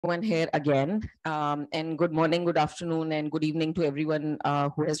Everyone here again, and good morning, good afternoon, and good evening to everyone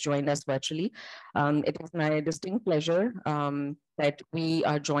who has joined us virtually. It is my distinct pleasure that we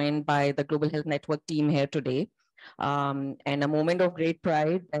are joined by the Global Health Network team here today. And a moment of great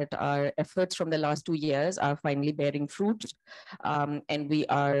pride that our efforts from the last 2 years are finally bearing fruit. And we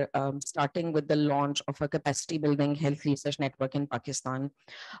are starting with the launch of a capacity building health research network in Pakistan.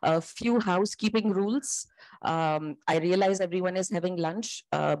 A few housekeeping rules. I realize everyone is having lunch,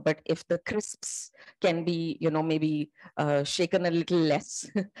 but if the crisps can be, maybe shaken a little less,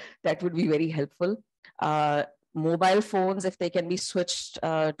 that would be very helpful. Mobile phones, if they can be switched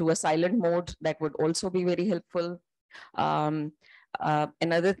to a silent mode, that would also be very helpful.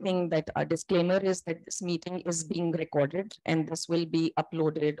 Another thing that a disclaimer is that this meeting is being recorded and this will be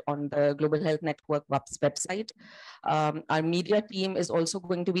uploaded on the Global Health Network website. Our media team is also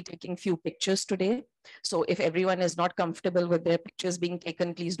going to be taking few pictures today. So if everyone is not comfortable with their pictures being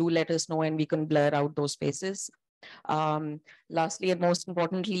taken, please do let us know and we can blur out those faces. Lastly, and most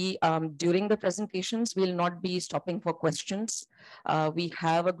importantly, during the presentations, we'll not be stopping for questions. We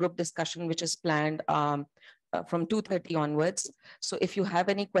have a group discussion which is planned from 2:30 onwards. So if you have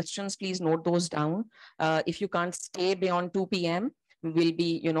any questions, please note those down. If you can't stay beyond 2 p.m., we'll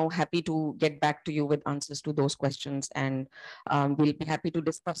be happy to get back to you with answers to those questions, and we'll be happy to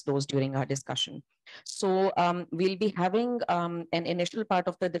discuss those during our discussion. So we'll be having an initial part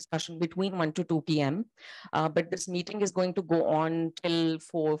of the discussion between 1 to 2 p.m. But this meeting is going to go on till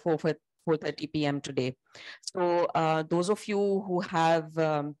 4:30 p.m. today. So those of you who have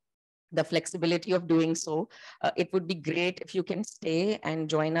the flexibility of doing so, it would be great if you can stay and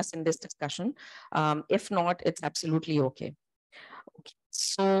join us in this discussion. If not, it's absolutely okay. Okay.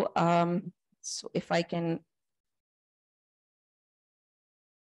 So, so if I can.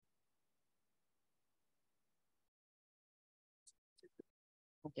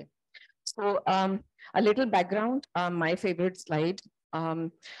 Okay. So a little background, my favorite slide.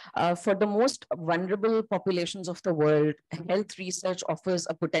 For the most vulnerable populations of the world, health research offers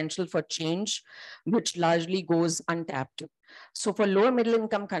a potential for change, which largely goes untapped. So for lower middle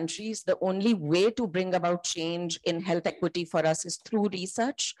income countries, the only way to bring about change in health equity for us is through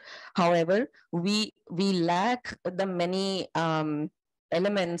research. However, we lack the many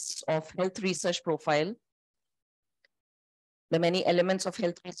elements of health research profile,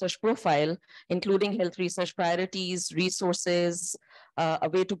 including health research priorities, resources, a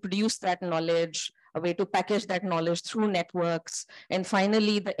way to produce that knowledge, a way to package that knowledge through networks, and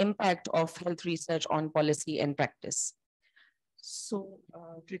finally, the impact of health research on policy and practice. So,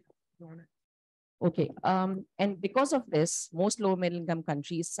 okay, and because of this, most low middle income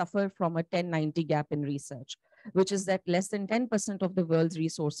countries suffer from a 1090 gap in research, which is that less than 10% of the world's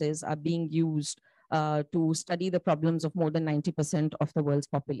resources are being used to study the problems of more than 90% of the world's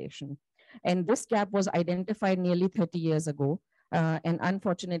population. And this gap was identified nearly 30 years ago, and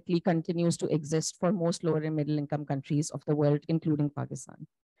unfortunately continues to exist for most lower and middle income countries of the world, including Pakistan.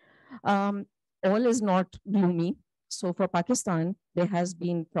 All is not gloomy. So for Pakistan, there has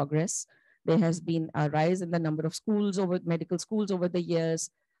been progress. There has been a rise in the number of medical schools over the years,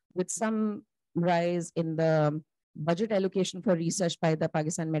 with some rise in the budget allocation for research by the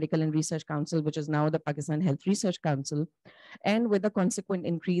Pakistan Medical and Research Council, which is now the Pakistan Health Research Council, and with a consequent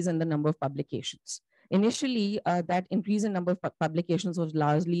increase in the number of publications. Initially, that increase in number of publications was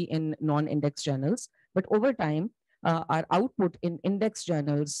largely in non-index journals, but over time, our output in index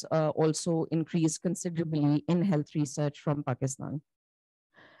journals also increased considerably in health research from Pakistan.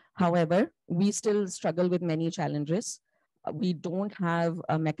 However, we still struggle with many challenges. We don't have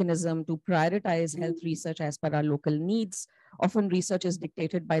a mechanism to prioritize health research as per our local needs. Often research is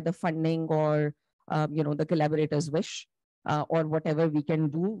dictated by the funding or the collaborators' wish, or whatever we can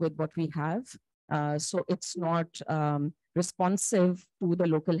do with what we have. So it's not responsive to the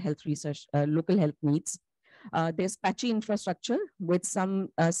local health research, local health needs. There's patchy infrastructure with some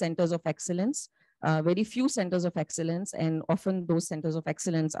centers of excellence, very few centers of excellence, and often those centers of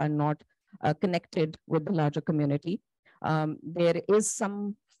excellence are not connected with the larger community. There is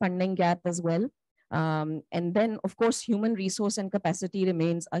some funding gap as well. And then, of course, human resource and capacity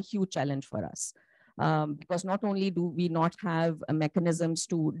remains a huge challenge for us. Because not only do we not have mechanisms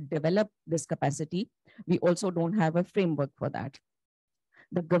to develop this capacity, we also don't have a framework for that.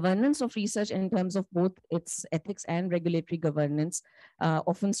 The governance of research in terms of both its ethics and regulatory governance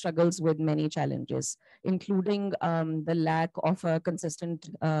often struggles with many challenges, including the lack of a consistent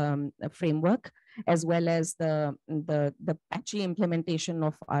framework, as well as the patchy implementation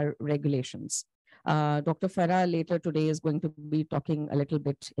of our regulations. Dr. Farah later today is going to be talking a little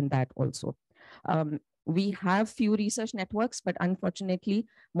bit in that also. We have few research networks, but unfortunately,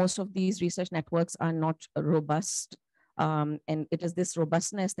 most of these research networks are not robust. And it is this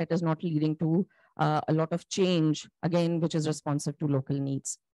robustness that is not leading to a lot of change, again, which is responsive to local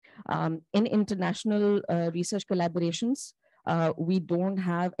needs. In international research collaborations, we don't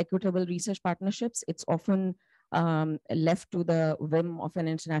have equitable research partnerships. It's often left to the whim of an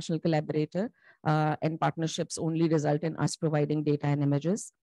international collaborator, and partnerships only result in us providing data and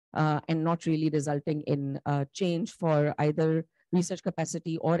images, and not really resulting in change for either research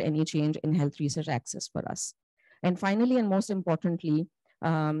capacity or any change in health research access for us. And finally, and most importantly,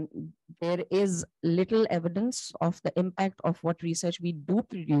 there is little evidence of the impact of what research we do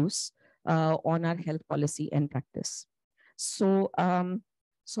produce on our health policy and practice. So,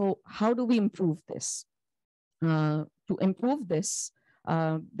 so how do we improve this? To improve this,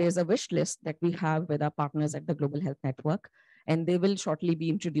 there's a wish list that we have with our partners at the Global Health Network, and they will shortly be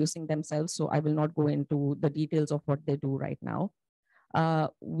introducing themselves, so I will not go into the details of what they do right now.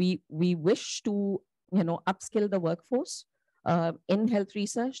 We wish to, upskill the workforce in health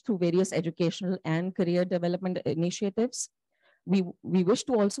research through various educational and career development initiatives. We wish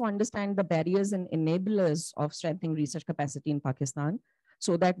to also understand the barriers and enablers of strengthening research capacity in Pakistan,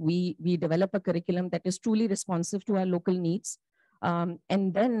 so that we develop a curriculum that is truly responsive to our local needs,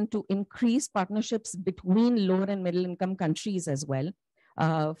 and then to increase partnerships between lower and middle income countries as well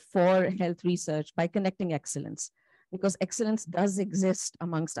for health research by connecting excellence, because excellence does exist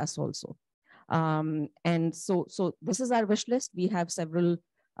amongst us also. And so this is our wish list. We have several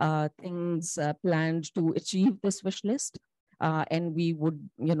things planned to achieve this wish list. And we would,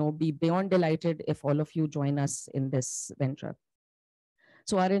 be beyond delighted if all of you join us in this venture.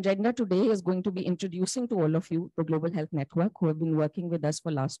 So our agenda today is going to be introducing to all of you the Global Health Network, who have been working with us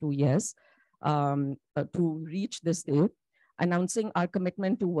for the last 2 years to reach this day, announcing our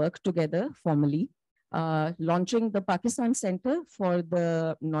commitment to work together formally, launching the Pakistan Center for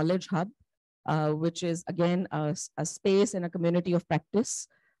the Knowledge Hub, which is again a space and a community of practice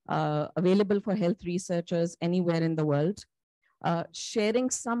available for health researchers anywhere in the world,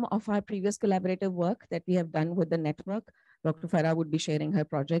 sharing some of our previous collaborative work that we have done with the network. Dr. Farah would be sharing her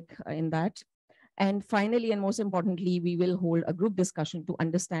project in that. And finally, and most importantly, we will hold a group discussion to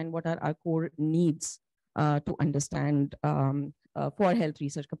understand what are our core needs to understand for health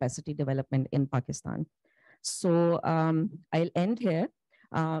research capacity development in Pakistan. So I'll end here.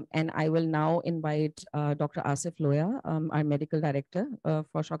 And I will now invite Dr. Asif Loya, our medical director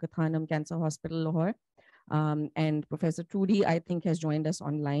for Shaukat Khanum Cancer Hospital, Lahore. And Professor Trudy, I think, has joined us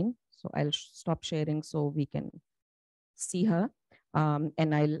online. So I'll stop sharing so we can see her.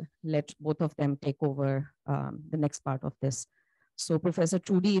 And I'll let both of them take over the next part of this. So Professor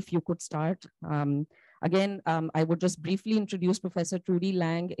Trudy, if you could start. Again, I would just briefly introduce Professor Trudy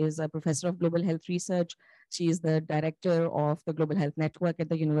Lang, is a professor of global health research. She is the director of the Global Health Network at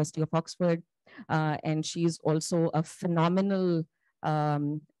the University of Oxford. And she's also a phenomenal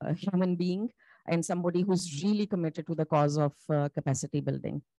human being and somebody who's really committed to the cause of capacity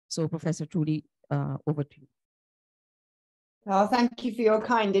building. So Professor Trudy, over to you. Oh, thank you for your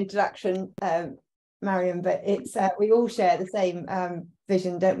kind introduction, Mariam. But it's we all share the same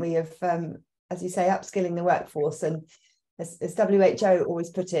vision, don't we, of, as you say, upskilling the workforce. And as WHO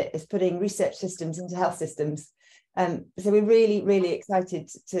always put it, is putting research systems into health systems. So we're really, really excited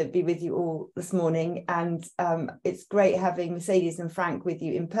to be with you all this morning. And it's great having Mercedes and Frank with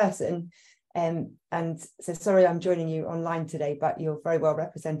you in person. And so sorry I'm joining you online today, but you're very well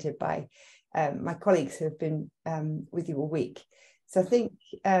represented by my colleagues who have been with you all week. So I think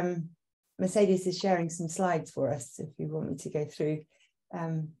Mercedes is sharing some slides for us, if you want me to go through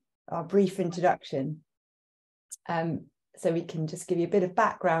our brief introduction. So we can just give you a bit of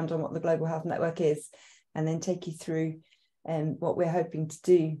background on what the Global Health Network is, and then take you through what we're hoping to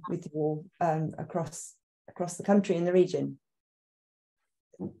do with you all across the country and the region.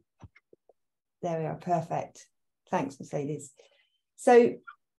 There we are, perfect. Thanks, Mercedes. So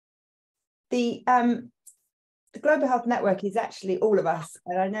the Global Health Network is actually all of us,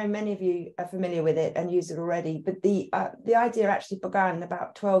 and I know many of you are familiar with it and use it already, but the idea actually began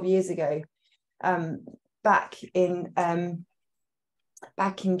about 12 years ago, back in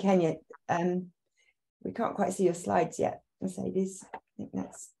Kenya. We can't quite see your slides yet, Mercedes. I think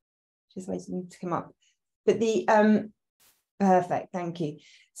that's just waiting to come up. But the perfect, thank you.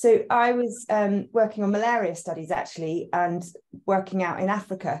 So I was working on malaria studies actually, and working out in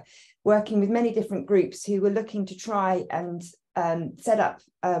Africa, working with many different groups who were looking to try and set up,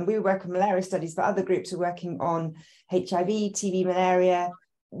 we were working on malaria studies, but other groups were working on HIV, TB, malaria,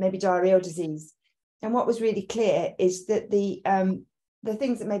 maybe diarrheal disease. And what was really clear is that the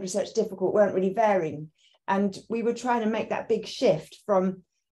things that made research difficult weren't really varying. And we were trying to make that big shift from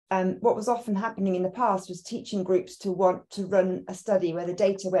what was often happening in the past was teaching groups to want to run a study where the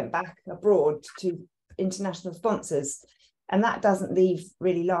data went back abroad to international sponsors. And that doesn't leave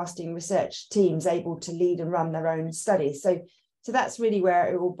really lasting research teams able to lead and run their own studies. So that's really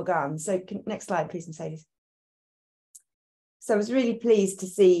where it all began. So next slide, please, Mercedes. So I was really pleased to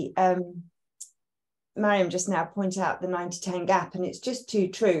see Mariam just now point out the 9-10 gap, and it's just too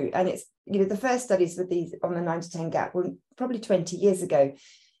true. And it's, you know, the first studies with these on the 9-10 gap were probably 20 years ago.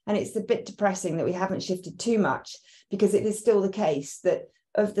 And it's a bit depressing that we haven't shifted too much, because it is still the case that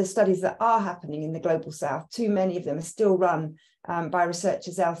of the studies that are happening in the global south, too many of them are still run by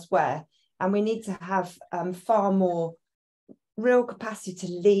researchers elsewhere. And we need to have far more real capacity to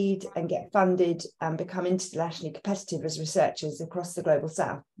lead and get funded and become internationally competitive as researchers across the global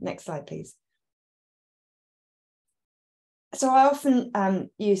south. Next slide, please. So I often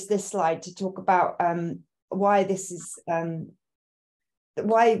use this slide to talk about why this is,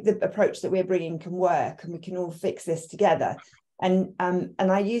 why the approach that we're bringing can work, and we can all fix this together. And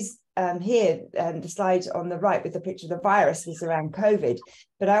I use here the slide on the right with the picture of the virus was around COVID,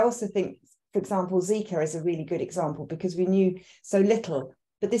 but I also think, for example, Zika is a really good example because we knew so little.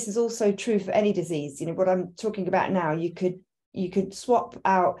 But this is also true for any disease. You know, what I'm talking about now, you could swap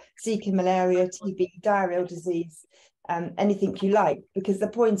out Zika, malaria, TB, diarrheal disease, anything you like, because the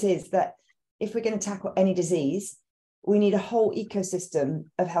point is that if we're going to tackle any disease, we need a whole ecosystem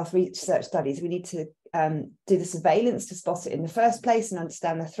of health research studies. We need to do the surveillance to spot it in the first place and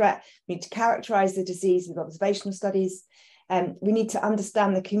understand the threat. We need to characterize the disease with observational studies. We need to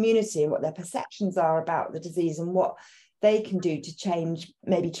understand the community and what their perceptions are about the disease and what they can do to change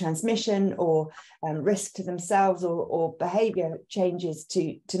maybe transmission or risk to themselves or behavior changes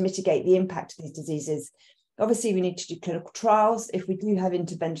to mitigate the impact of these diseases. Obviously, we need to do clinical trials if we do have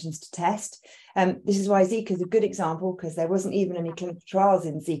interventions to test. This is why Zika is a good example, because there wasn't even any clinical trials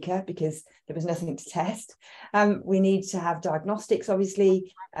in Zika because there was nothing to test. We need to have diagnostics,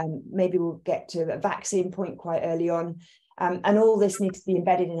 obviously. Maybe we'll get to a vaccine point quite early on. And all this needs to be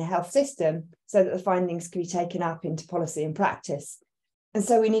embedded in a health system so that the findings can be taken up into policy and practice. And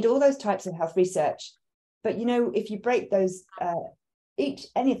so we need all those types of health research. But, you know, if you break those,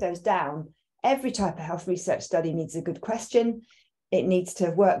 any of those down, every type of health research study needs a good question. It needs to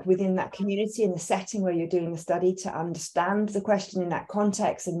work within that community and the setting where you're doing the study to understand the question in that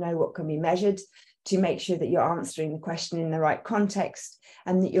context and know what can be measured to make sure that you're answering the question in the right context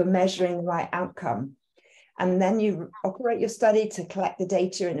and that you're measuring the right outcome. And then you operate your study to collect the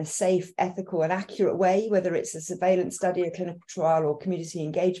data in a safe, ethical, and accurate way, whether it's a surveillance study, a clinical trial, or community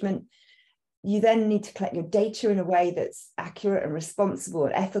engagement. You then need to collect your data in a way that's accurate and responsible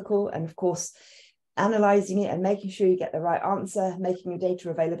and ethical, and of course, analysing it and making sure you get the right answer, making your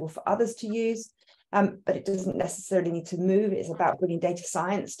data available for others to use. But it doesn't necessarily need to move. It's about bringing data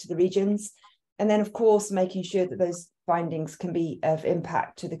science to the regions. And then, of course, making sure that those findings can be of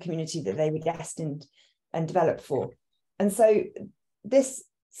impact to the community that they were destined and developed for. And so this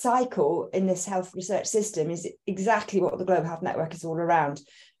cycle in this health research system is exactly what the Global Health Network is all around,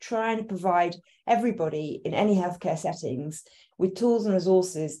 trying to provide everybody in any healthcare settings with tools and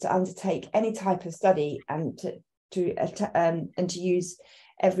resources to undertake any type of study and to use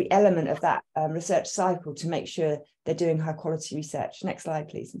every element of that research cycle to make sure they're doing high quality research. Next slide,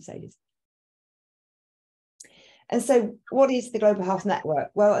 please, Mercedes. And so what is the Global Health Network?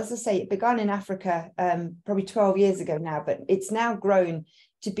 Well, as I say, it began in Africa probably 12 years ago now, but it's now grown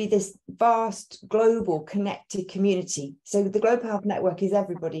to be this vast, global, connected community. So the Global Health Network is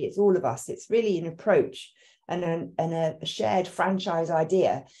everybody, it's all of us. It's really an approach and a shared franchise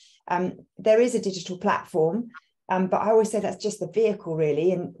idea. There is a digital platform, but I always say that's just the vehicle,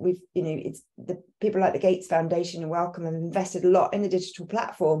 really. And we've, you know, it's the people like the Gates Foundation and Wellcome have invested a lot in the digital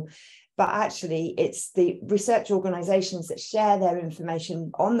platform. But actually, it's the research organisations that share their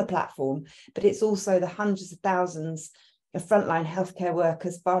information on the platform, but it's also the hundreds of thousands of frontline healthcare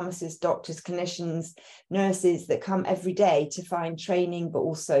workers, pharmacists, doctors, clinicians, nurses that come every day to find training, but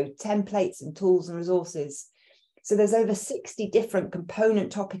also templates and tools and resources. So there's over 60 different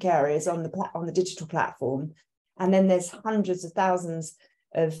component topic areas on the digital platform. And then there's hundreds of thousands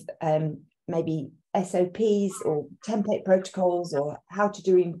of maybe SOPs or template protocols or how to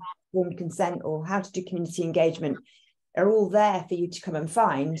do informed consent or how to do community engagement are all there for you to come and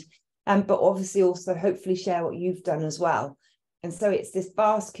find, but obviously also hopefully share what you've done as well. And so it's this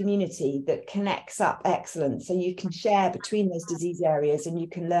vast community that connects up excellence, so you can share between those disease areas and you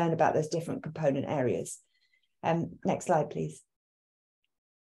can learn about those different component areas. Next slide, please.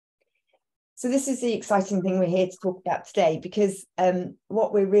 So this is the exciting thing we're here to talk about today, because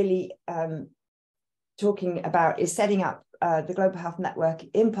what we're really talking about is setting up the Global Health Network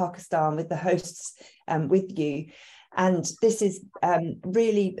in Pakistan with the hosts with you. And this is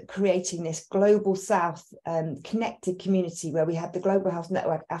really creating this global South connected community where we have the Global Health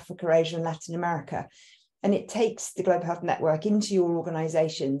Network, Africa, Asia, and Latin America. And it takes the Global Health Network into your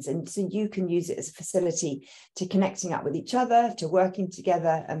organizations. And so you can use it as a facility to connecting up with each other, to working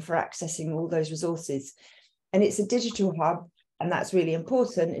together, and for accessing all those resources. And it's a digital hub, and that's really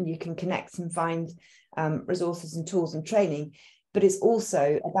important. And you can connect and find resources and tools and training. But it's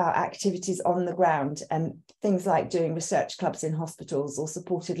also about activities on the ground, and things like doing research clubs in hospitals, or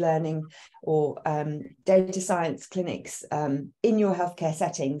supported learning, or data science clinics in your healthcare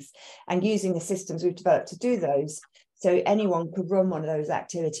settings, and using the systems we've developed to do those. So anyone could run one of those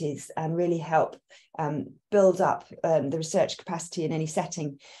activities and really help build up the research capacity in any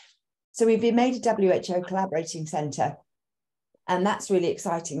setting. So we've been made a WHO collaborating centre. And that's really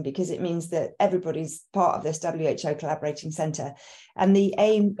exciting because it means that everybody's part of this WHO collaborating centre. And the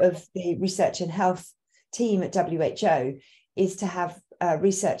aim of the research and health team at WHO is to have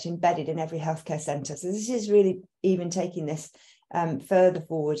research embedded in every healthcare centre. So this is really even taking this further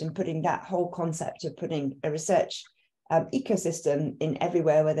forward and putting that whole concept of putting a research ecosystem in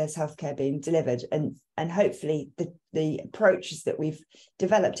everywhere where there's healthcare being delivered. And hopefully the approaches that we've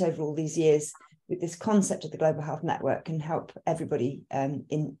developed over all these years with this concept of the Global Health Network can help everybody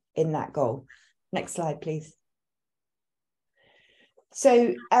in that goal. Next slide, please.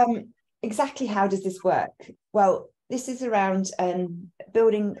 So exactly how does this work? Well, this is around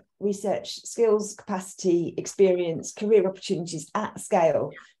building research skills, capacity, experience, career opportunities at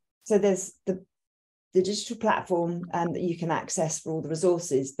scale. So there's the digital platform that you can access for all the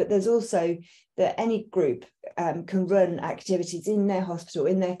resources, but there's also that any group can run activities in their hospital,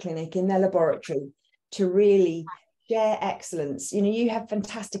 in their clinic, in their laboratory to really share excellence. You know, you have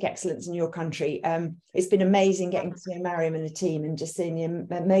fantastic excellence in your country. It's been amazing getting to know Mariam and the team and just seeing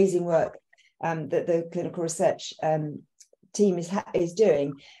the amazing work that the clinical research team is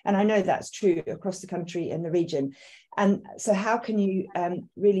doing. And I know that's true across the country and the region. And so how can you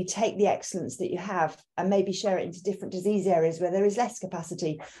really take the excellence that you have and maybe share it into different disease areas where there is less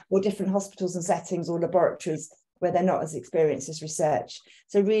capacity, or different hospitals and settings or laboratories where they're not as experienced as research?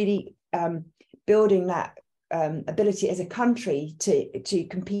 So really building that ability as a country to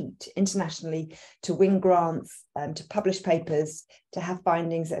compete internationally, to win grants, to publish papers, to have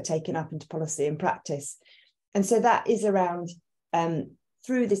findings that are taken up into policy and practice. And so that is around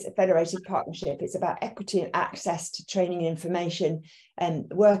through this federated partnership. It's about equity and access to training and information, and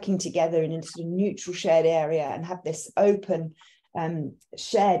working together in a sort of neutral shared area, and have this open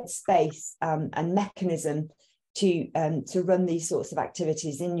shared space and mechanism to run these sorts of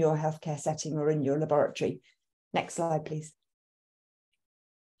activities in your healthcare setting or in your laboratory. Next slide, please.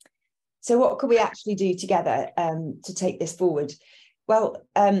 So what could we actually do together to take this forward? Well,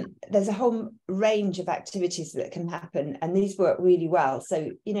 there's a whole range of activities that can happen, and these work really well.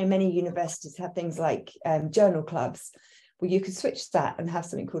 So, you know, many universities have things like journal clubs, where you could switch that and have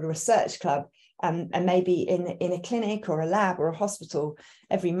something called a research club, and maybe in a clinic or a lab or a hospital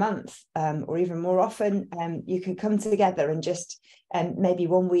every month, or even more often, you can come together and just maybe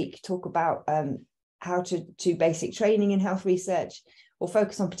 1 week talk about how to do basic training in health research, or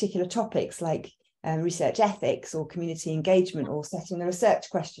focus on particular topics like research ethics or community engagement, or setting the research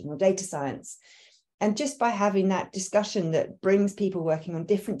question, or data science. And just by having that discussion that brings people working on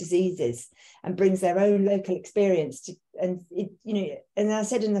different diseases and brings their own local experience to, and it, you know, and I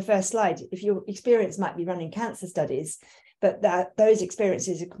said in the first slide, if your experience might be running cancer studies, but those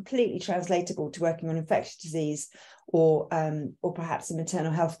experiences are completely translatable to working on infectious disease, or perhaps in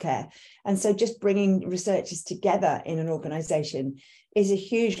maternal health care. And so just bringing researchers together in an organisation is a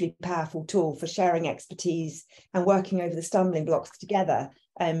hugely powerful tool for sharing expertise and working over the stumbling blocks together,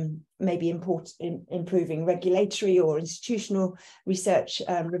 maybe improving regulatory or institutional research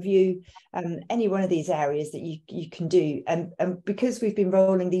review, any one of these areas that you can do. And because we've been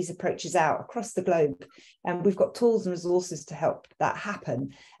rolling these approaches out across the globe, and we've got tools and resources to help that happen,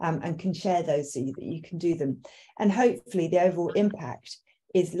 and can share those so that you can do them. And hopefully the overall impact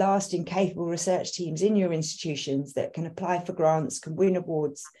is lasting, capable research teams in your institutions that can apply for grants, can win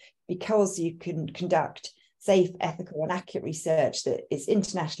awards, because you can conduct safe, ethical and accurate research that is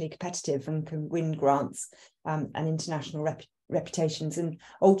internationally competitive and can win grants and international reputations, and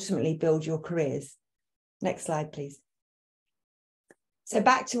ultimately build your careers. Next slide, please. So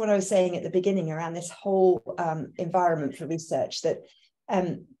back to what I was saying at the beginning around this whole environment for research, that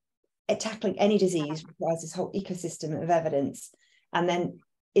tackling any disease requires this whole ecosystem of evidence. And then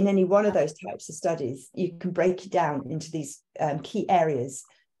in any one of those types of studies, you can break it down into these key areas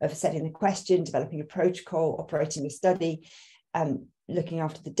of setting the question, developing a protocol, operating a study, looking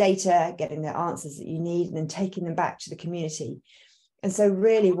after the data, getting the answers that you need, and then taking them back to the community. And so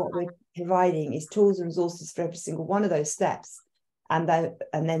really what we're providing is tools and resources for every single one of those steps, and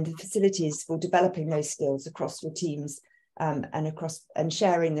then the facilities for developing those skills across your teams, and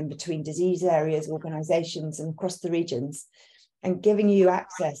sharing them between disease areas, organizations, and across the regions, and giving you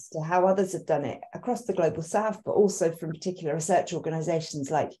access to how others have done it across the Global South, but also from particular research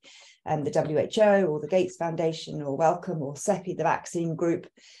organizations like the WHO or the Gates Foundation or Wellcome or CEPI, the vaccine group,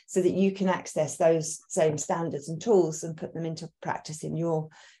 so that you can access those same standards and tools and put them into practice in your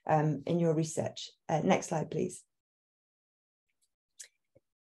research. Next slide, please.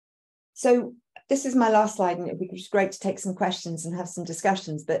 So this is my last slide, and it would be just great to take some questions and have some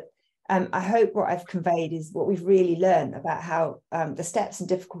discussions, but I hope what I've conveyed is what we've really learned about how the steps and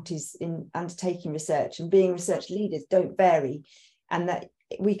difficulties in undertaking research and being research leaders don't vary, and that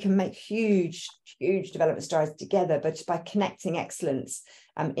we can make huge development strides together, but by connecting excellence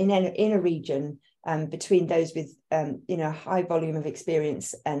in a region between those with high volume of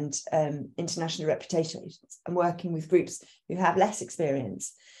experience and international reputation, and working with groups who have less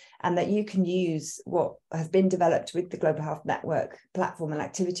experience. And that you can use what has been developed with the Global Health Network platform and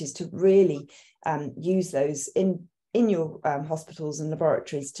activities to really use those in your hospitals and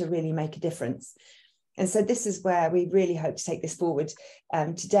laboratories to really make a difference. And so this is where we really hope to take this forward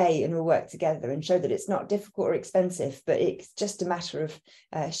today, and we'll work together and show that it's not difficult or expensive, but it's just a matter of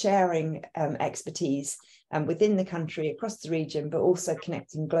sharing expertise within the country, across the region, but also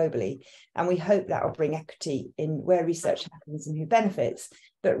connecting globally. And we hope that will bring equity in where research happens and who benefits,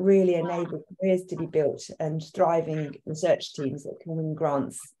 but really enable careers to be built and thriving research teams that can win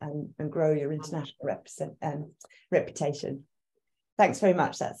grants and grow your international reputation. Thanks very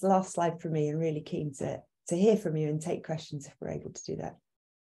much. That's the last slide for me, and really keen to hear from you and take questions if we're able to do that.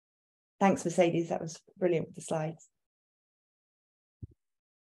 Thanks, Mercedes. That was brilliant with the slides.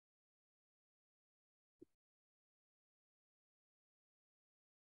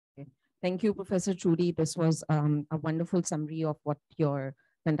 Thank you, Professor Trudy. This was a wonderful summary of what your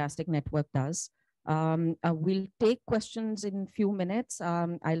fantastic network does. We'll take questions in a few minutes.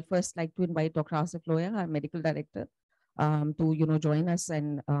 I'll first like to invite Dr. Asif Loya, our medical director, to join us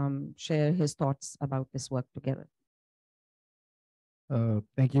and share his thoughts about this work together.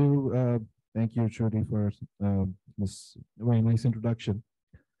 Thank you, Trudy, for this very nice introduction.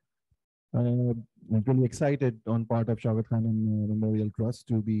 I'm really excited on part of Shawkat Khan Memorial Trust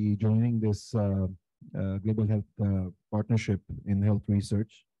to be joining this Global Health Partnership in health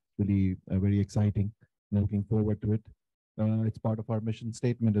research. Really very exciting. Looking forward to it. It's part of our mission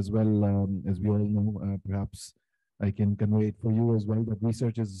statement as well, as we all know. Perhaps I can convey it for you as well, that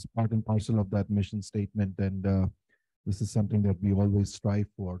research is part and parcel of that mission statement, and this is something that we always strive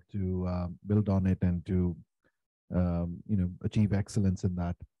for, to build on it and to achieve excellence in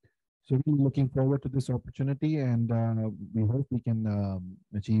that. So really looking forward to this opportunity, and we hope we can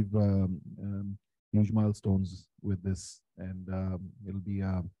achieve huge milestones with this, and it'll be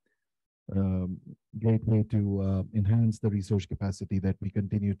a great way to enhance the research capacity that we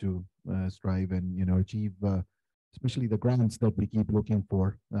continue to strive and achieve, especially the grants that we keep looking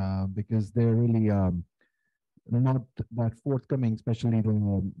for, because they're really not that forthcoming, especially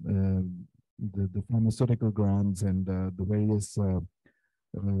the pharmaceutical grants and the various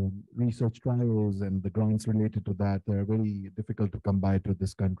research trials and the grants related to that are very difficult to come by to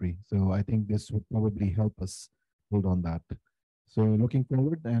this country. So I think this would probably help us build on that. So looking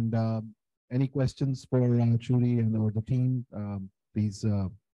forward, and any questions for Trudy and or the team, please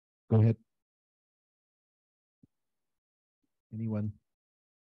go ahead. Anyone?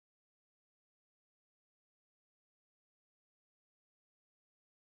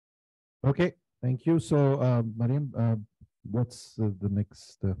 Okay, thank you. So Mariam, what's the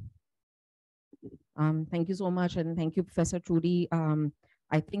next? Thank you so much, and thank you, Professor Trudy.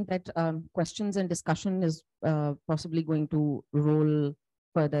 I think that questions and discussion is possibly going to roll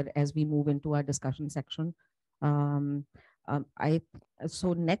further as we move into our discussion section.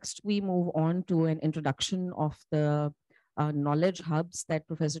 So next we move on to an introduction of the knowledge hubs that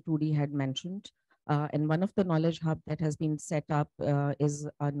Professor Trudy had mentioned. And one of the knowledge hub that has been set up is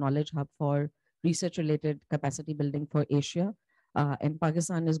a knowledge hub for research-related capacity building for Asia. And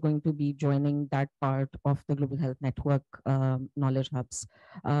Pakistan is going to be joining that part of the Global Health Network knowledge hubs.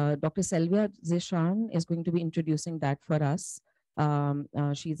 Dr. Selvia Zishan is going to be introducing that for us.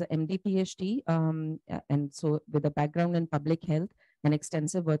 She's an MD PhD, and so with a background in public health and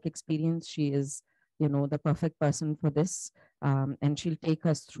extensive work experience, she is the perfect person for this, and she'll take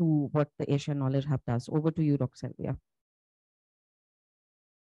us through what the Asia Knowledge Hub does. Over to you, Dr. Selvia.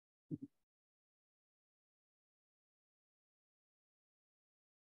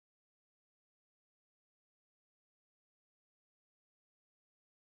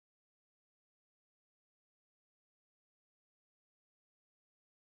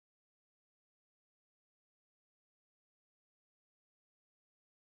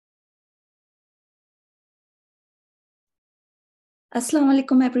 Assalamu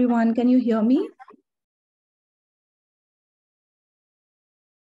alaikum, everyone. Can you hear me?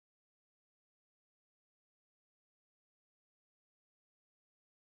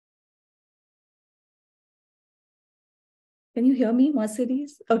 Can you hear me,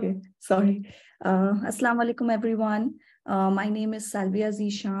 Mercedes? Okay, sorry. Assalamu alaikum, everyone. My name is Salvia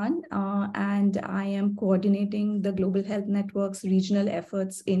Zishan, and I am coordinating the Global Health Network's regional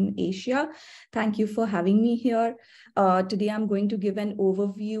efforts in Asia. Thank you for having me here. Today, I'm going to give an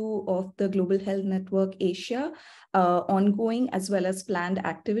overview of the Global Health Network Asia, ongoing as well as planned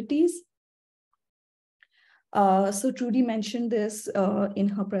activities. So Trudy mentioned this in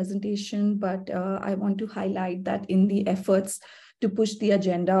her presentation, but I want to highlight that in the efforts to push the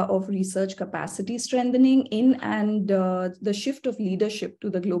agenda of research capacity strengthening in and the shift of leadership to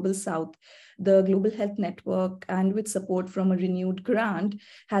the Global South, the Global Health Network, and with support from a renewed grant,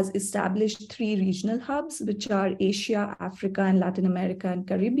 has established 3 regional hubs, which are Asia, Africa, and Latin America and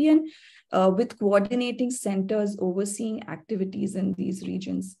Caribbean, with coordinating centers overseeing activities in these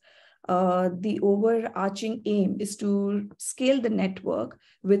regions. The overarching aim is to scale the network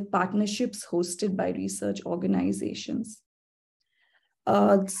with partnerships hosted by research organizations.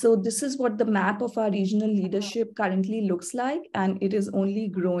 So this is what the map of our regional leadership currently looks like, and it is only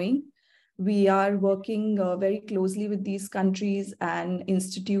growing. We are working very closely with these countries and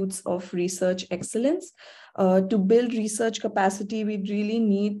institutes of research excellence. To build research capacity, we really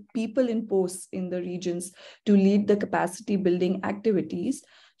need people in posts in the regions to lead the capacity building activities.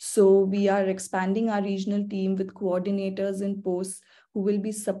 So we are expanding our regional team with coordinators in posts who will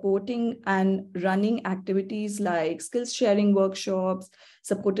be supporting and running activities like skills sharing workshops,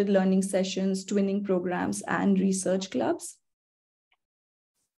 supported learning sessions, twinning programs, and research clubs.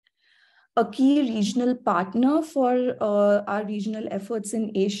 A key regional partner for our regional efforts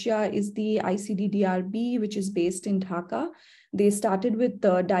in Asia is the ICDDRB, which is based in Dhaka. They started with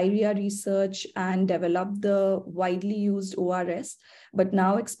diarrhea research and developed the widely used ORS, but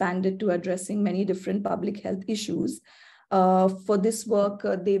now expanded to addressing many different public health issues. For this work,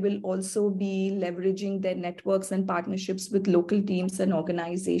 they will also be leveraging their networks and partnerships with local teams and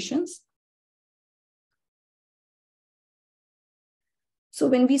organizations. So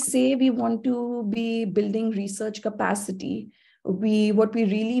when we say we want to be building research capacity, what we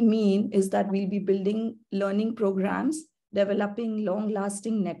really mean is that we'll be building learning programs, developing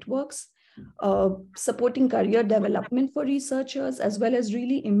long-lasting networks, supporting career development for researchers, as well as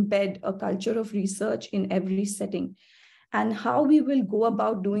really embed a culture of research in every setting. And how we will go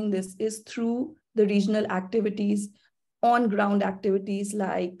about doing this is through the regional activities, on-ground activities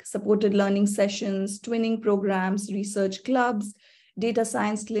like supported learning sessions, twinning programs, research clubs, data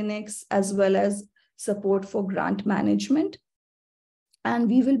science clinics, as well as support for grant management. And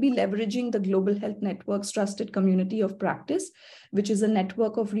we will be leveraging the Global Health Network's trusted community of practice, which is a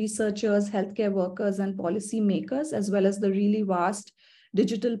network of researchers, healthcare workers, and policy makers, as well as the really vast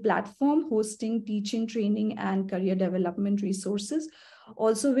digital platform hosting teaching, training, and career development resources.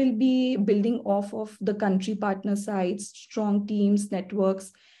 Also, we'll be building off of the country partner sites, strong teams,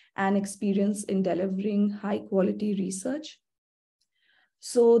 networks, and experience in delivering high-quality research.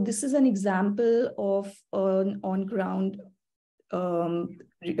 So this is an example of an on-ground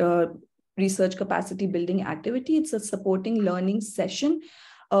research capacity building activity. It's a supporting learning session.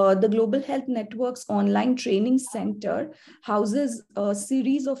 The Global Health Network's online training center houses a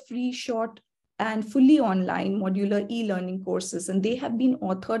series of free, short, and fully online modular e-learning courses, and they have been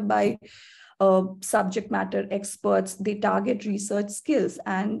authored by subject matter experts. They target research skills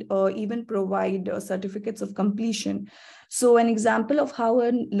and even provide certificates of completion. So an example of how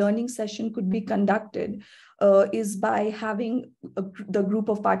a learning session could be conducted is by having the group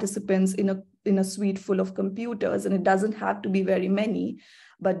of participants in a suite full of computers, and it doesn't have to be very many,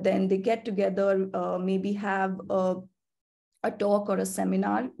 but then they get together, maybe have a talk or a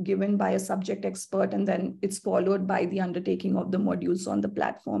seminar given by a subject expert, and then it's followed by the undertaking of the modules on the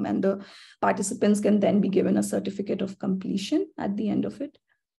platform, and the participants can then be given a certificate of completion at the end of it.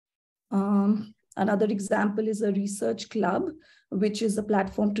 Another example is a research club, which is a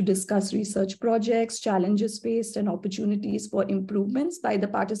platform to discuss research projects, challenges faced, and opportunities for improvements by the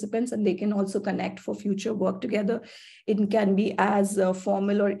participants, and they can also connect for future work together. It can be as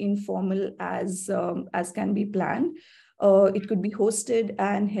formal or informal as can be planned. It could be hosted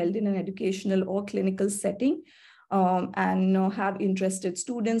and held in an educational or clinical setting, and have interested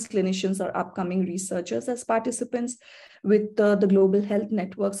students, clinicians, or upcoming researchers as participants. With the Global Health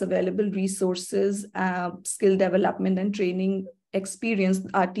Network's available resources, skill development and training experience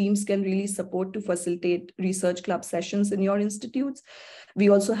our teams can really support to facilitate research club sessions in your institutes. We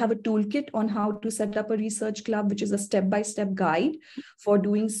also have a toolkit on how to set up a research club, which is a step-by-step guide for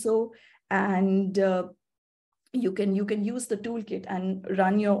doing so. And you can use the toolkit and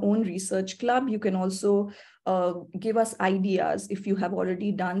run your own research club. You can also give us ideas if you have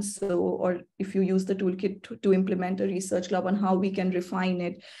already done so, or if you use the toolkit to implement a research club, on how we can refine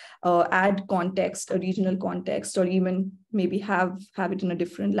it, add context, a regional context, or even maybe have it in a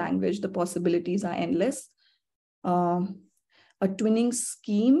different language. The possibilities are endless. A twinning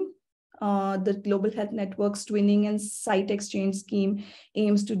scheme. The Global Health Network's twinning and site exchange scheme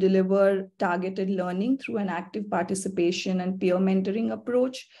aims to deliver targeted learning through an active participation and peer mentoring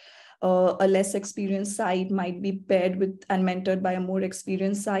approach. A less experienced site might be paired with and mentored by a more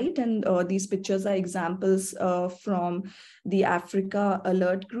experienced site. And these pictures are examples from the Africa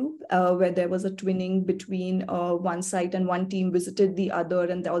Alert Group, where there was a twinning between one site, and one team visited the other.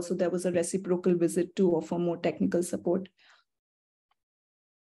 And also there was a reciprocal visit to offer more technical support.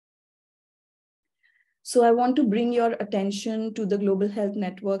 So I want to bring your attention to the Global Health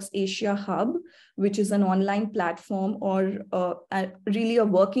Network's Asia Hub, which is an online platform, or really a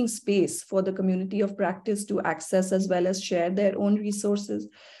working space for the community of practice to access as well as share their own resources.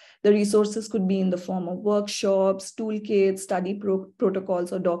 The resources could be in the form of workshops, toolkits, study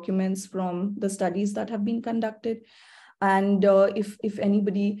protocols, or documents from the studies that have been conducted. And if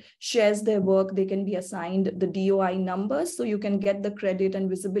anybody shares their work, they can be assigned the DOI numbers, so you can get the credit and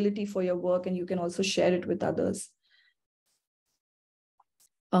visibility for your work, and you can also share it with others.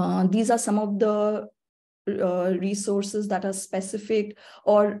 These are some of the resources that are specific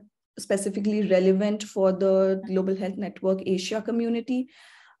or specifically relevant for the Global Health Network Asia community.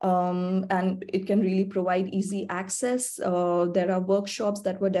 And it can really provide easy access. There are workshops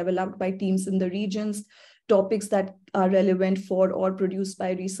that were developed by teams in the regions, topics that are relevant for or produced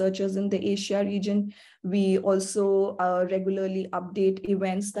by researchers in the Asia region. We also regularly update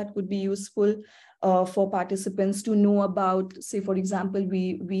events that could be useful for participants to know about. Say, for example,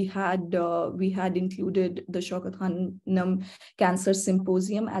 we had included the Shaukat Khanum Cancer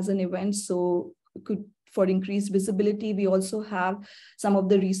Symposium as an event, so for increased visibility. We also have some of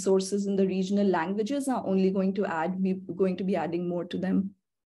the resources in the regional languages. Are only going to be adding more to them.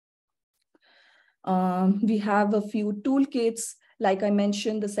 We have a few toolkits, like I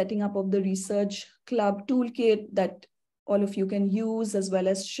mentioned, the setting up of the research club toolkit that all of you can use as well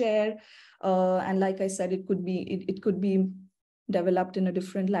as share. And like I said, it could be developed in a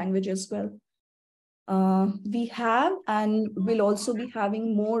different language as well. We have and will also be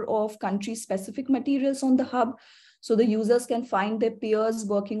having more of country-specific materials on the hub, so the users can find their peers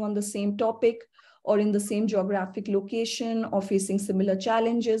working on the same topic or in the same geographic location or facing similar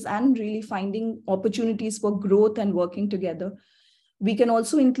challenges, and really finding opportunities for growth and working together. We can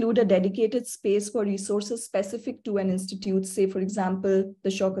also include a dedicated space for resources specific to an institute, say, for example, the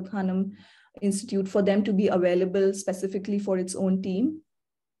Shaukat Khanum Institute, for them to be available specifically for its own team.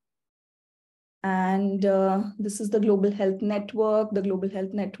 And this is the Global Health Network,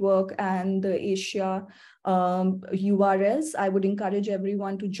 and the Asia URLs. I would encourage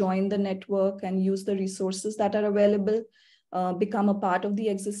everyone to join the network and use the resources that are available, become a part of the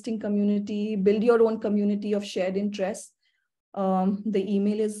existing community, build your own community of shared interests. The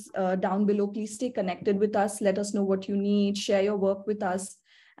email is down below. Please stay connected with us. Let us know what you need, share your work with us,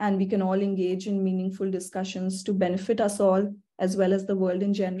 and we can all engage in meaningful discussions to benefit us all, as well as the world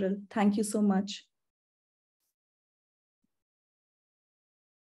in general. Thank you so much.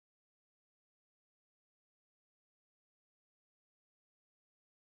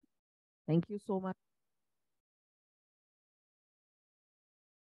 Thank you so much.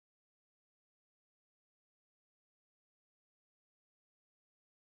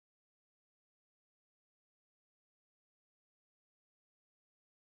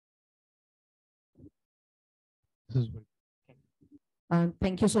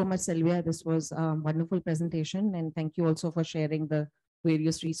 Thank you so much, Sylvia. This was a wonderful presentation, and thank you also for sharing the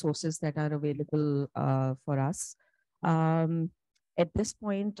various resources that are available for us. At this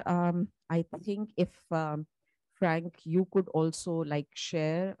point, I think if Frank, you could also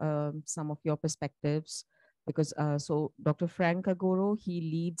share some of your perspectives, because so Dr. Frank Agoro, he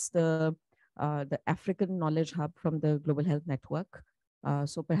leads the African Knowledge Hub from the Global Health Network.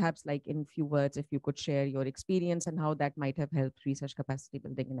 So perhaps in few words, if you could share your experience and how that might have helped research capacity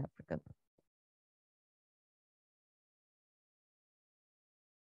building in Africa.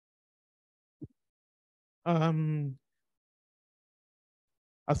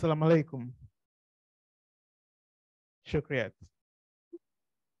 Assalamu alaikum. Shukriyat.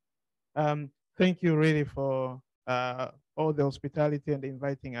 Thank you really for all the hospitality and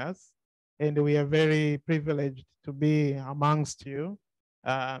inviting us. And we are very privileged to be amongst you,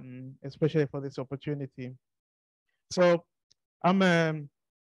 especially for this opportunity. So I'm a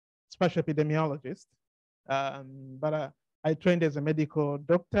special epidemiologist, but I trained as a medical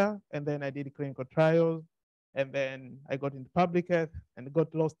doctor, and then I did clinical trials, and then I got into public health and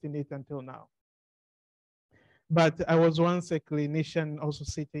got lost in it until now. But I was once a clinician also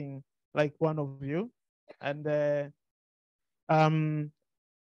sitting like one of you. And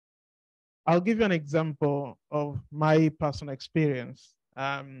I'll give you an example of my personal experience.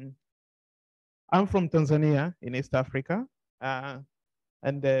 I'm from Tanzania in East Africa,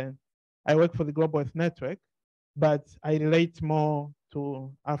 and I work for the Global Health Network, but I relate more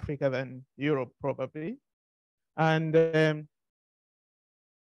to Africa than Europe probably. And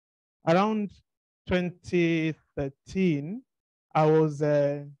around 2013, I was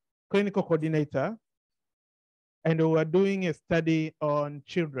a clinical coordinator, and we were doing a study on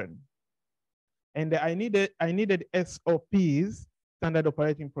children. And I needed SOPs, standard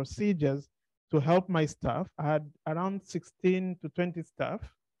operating procedures, to help my staff. I had around 16 to 20 staff.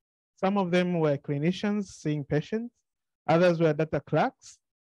 Some of them were clinicians seeing patients, others were data clerks,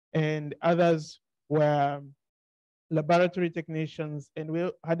 and others were laboratory technicians, and we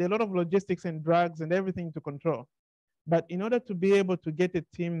had a lot of logistics and drugs and everything to control. But in order to be able to get a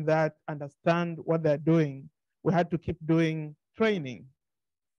team that understand what they're doing, we had to keep doing training.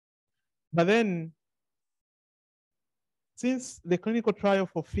 But then, since the clinical trial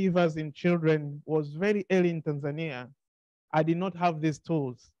for fevers in children was very early in Tanzania, I did not have these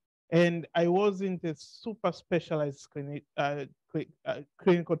tools. And I wasn't a super specialized clinical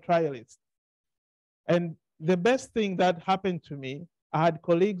trialist. And the best thing that happened to me, I had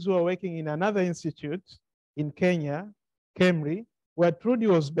colleagues who were working in another institute in Kenya, KEMRI, where Trudy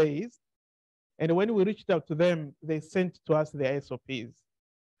was based. And when we reached out to them, they sent to us their SOPs.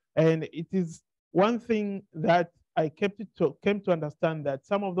 And it is one thing that I came to understand, that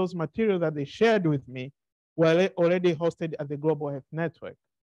some of those materials that they shared with me were already hosted at the Global Health Network.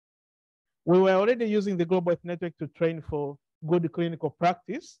 We were already using the Global Health Network to train for good clinical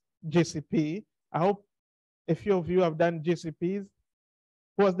practice, GCP. I hope a few of you have done GCPs.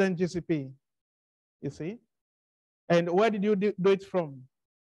 Who has done GCP? You see? And where did you do it from?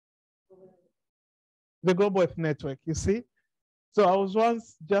 The Global Health Network, you see? So I was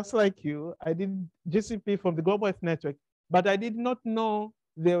once just like you. I did GCP from the Global Health Network, but I did not know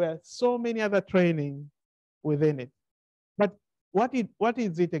there were so many other training within it. But what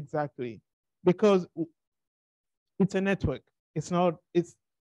is it exactly? Because it's a network.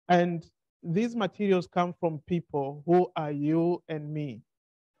 And these materials come from people who are you and me.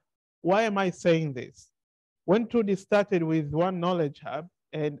 Why am I saying this? When Trudy started with One Knowledge Hub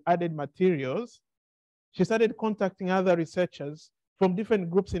and added materials, she started contacting other researchers from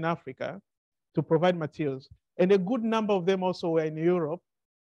different groups in Africa to provide materials. And a good number of them also were in Europe,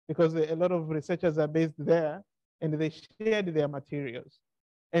 because a lot of researchers are based there, and they shared their materials.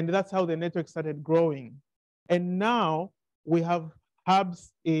 And that's how the network started growing. And now we have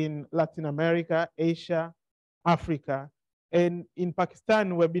hubs in Latin America, Asia, Africa. And in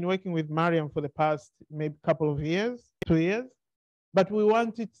Pakistan, we've been working with Mariam for the past maybe couple of years, 2 years. But we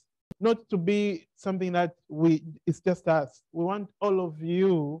want it not to be something that it's just us. We want all of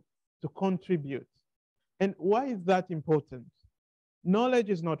you to contribute. And why is that important? Knowledge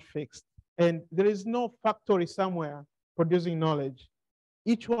is not fixed, and there is no factory somewhere producing knowledge.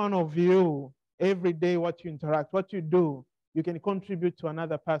 Each one of you, every day, what you interact, what you do, you can contribute to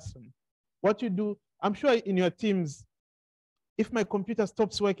another person. What you do, I'm sure in your teams, if my computer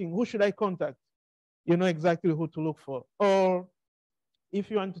stops working, who should I contact? You know exactly who to look for. Or if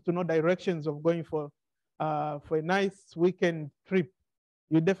you want to know directions of going for a nice weekend trip,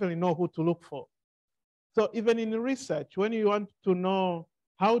 you definitely know who to look for. So even in research, when you want to know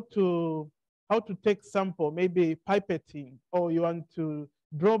how to take sample, maybe pipetting, or you want to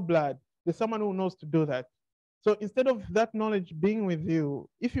draw blood, there's someone who knows to do that. So instead of that knowledge being with you,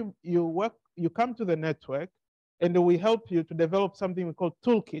 if you come to the network, and we help you to develop something we call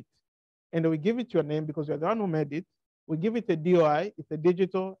toolkit, and we give it your name because you're the one who made it. We give it a DOI, it's a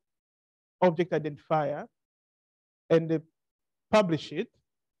digital object identifier, and they publish it.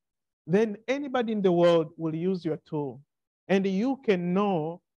 Then anybody in the world will use your tool, and you can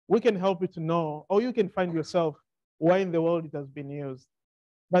know, we can help you to know, or you can find yourself why in the world it has been used.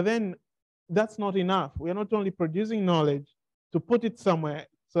 But then that's not enough. We are not only producing knowledge to put it somewhere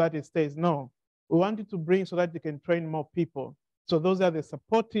so that it stays. No, we want it to bring so that you can train more people. So those are the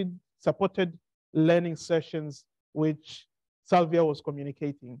supported learning sessions which Salvia was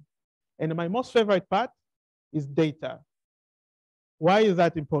communicating. And my most favorite part is data. Why is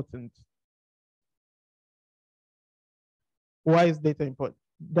that important? Why is data important?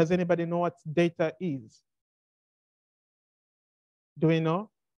 Does anybody know what data is? Do we know?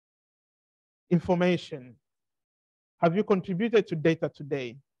 Information. Have you contributed to data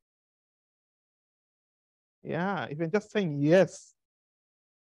today? Yeah, even just saying yes,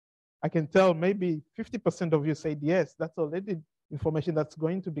 I can tell maybe 50% of you said yes. That's already information that's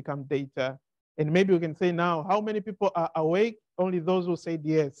going to become data. And maybe we can say now, how many people are awake? Only those who said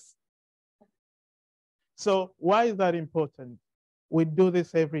yes. So why is that important? We do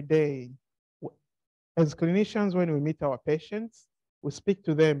this every day. As clinicians, when we meet our patients, we speak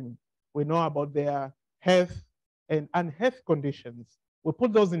to them. We know about their health and unhealth conditions. We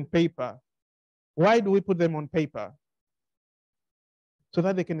put those in paper. Why do we put them on paper? So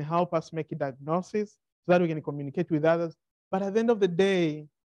that they can help us make a diagnosis, so that we can communicate with others. But at the end of the day,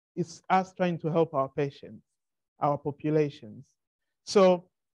 it's us trying to help our patients, our populations. So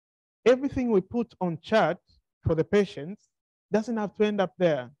everything we put on chart for the patients doesn't have to end up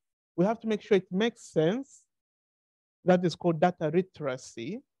there. We have to make sure it makes sense. That is called data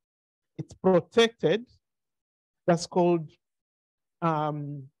literacy. It's protected. That's called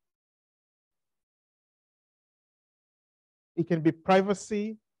it can be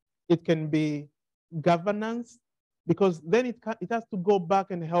privacy, it can be governance, because then it has to go back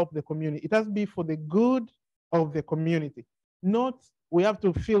and help the community. It has to be for the good of the community. Not we have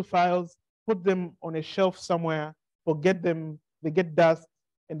to fill files, put them on a shelf somewhere, forget them, they get dust,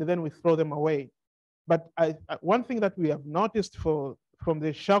 and then we throw them away. But one thing that we have noticed from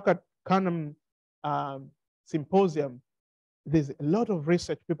the Shaukat Khanum symposium, there's a lot of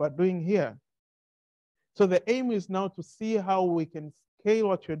research people are doing here. So the aim is now to see how we can scale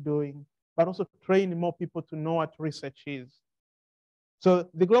what you're doing, but also train more people to know what research is. So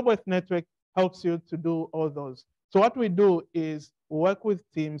the Global Health Network helps you to do all those. So what we do is work with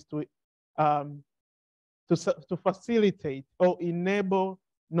teams to facilitate or enable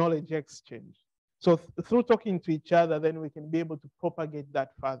knowledge exchange. So through talking to each other, then we can be able to propagate that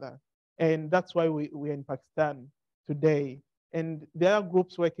further. And that's why we're in Pakistan today. And there are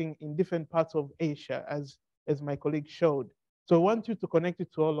groups working in different parts of Asia, as my colleague showed. So I want you to connect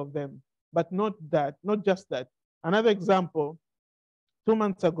it to all of them, but not just that. Another example, 2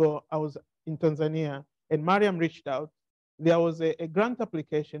 months ago, I was in Tanzania and Mariam reached out. There was a grant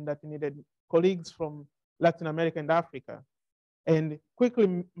application that needed colleagues from Latin America and Africa. And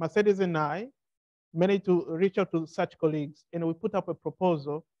quickly, Mercedes and I managed to reach out to such colleagues, and we put up a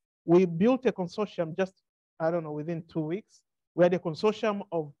proposal. We built a consortium just, I don't know, within 2 weeks. We had a consortium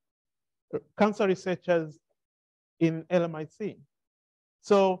of cancer researchers in LMIC.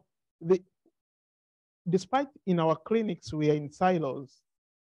 So despite in our clinics, we are in silos,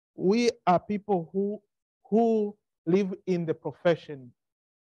 we are people who live in the profession.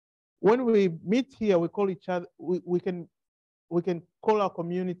 When we meet here, we call each other, we can call our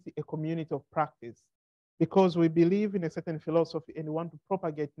community a community of practice, because we believe in a certain philosophy and we want to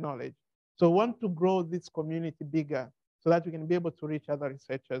propagate knowledge. So we want to grow this community bigger so that we can be able to reach other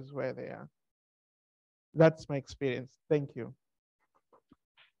researchers where they are. That's my experience. Thank you.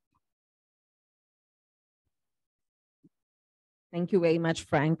 Thank you very much,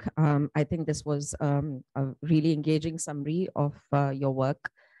 Frank. I think this was a really engaging summary of your work.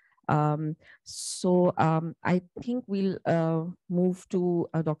 I think we'll move to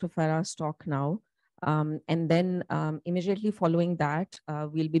Dr. Farah's talk now. And then immediately following that,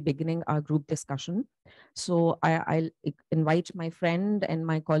 we'll be beginning our group discussion. So I'll invite my friend and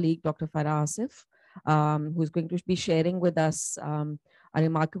my colleague, Dr. Farah Asif, who's going to be sharing with us a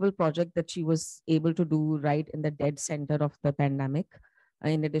remarkable project that she was able to do right in the dead center of the pandemic,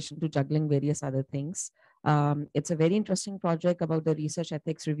 in addition to juggling various other things. It's a very interesting project about the research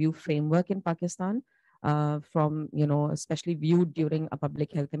ethics review framework in Pakistan, from, especially viewed during a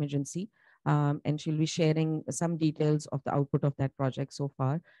public health emergency. And she'll be sharing some details of the output of that project so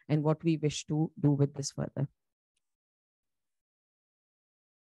far and what we wish to do with this further.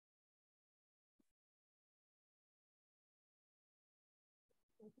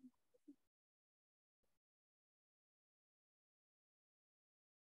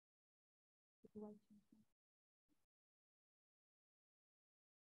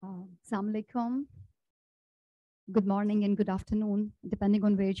 Assalamu alaikum. Good morning and good afternoon, depending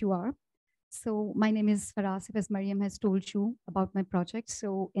on where you are. So my name is Farah Asif, as Mariam has told you about my project.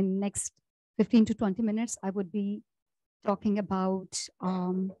 So in next 15 to 20 minutes, I would be talking about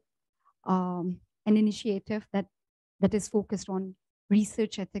an initiative that is focused on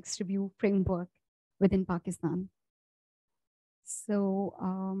research ethics review framework within Pakistan. So,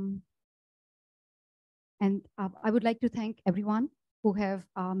 I would like to thank everyone who have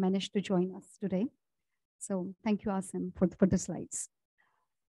managed to join us today. So thank you, Asim, for the slides.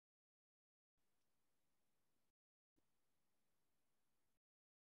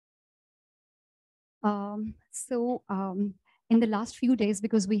 In the last few days,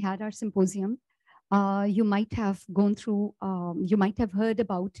 because we had our symposium, you might have gone through, you might have heard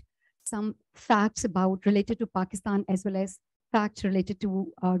about some facts related to Pakistan, as well as facts related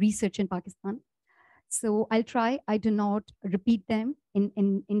to research in Pakistan. So I'll try, I do not repeat them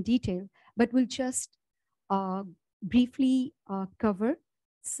in detail, but we'll just briefly cover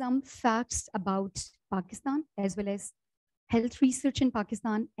some facts about Pakistan, as well as health research in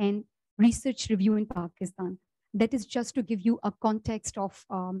Pakistan and research review in Pakistan. That is just to give you a context of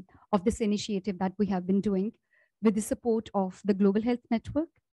this initiative that we have been doing with the support of the Global Health Network,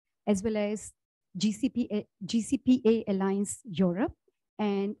 as well as GCPA Alliance Europe,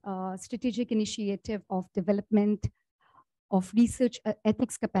 and strategic initiative of development of research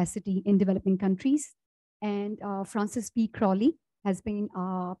ethics capacity in developing countries. And Francis P. Crawley has been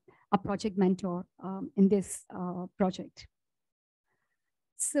a project mentor in this project.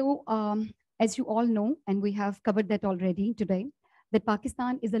 So as you all know, and we have covered that already today, that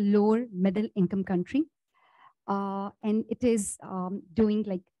Pakistan is a lower middle income country. And it is doing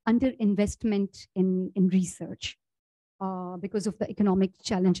like underinvestment in research because of the economic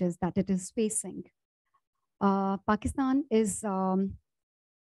challenges that it is facing. Pakistan is, the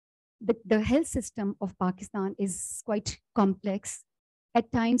health system of Pakistan is quite complex.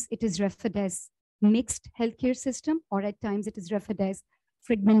 At times it is referred as mixed healthcare system, or at times it is referred as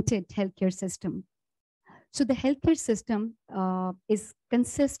fragmented healthcare system. So the healthcare system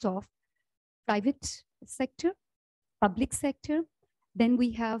consists of private sector, public sector. Then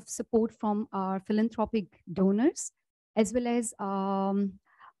we have support from our philanthropic donors, as well as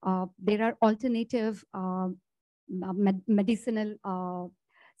there are alternative medicinal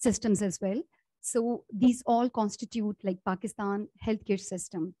systems as well. So these all constitute like Pakistan healthcare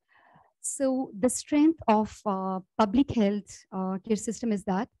system. So the strength of public health care system is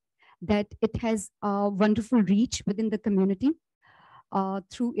that it has a wonderful reach within the community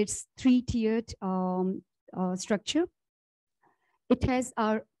through its three-tiered structure. It has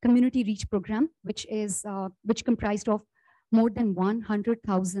our community reach program, which comprised of more than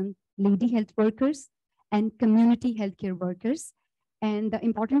 100,000 lady health workers and community healthcare workers. And the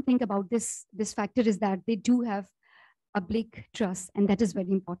important thing about this factor is that they do have public trust, and that is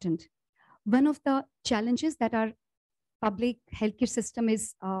very important. One of the challenges that our public healthcare system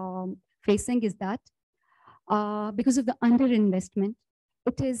is facing is that because of the underinvestment,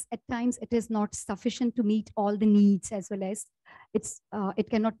 at times it is not sufficient to meet all the needs, as well as it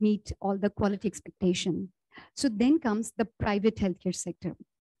cannot meet all the quality expectation. So then comes the private healthcare sector.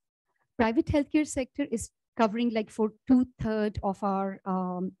 Private healthcare sector is covering like for 2/3 of our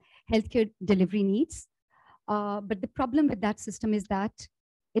healthcare delivery needs. But the problem with that system is that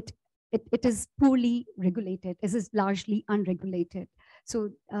it is poorly regulated. It is largely unregulated.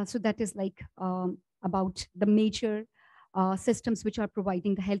 So that is like about the major systems which are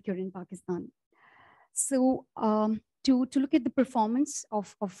providing the healthcare in Pakistan. So to look at the performance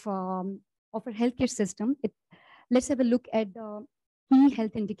of our healthcare system, let's have a look at the key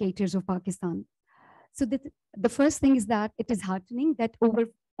health indicators of Pakistan. So the first thing is that it is heartening that over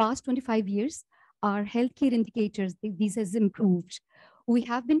past 25 years, our healthcare indicators, these has improved. We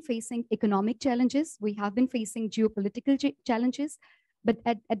have been facing economic challenges. We have been facing geopolitical challenges. But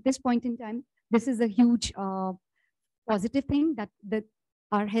at this point in time, this is a huge positive thing that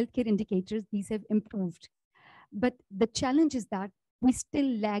our healthcare indicators, these have improved. But the challenge is that we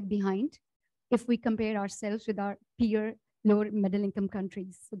still lag behind if we compare ourselves with our peer lower middle income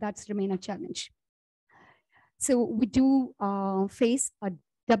countries. So that's remain a challenge. So we do face a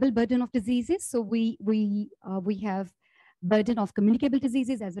double burden of diseases. So we have burden of communicable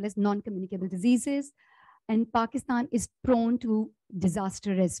diseases as well as non-communicable diseases. And Pakistan is prone to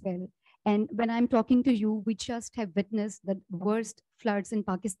disaster as well. And when I'm talking to you, we just have witnessed the worst floods in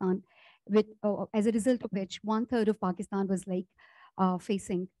Pakistan, with as a result of which 1/3 of Pakistan was like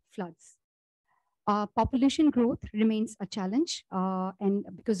facing floods. Population growth remains a challenge, and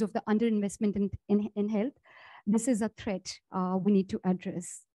because of the underinvestment in health, this is a threat we need to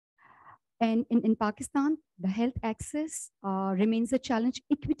address. And in Pakistan, the health access remains a challenge.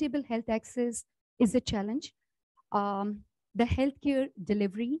 Equitable health access is a challenge. The healthcare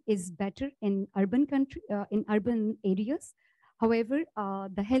delivery is better in urban areas. However,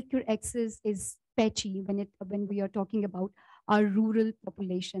 the healthcare access is patchy when we are talking about our rural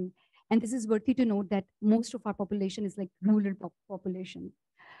population. And this is worthy to note that most of our population is like rural population.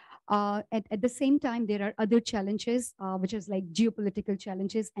 At the same time, there are other challenges, which is like geopolitical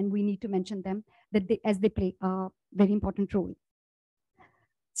challenges, and we need to mention them as they play a very important role.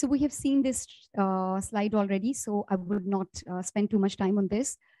 So we have seen this slide already, so I would not spend too much time on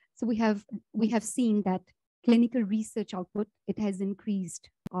this. So we have seen that clinical research output, it has increased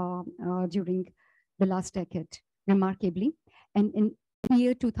during the last decade remarkably. And in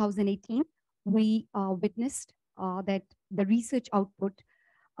year 2018, we witnessed that the research output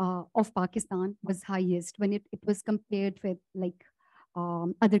of Pakistan was highest when it was compared with like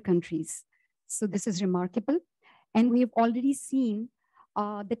other countries. So this is remarkable. And we have already seen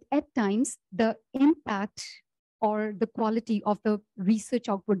that at times the impact or the quality of the research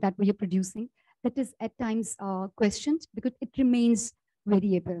output that we are producing, that is at times questioned because it remains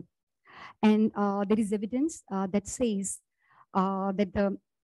variable. And there is evidence that says that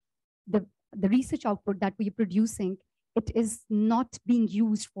the research output that we are producing, it is not being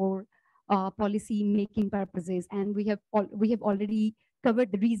used for policy making purposes. And we have already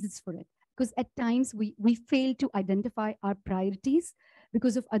covered the reasons for it. Because at times we fail to identify our priorities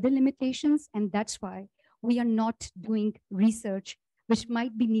because of other limitations. And that's why we are not doing research which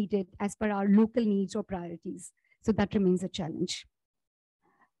might be needed as per our local needs or priorities. So that remains a challenge.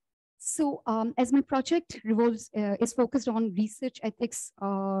 So as my project is focused on research ethics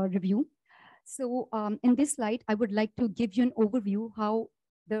review. So in this slide, I would like to give you an overview how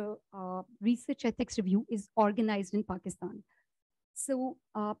the research ethics review is organized in Pakistan. So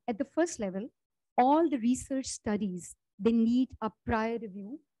at the first level, all the research studies, they need a prior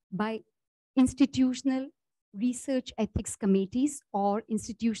review by institutional research ethics committees or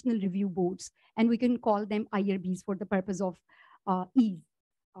institutional review boards. And we can call them IRBs for the purpose of ease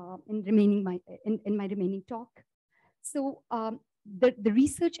in my remaining talk. So the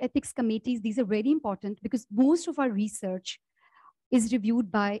research ethics committees, these are very important because most of our research is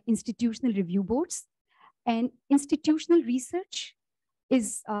reviewed by institutional review boards. And institutional research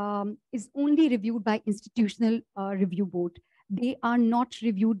is only reviewed by institutional review board. They are not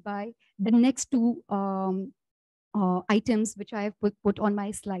reviewed by the next two items which I have put on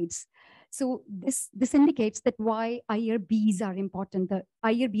my slides. So this indicates that why IRBs are important, the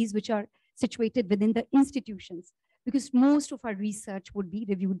IRBs which are situated within the institutions, because most of our research would be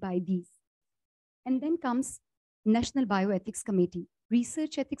reviewed by these. And then comes National Bioethics Committee.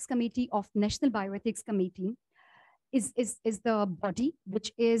 Research Ethics Committee of National Bioethics Committee is the body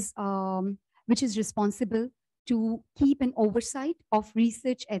which is responsible to keep an oversight of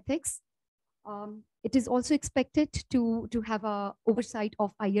research ethics. It is also expected to have a oversight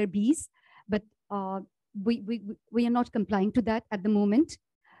of IRBs, but we are not complying to that at the moment.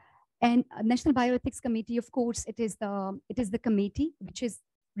 And National Bioethics Committee, of course, it is the committee which is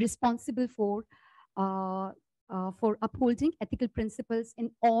responsible for upholding ethical principles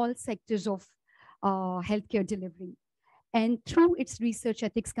in all sectors of healthcare delivery. And through its Research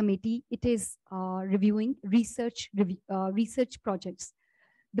Ethics Committee, it is reviewing research projects.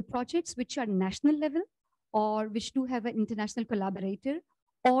 The projects which are national level or which do have an international collaborator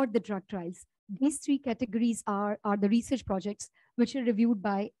or the drug trials. These three categories are the research projects which are reviewed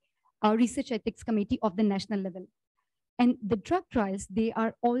by our Research Ethics Committee of the national level. And the drug trials, they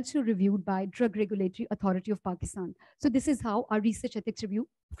are also reviewed by Drug Regulatory Authority of Pakistan. So this is how our research ethics review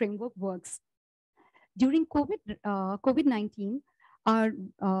framework works. During COVID-19, our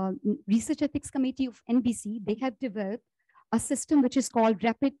Research Ethics Committee of NBC, they have developed a system which is called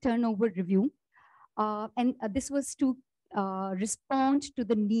Rapid Turnover Review. And this was to respond to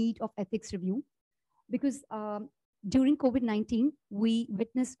the need of ethics review. Because during COVID-19, we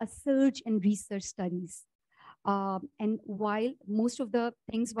witnessed a surge in research studies. And while most of the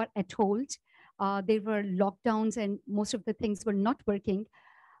things were at hold, there were lockdowns and most of the things were not working,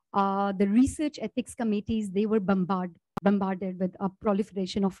 the research ethics committees, they were bombarded with a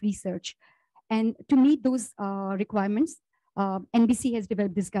proliferation of research. And to meet those requirements, NBC has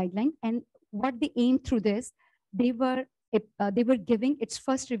developed this guideline. And what they aimed through this, they were giving its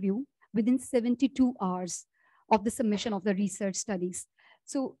first review within 72 hours of the submission of the research studies.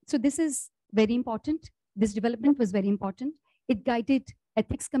 So this is very important. This development was very important. It guided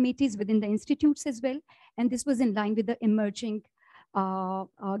ethics committees within the institutes as well. And this was in line with the emerging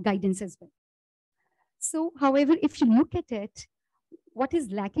guidance as well. So, however, if you look at it, what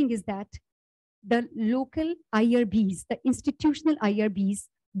is lacking is that the local IRBs, the institutional IRBs,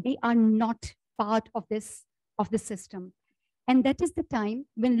 they are not part of the system. And that is the time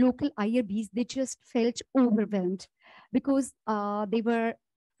when local IRBs, they just felt overwhelmed because they were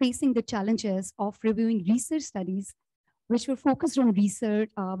facing the challenges of reviewing research studies, which were focused on research,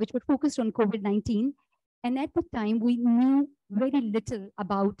 which were focused on COVID-19. And at the time, we knew very little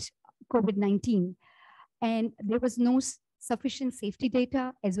about COVID-19. And there was no sufficient safety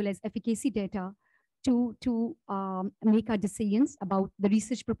data as well as efficacy data to make our decisions about the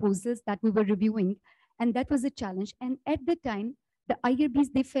research proposals that we were reviewing. And that was a challenge. And at the time, the IRBs,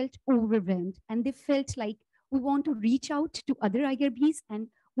 they felt overwhelmed and they felt like we want to reach out to other IRBs and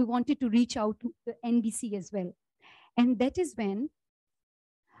we wanted to reach out to the NBC as well. And that is when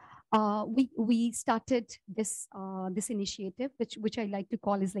we started this initiative, which I like to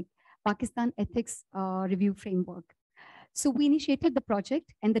call is like Pakistan Ethics Review Framework. So we initiated the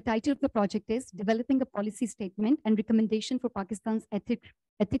project, and the title of the project is Developing a Policy Statement and Recommendation for Pakistan's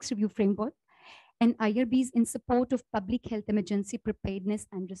Ethics Review Framework and IRBs in Support of Public Health Emergency Preparedness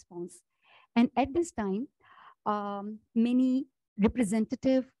and Response. And at this time, many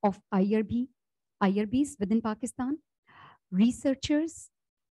representatives of IRBs within Pakistan, researchers,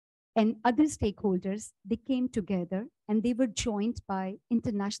 and other stakeholders, they came together and they were joined by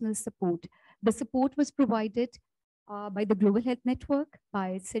international support. The support was provided by the Global Health Network,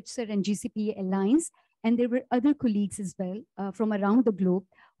 by SKMCH&RC and GCPA Alliance, and there were other colleagues as well from around the globe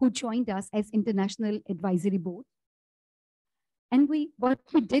who joined us as International Advisory Board. And what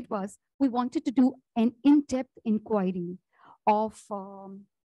we did was we wanted to do an in-depth inquiry of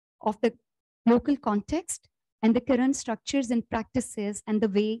the local context and the current structures and practices and the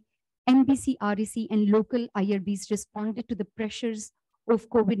way NBC, REC, and local IRBs responded to the pressures of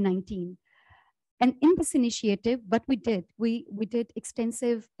COVID-19. And in this initiative, what we did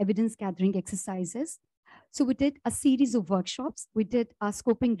extensive evidence gathering exercises. So we did a series of workshops. We did a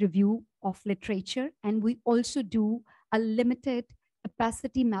scoping review of literature, and we also do a limited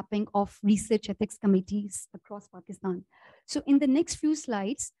capacity mapping of research ethics committees across Pakistan. So in the next few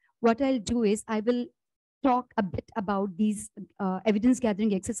slides, what I'll do is I will talk a bit about these evidence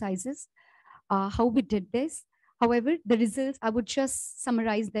gathering exercises, how we did this. However, the results, I would just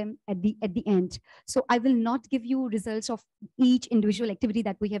summarize them at the end. So I will not give you results of each individual activity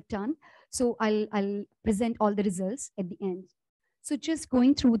that we have done. So I'll present all the results at the end. So just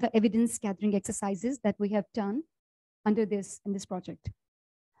going through the evidence gathering exercises that we have done under in this project.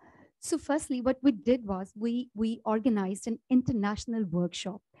 So firstly, what we did was we organized an international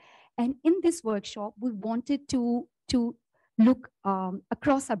workshop. And in this workshop, we wanted to look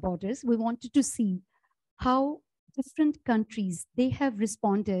across our borders. We wanted to see how different countries, they have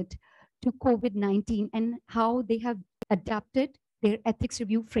responded to COVID-19 and how they have adapted their ethics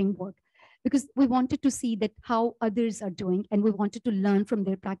review framework. Because we wanted to see that how others are doing and we wanted to learn from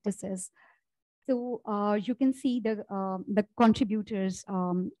their practices. So you can see the contributors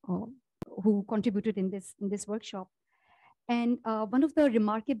who contributed in this workshop. And one of the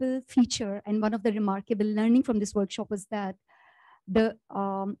remarkable feature and one of the remarkable learning from this workshop was that the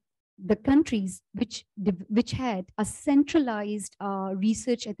countries which had a centralized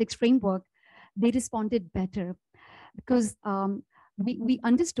research ethics framework, they responded better because we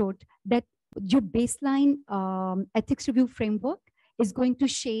understood that your baseline ethics review framework is going to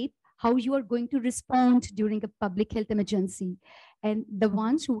shape how you are going to respond during a public health emergency. And the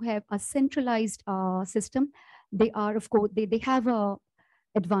ones who have a centralized system, they are, of course, they have a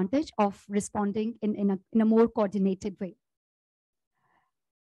advantage of responding in a more coordinated way.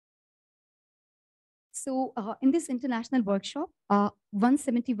 So in this international workshop,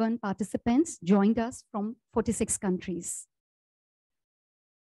 171 participants joined us from 46 countries.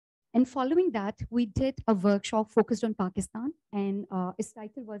 And following that, we did a workshop focused on Pakistan, and its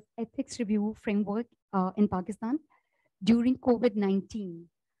title was Ethics Review Framework in Pakistan during COVID-19.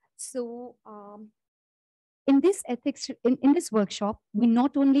 So in this workshop, we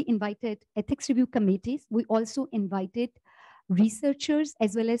not only invited ethics review committees, we also invited researchers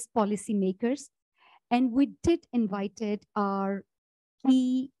as well as policymakers. And we did invited our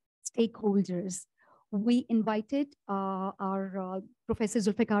key stakeholders. We invited our Professor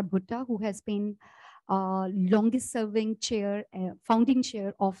Zulfikar Bhutta, who has been longest serving chair, founding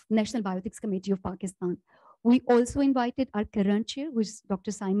chair of National Bioethics Committee of Pakistan. We also invited our current chair, who is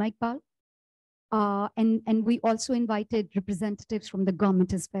Dr. Saima Iqbal. And we also invited representatives from the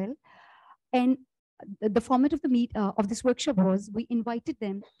government as well. And the format of the of this workshop was we invited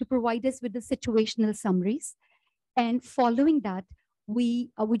them to provide us with the situational summaries. And following that, we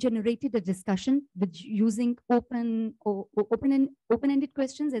generated a discussion with using open-ended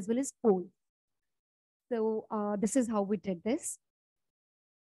questions as well as polls. So this is how we did this.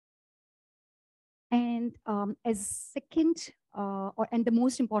 And as second, and the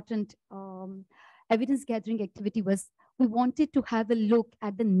most important evidence gathering activity was we wanted to have a look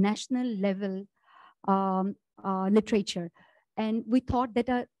at the national level literature. And we thought that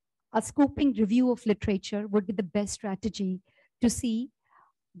a scoping review of literature would be the best strategy to see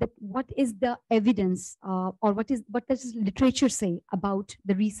that what is the evidence or what does literature say about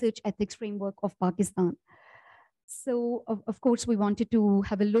the research ethics framework of Pakistan. So of course, we wanted to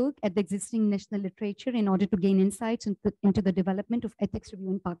have a look at the existing national literature in order to gain insights into the development of ethics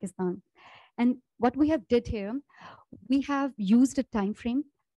review in Pakistan. And what we have did here, we have used a time frame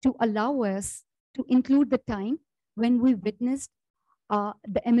to allow us to include the time when we witnessed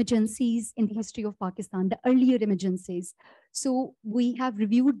the emergencies in the history of Pakistan, the earlier emergencies. So we have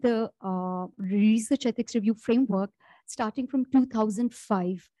reviewed the research ethics review framework starting from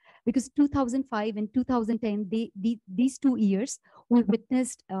 2005, because 2005 and 2010, these 2 years, we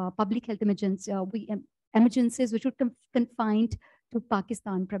witnessed public health emergencies which were confined to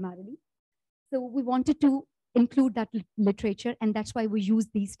Pakistan primarily. So we wanted to include that literature, and that's why we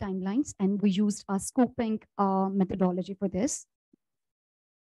used these timelines, and we used our scoping methodology for this.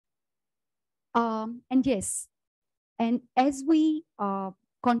 And yes, and as we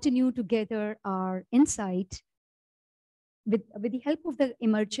continue to gather our insight, with the help of the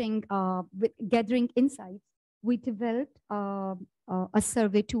emerging, gathering insights, we developed a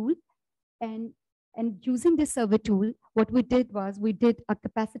survey tool. And using this survey tool, what we did was we did a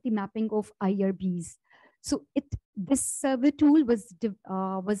capacity mapping of IRBs. So this survey tool was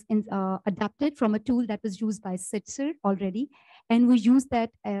adapted from a tool that was used by CITSR already. And we used that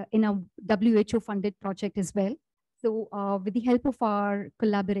in a WHO-funded project as well. So with the help of our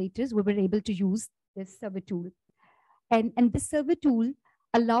collaborators, we were able to use this survey tool. And this survey tool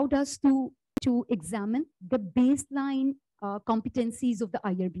allowed us to examine the baseline competencies of the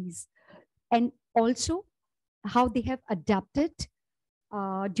IRBs, and also how they have adapted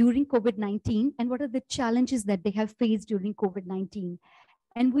during COVID-19 and what are the challenges that they have faced during COVID-19.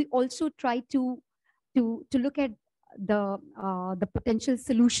 And we also tried to look at the potential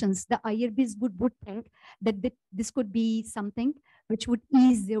solutions the IRBs would think that this could be something which would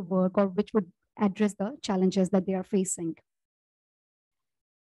ease their work or which would address the challenges that they are facing.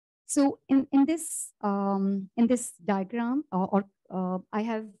 So in this diagram, I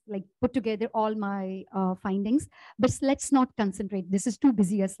have like put together all my findings, but let's not concentrate. This is too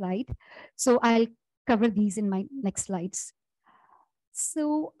busy a slide, so I'll cover these in my next slides.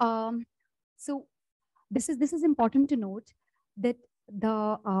 So this is important to note that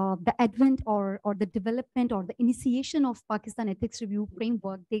the advent or the development or the initiation of Pakistan Ethics Review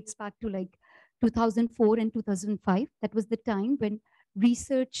Framework dates back to like 2004 and 2005. That was the time when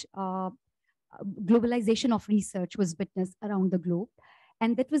research, globalization of research was witnessed around the globe.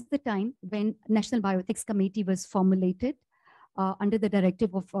 And that was the time when National Bioethics Committee was formulated under the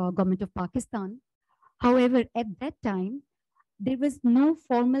directive of Government of Pakistan. However, at that time, there was no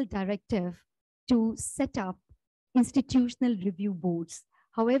formal directive to set up institutional review boards.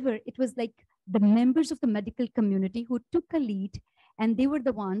 However, it was like the members of the medical community who took a lead, and they were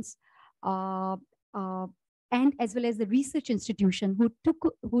the ones, and as well as the research institution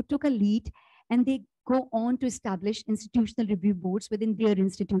who took a lead, and they go on to establish institutional review boards within their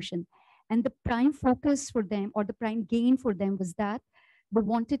institution. And the prime focus for them, or the prime gain for them, was that they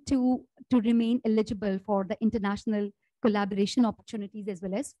wanted to remain eligible for the international collaboration opportunities as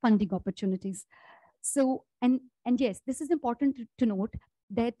well as funding opportunities. So, and yes, this is important to note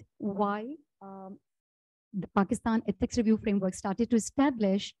that why the Pakistan Ethics Review Framework started to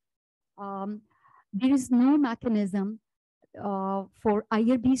establish, there is no mechanism for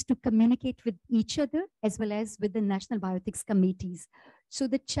IRBs to communicate with each other as well as with the national bioethics committees. So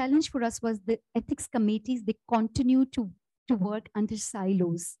the challenge for us was the ethics committees, they continue to work under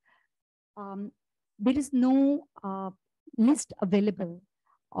silos. There is no list available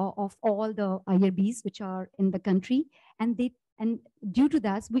of all the IRBs which are in the country. And due to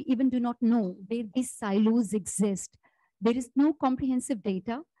that, we even do not know where these silos exist. There is no comprehensive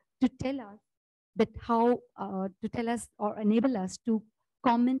data to tell us that how to tell us or enable us to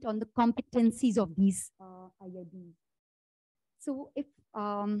comment on the competencies of these IRBs. So if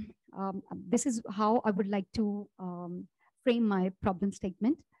this is how I would like to frame my problem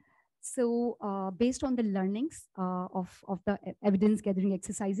statement. So based on the learnings of the evidence gathering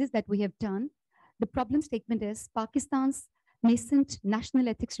exercises that we have done, the problem statement is Pakistan's nascent national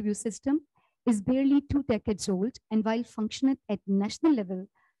ethics review system is barely 2 decades old, and while functioning at national level,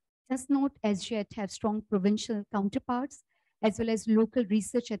 does not as yet have strong provincial counterparts, as well as local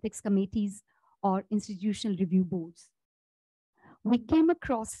research ethics committees or institutional review boards. We came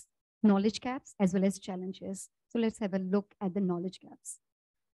across knowledge gaps as well as challenges. So let's have a look at the knowledge gaps.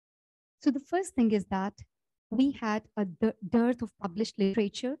 So the first thing is that we had a dearth of published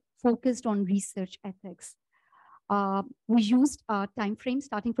literature focused on research ethics. We used a time frame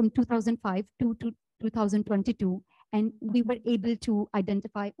starting from 2005 to 2022, And we were able to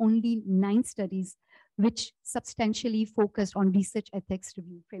identify only 9 studies which substantially focused on research ethics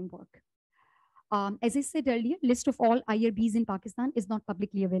review framework. As I said earlier, list of all IRBs in Pakistan is not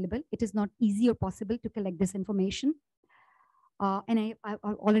publicly available. It is not easy or possible to collect this information. And I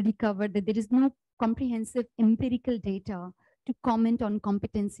already covered that there is no comprehensive empirical data to comment on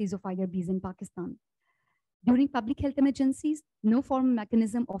competencies of IRBs in Pakistan. During public health emergencies, no formal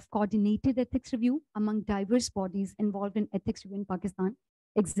mechanism of coordinated ethics review among diverse bodies involved in ethics review in Pakistan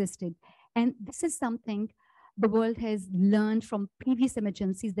existed. And this is something the world has learned from previous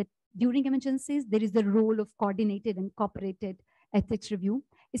emergencies, that during emergencies, there is the role of coordinated and cooperated ethics review,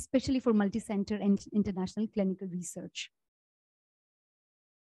 especially for multi-center and international clinical research.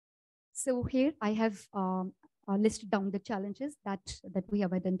 So here I have listed down the challenges that we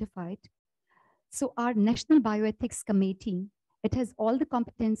have identified. So our National Bioethics Committee, it has all the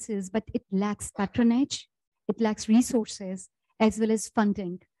competencies, but it lacks patronage, it lacks resources, as well as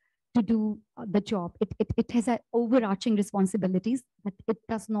funding to do the job. It has overarching responsibilities, but it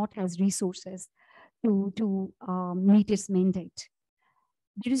does not have resources to meet its mandate.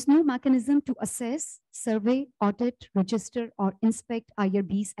 There is no mechanism to assess, survey, audit, register, or inspect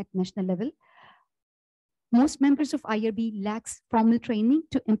IRBs at national level. Most members of IRB lacks formal training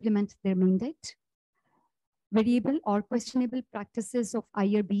to implement their mandate. Variable or questionable practices of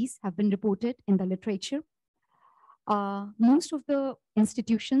IRBs have been reported in the literature. Most of the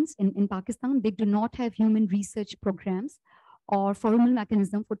institutions in Pakistan, they do not have human research programs or formal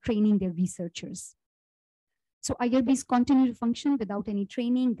mechanism for training their researchers. So IRBs continue to function without any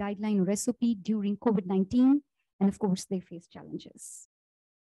training, guideline, or SOP during COVID-19, and of course, they face challenges.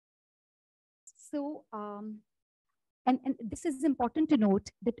 So, and this is important to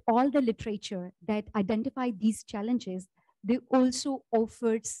note that all the literature that identified these challenges, they also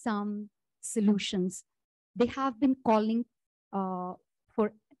offered some solutions. They have been calling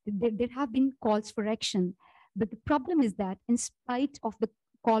there have been calls for action, but the problem is that in spite of the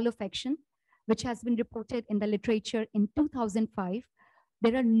call of action, which has been reported in the literature in 2005,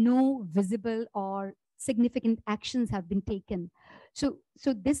 there are no visible or significant actions have been taken. So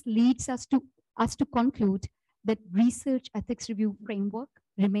this leads us to conclude that research ethics review framework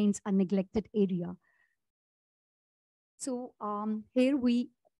remains a neglected area. So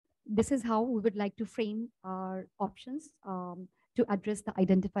this is how we would like to frame our options to address the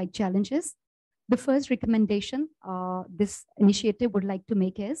identified challenges. The first recommendation this initiative would like to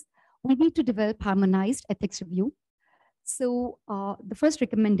make is, we need to develop harmonized ethics review. So the first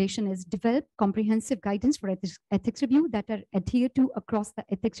recommendation is develop comprehensive guidance for ethics review that are adhered to across the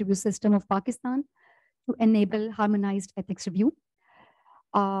ethics review system of Pakistan to enable harmonized ethics review.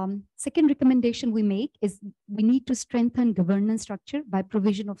 Second recommendation we make is we need to strengthen governance structure by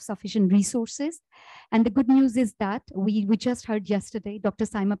provision of sufficient resources. And the good news is that we just heard yesterday, Dr.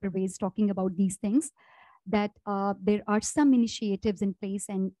 Saima Pervez talking about these things, that there are some initiatives in place,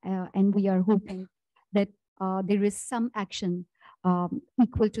 and we are hoping that there is some action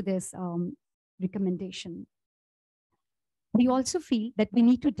equal to this recommendation. We also feel that we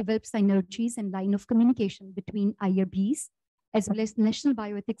need to develop synergies and line of communication between IRBs, as well as National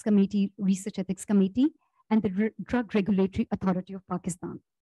Bioethics Committee, Research Ethics Committee, and the Drug Regulatory Authority of Pakistan.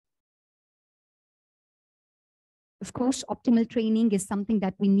 Of course, optimal training is something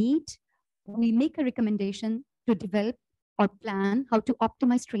that we need. We make a recommendation to develop or plan how to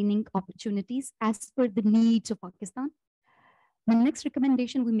optimize training opportunities as per the needs of Pakistan. The next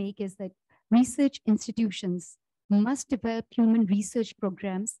recommendation we make is that research institutions must develop human research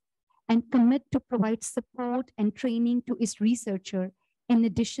programs and commit to provide support and training to its researcher in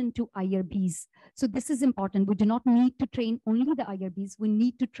addition to IRBs. So this is important. We do not need to train only the IRBs. We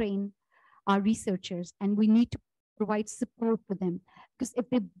need to train our researchers, and we need to provide support for them. Because if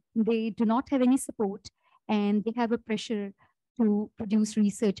they do not have any support and they have a pressure to produce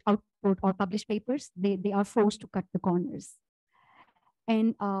research output or publish papers, they are forced to cut the corners.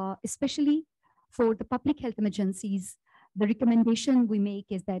 And especially for the public health emergencies, the recommendation we make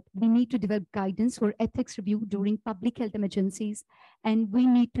is that we need to develop guidance for ethics review during public health emergencies, and we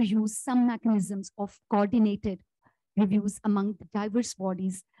need to use some mechanisms of coordinated reviews among the diverse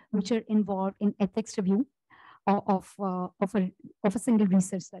bodies which are involved in ethics review of a single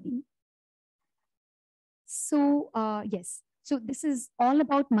research study. So yes, so this is all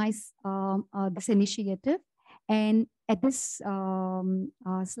about my this initiative. And at this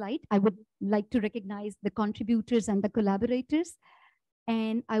slide, I would like to recognize the contributors and the collaborators.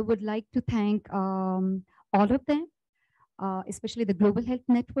 And I would like to thank all of them, especially the Global Health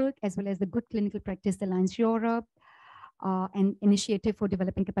Network, as well as the Good Clinical Practice Alliance Europe, an initiative for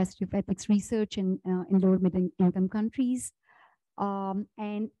developing capacity of ethics research in lower middle income countries.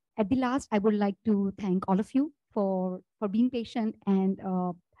 And at the last, I would like to thank all of you for being patient and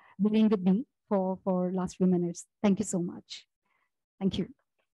being with me for last few minutes. Thank you so much. Thank you.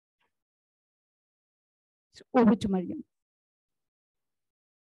 So over to Mariam.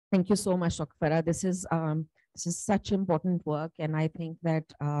 Thank you so much, Dr. Farah. This is such important work, and I think that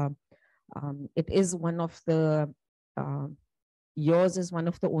it is one of the yours is one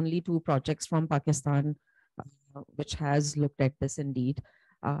of the only 2 projects from Pakistan which has looked at this indeed.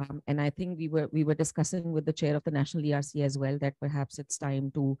 And I think we were discussing with the chair of the National ERC as well that perhaps it's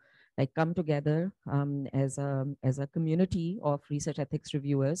time to come together as a community of research ethics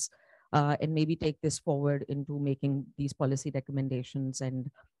reviewers and maybe take this forward into making these policy recommendations.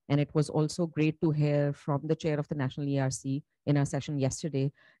 And it was also great to hear from the chair of the National ERC in our session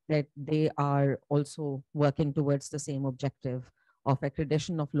yesterday that they are also working towards the same objective of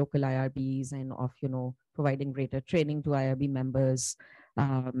accreditation of local IRBs and of providing greater training to IRB members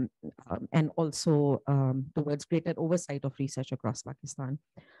and also towards greater oversight of research across Pakistan.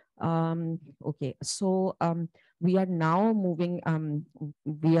 Okay, so we are now moving.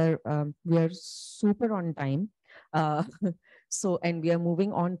 We are super on time. So, and we are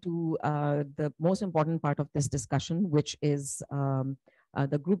moving on to the most important part of this discussion, which is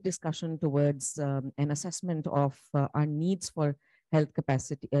the group discussion towards an assessment of our needs for health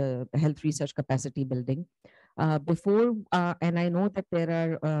capacity, health research capacity building. And I know that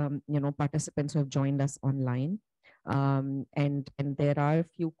there are participants who have joined us online. And there are a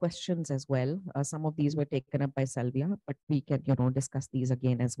few questions as well. Some of these were taken up by Salvia, but we can discuss these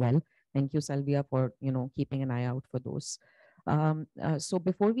again as well. Thank you, Salvia, for keeping an eye out for those. So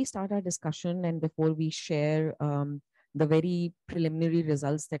before we start our discussion and before we share the very preliminary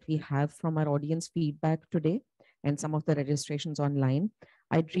results that we have from our audience feedback today and some of the registrations online,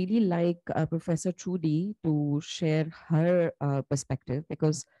 I'd really like Professor Trudy to share her perspective,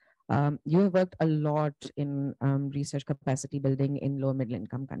 because you have worked a lot in research capacity building in low middle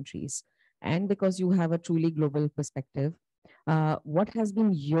income countries. And because you have a truly global perspective, what has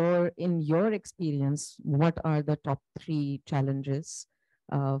been in your experience, what are the top 3 challenges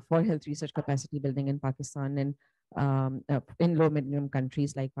for health research capacity building in Pakistan and in low middle income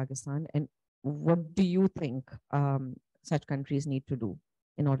countries like Pakistan? And what do you think such countries need to do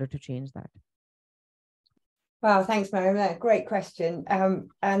in order to change that? Wow, thanks, Mariam. Great question.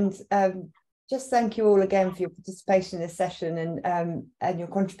 Just thank you all again for your participation in this session and your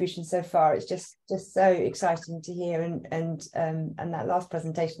contribution so far. It's just so exciting to hear, and that last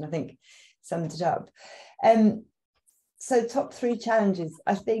presentation, I think, summed it up. So top 3 challenges.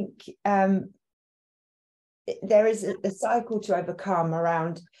 I think there is a cycle to overcome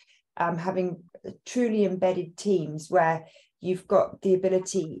around having truly embedded teams where you've got the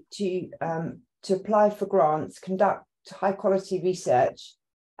ability to apply for grants, conduct high quality research,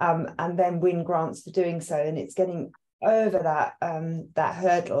 and then win grants for doing so. And it's getting over that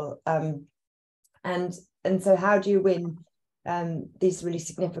hurdle. And so how do you win these really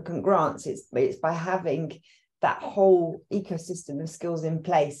significant grants? It's by having that whole ecosystem of skills in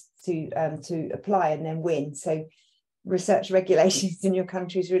place to apply and then win. So research regulations in your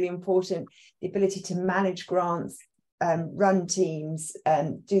country is really important. The ability to manage grants, run teams,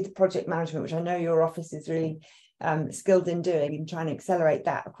 and do the project management, which I know your office is really skilled in doing, and trying to accelerate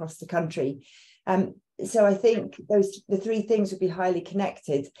that across the country. So I think the 3 things would be highly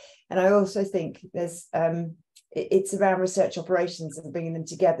connected. And I also think it's around research operations and bringing them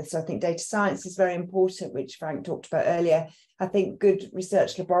together. So I think data science is very important, which Frank talked about earlier. I think good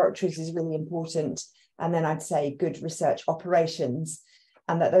research laboratories is really important. And then I'd say good research operations,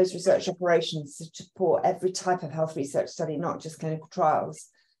 and that those research operations support every type of health research study, not just clinical trials.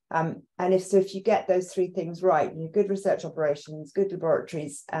 And if you get those 3 things right, good research operations, good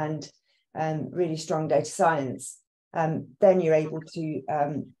laboratories, and really strong data science, then you're able to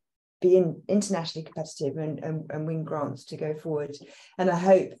be internationally competitive and win grants to go forward. And I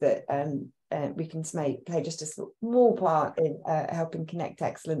hope that we can play just a small part in helping connect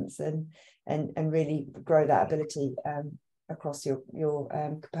excellence and really grow that ability across your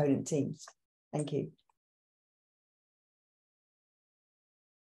component teams. Thank you.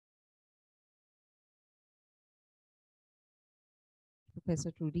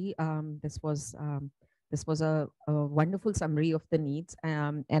 Professor Trudy, this was a wonderful summary of the needs,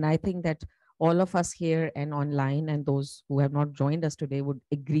 and I think that all of us here and online and those who have not joined us today would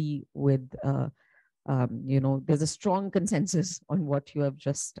agree with there's a strong consensus on what you have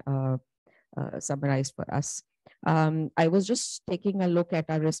just summarized for us. I was just taking a look at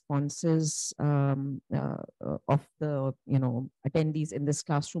our responses of the attendees in this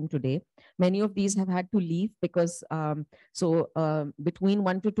classroom today. Many of these have had to leave because between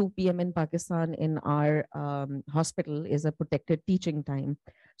 1 to 2 p.m. in Pakistan in our hospital is a protected teaching time.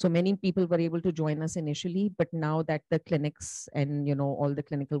 So many people were able to join us initially, but now that the clinics and all the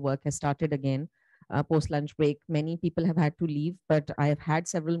clinical work has started again, post lunch break, many people have had to leave. But I have had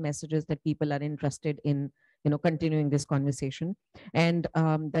several messages that people are interested in continuing this conversation. And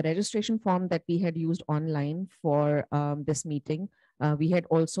the registration form that we had used online for this meeting, we had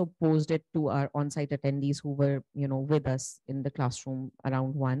also posed it to our on-site attendees who were, with us in the classroom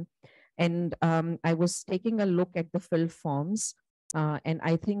around 1. And I was taking a look at the fill forms, and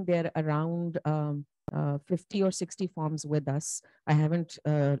I think there are around 50 or 60 forms with us. I haven't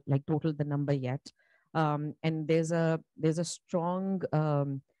totaled the number yet. And there's a strong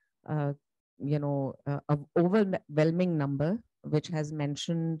overwhelming number which has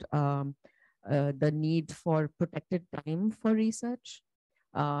mentioned the need for protected time for research,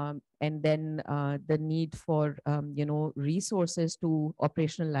 and then the need for resources to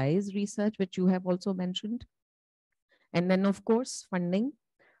operationalize research, which you have also mentioned, and then of course funding,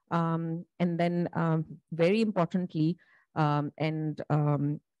 and then very importantly, I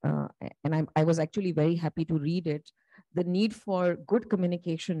was actually very happy to read it, the need for good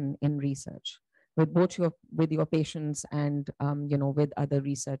communication in research with both with your patients and with other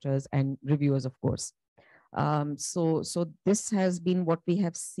researchers and reviewers, of course. So this has been what we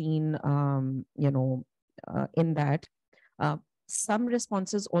have seen in that. Some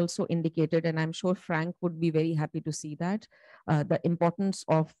responses also indicated, and I'm sure Frank would be very happy to see that, the importance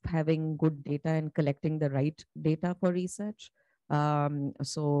of having good data and collecting the right data for research.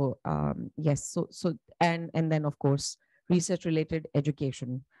 Yes, and then of course research related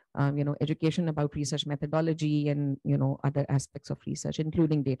education, education about research methodology and other aspects of research,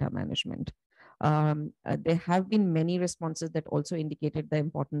 including data management. There have been many responses that also indicated the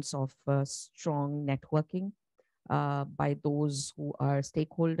importance of strong networking by those who are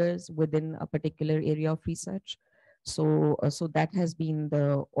stakeholders within a particular area of research. So that has been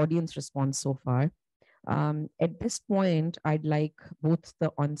the audience response so far. At this point, I'd like both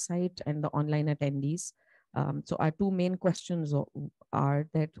the on-site and the online attendees. So our two main questions are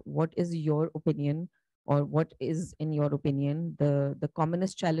that what is your opinion, or what is, in your opinion, the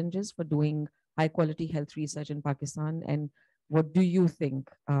commonest challenges for doing high quality health research in Pakistan, and what do you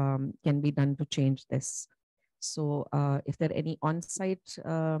think can be done to change this? So if there are any on-site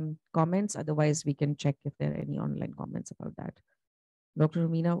comments, otherwise we can check if there are any online comments about that. Dr.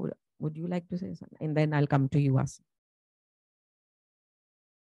 Rumina, would you like to say something? And then I'll come to you, Asim.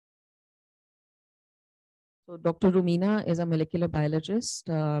 So Dr. Rumina is a molecular biologist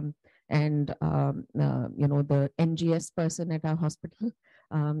and the NGS person at our hospital,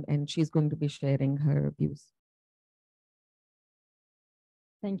 and she's going to be sharing her views.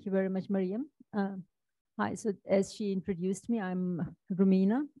 Thank you very much, Mariam. Hi, so as she introduced me, I'm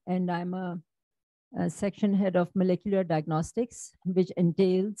Rumina, and I'm a section head of molecular diagnostics, which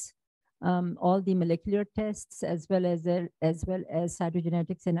entails all the molecular tests as well as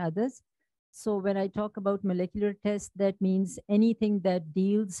cytogenetics and others. So when I talk about molecular tests, that means anything that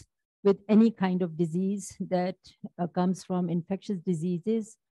deals with any kind of disease that comes from infectious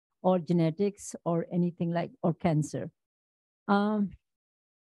diseases or genetics or anything or cancer.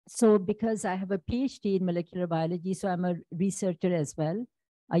 So because I have a PhD in molecular biology, so I'm a researcher as well.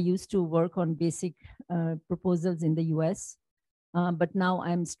 I used to work on basic proposals in the US, but now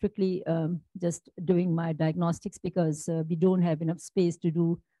I'm strictly just doing my diagnostics because we don't have enough space to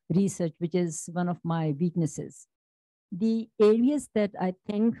do research, which is one of my weaknesses. The areas that I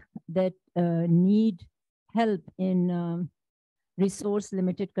think that need help in resource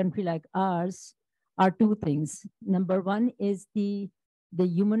limited country like ours are two things. Number one is the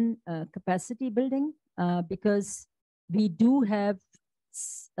human capacity building, because we do have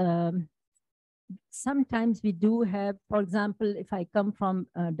sometimes we do have, for example, if I come from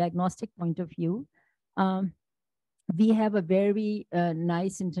a diagnostic point of view, we have a very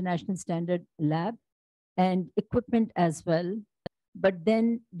nice international standard lab and equipment as well. But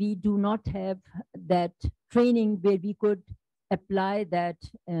then we do not have that training where we could apply that,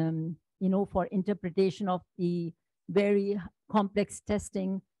 for interpretation of the very complex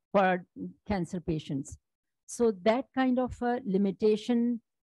testing for cancer patients. So that kind of limitation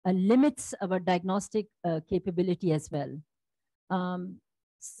limits our diagnostic capability as well.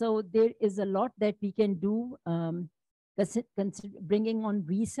 So there is a lot that we can do, bringing on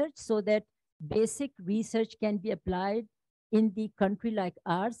research so that basic research can be applied in the country like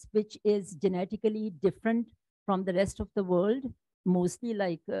ours, which is genetically different from the rest of the world, mostly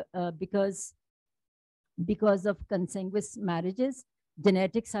like because of consanguineous marriages,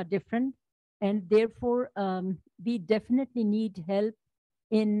 genetics are different, and therefore we definitely need help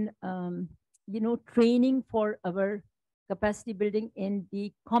in training for our capacity building in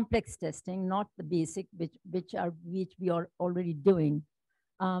the complex testing, not the basic, which we are already doing.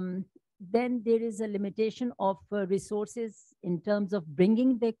 Then there is a limitation of resources in terms of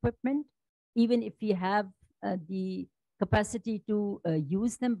bringing the equipment, even if we have the capacity to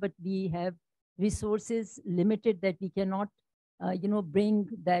use them, but we have resources limited that we cannot, bring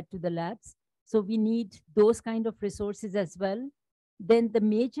that to the labs. So we need those kind of resources as well. Then the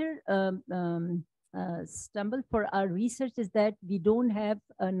major stumble for our research is that we don't have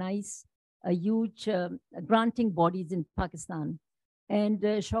a huge granting bodies in Pakistan. And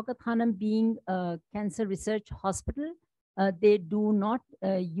Shaukat Khanum being a cancer research hospital, they do not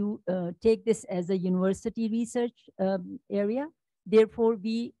take this as a university research area. Therefore,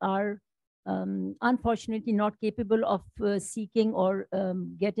 we are unfortunately not capable of seeking or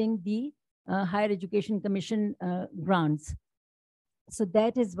getting the Higher Education Commission grants. So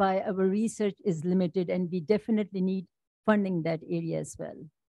that is why our research is limited, and we definitely need funding that area as well.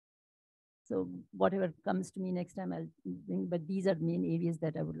 So whatever comes to me next time, I'll bring, but these are the main areas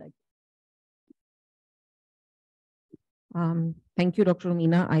that I would like. Thank you, Dr.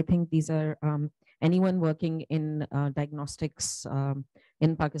 Meena. I think these are, anyone working in diagnostics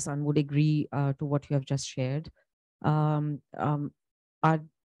in Pakistan would agree to what you have just shared. Are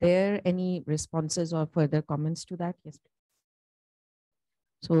there any responses or further comments to that? Yes.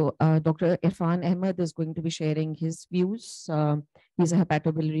 So Dr. Irfan Ahmed is going to be sharing his views. He's a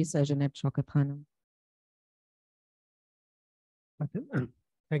hepatobiliary surgeon at Shaukat Khanum.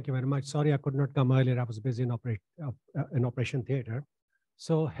 Thank you very much. Sorry, I could not come earlier. I was busy in operation theater.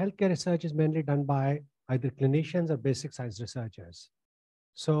 So healthcare research is mainly done by either clinicians or basic science researchers.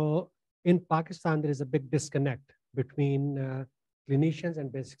 So in Pakistan, there is a big disconnect between clinicians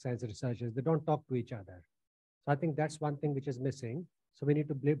and basic science researchers. They don't talk to each other. So I think that's one thing which is missing. So we need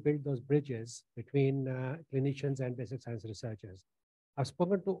to build those bridges between clinicians and basic science researchers. I've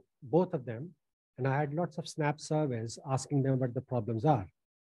spoken to both of them, and I had lots of snap surveys asking them what the problems are.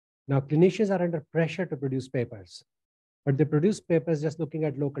 Now, clinicians are under pressure to produce papers, but they produce papers just looking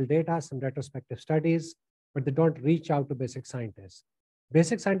at local data, some retrospective studies, but they don't reach out to basic scientists.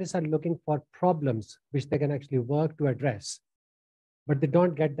 Basic scientists are looking for problems which they can actually work to address, but they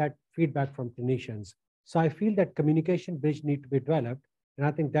don't get that feedback from clinicians. So I feel that communication bridge need to be developed, and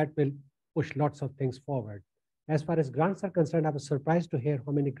I think that will push lots of things forward. As far as grants are concerned, I was surprised to hear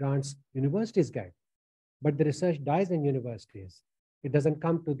how many grants universities get, but the research dies in universities. It doesn't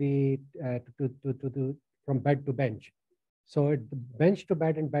come to the from bed to bench. So bench to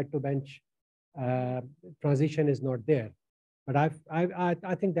bed and bed to bench transition is not there. But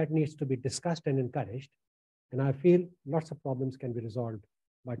I think that needs to be discussed and encouraged, and I feel lots of problems can be resolved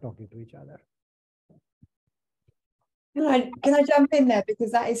by talking to each other. Can I jump in there,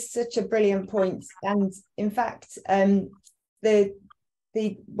 because that is such a brilliant point. And in fact, the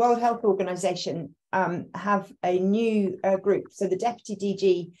World Health Organization have a new group. So the deputy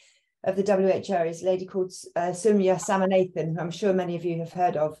DG of the WHO is a lady called Soumya Samanathan, who I'm sure many of you have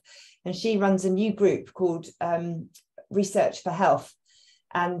heard of, and she runs a new group called Research for Health.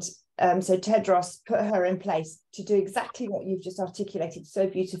 And so Tedros put her in place to do exactly what you've just articulated so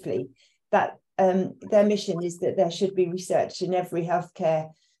beautifully, that their mission is that there should be research in every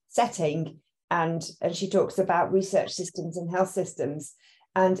healthcare setting. And she talks about research systems and health systems.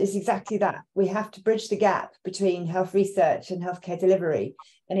 And it's exactly that. We have to bridge the gap between health research and healthcare delivery.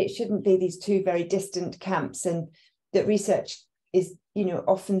 And it shouldn't be these two very distant camps. And that research is,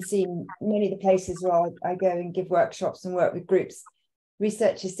 often seen many of the places where I go and give workshops and work with groups.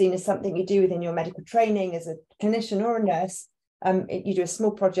 Research is seen as something you do within your medical training as a clinician or a nurse. You do a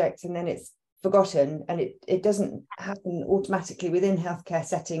small project and then it's forgotten, and it doesn't happen automatically within healthcare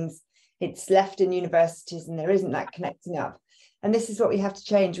settings. It's left in universities and there isn't that connecting up. And this is what we have to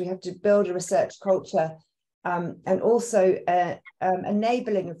change. We have to build a research culture and also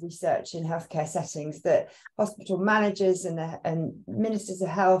enabling of research in healthcare settings, that hospital managers and ministers of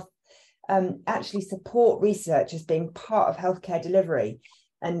health actually support research as being part of healthcare delivery.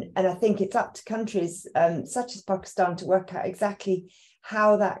 And I think it's up to countries such as Pakistan to work out exactly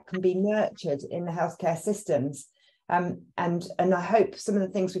how that can be nurtured in the healthcare systems. And I hope some of the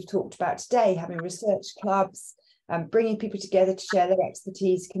things we've talked about today, having research clubs, bringing people together to share their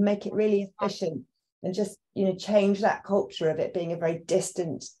expertise, can make it really efficient and just change that culture of it being a very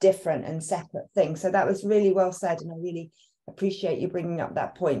distant, different and separate thing. So that was really well said, and I really appreciate you bringing up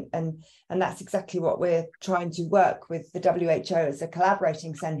that point. And that's exactly what we're trying to work with the WHO as a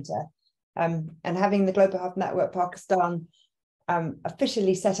collaborating centre. And having the Global Health Network Pakistan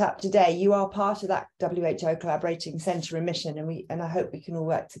officially set up today, you are part of that WHO collaborating centre and mission, and I hope we can all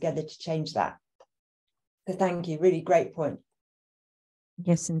work together to change that. So thank you, really great point.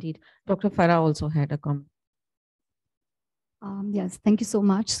 Yes, indeed. Dr. Farah also had a comment. Yes, thank you so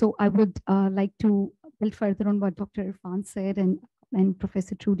much. So I would like to build further on what Dr. Irfan said and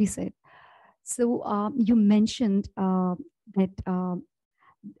Professor Trudy said. So you mentioned that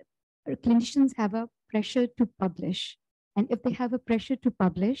clinicians have a pressure to publish. And if they have a pressure to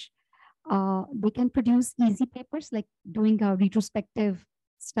publish, they can produce easy papers like doing a retrospective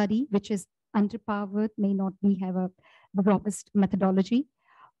study, which is underpowered, may not have a robust methodology,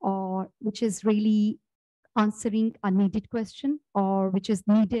 or which is really answering a needed question, or which is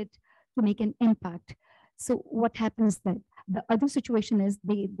needed to make an impact. So what happens then? The other situation is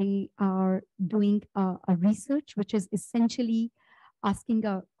they are doing a research, which is essentially asking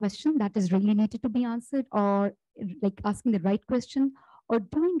a question that is really needed to be answered, or like asking the right question, or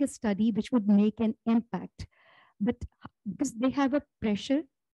doing a study which would make an impact. But because they have a pressure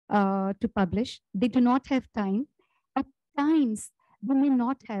to publish, they do not have time. At times, they may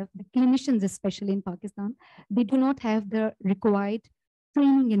not have, the clinicians, especially in Pakistan, they do not have the required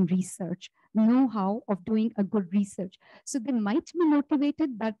training in research, know-how of doing a good research. So they might be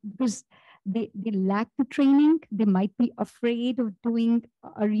motivated, but because they lack the training, they might be afraid of doing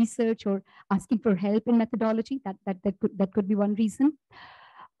a research or asking for help in methodology. That could be one reason.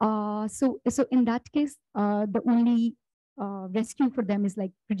 So in that case, the only rescue for them is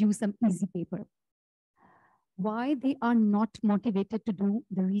like produce some easy paper. Why they are not motivated to do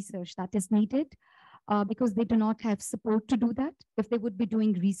the research that is needed? Because they do not have support to do that. If they would be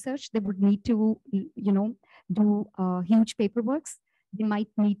doing research, they would need to, do huge paperworks. They might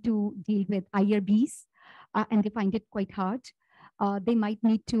need to deal with IRBs, and they find it quite hard. They might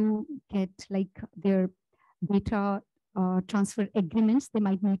need to get like their data transfer agreements. They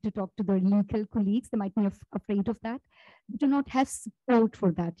might need to talk to their legal colleagues. They might be afraid of that. They do not have support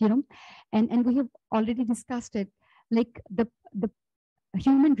for that, and we have already discussed it, like the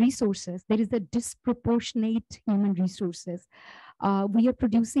human resources. There is a disproportionate human resources. We are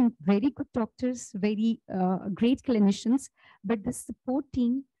producing very good doctors, very great clinicians, but the support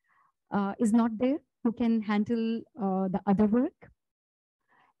team is not there who can handle the other work.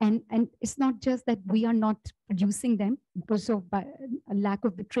 And it's not just that we are not producing them because of a lack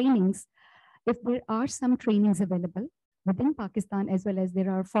of the trainings. If there are some trainings available within Pakistan, as well as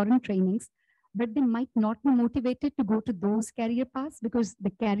there are foreign trainings, but they might not be motivated to go to those career paths because the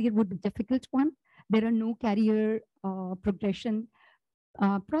career would be a difficult one. There are no career progression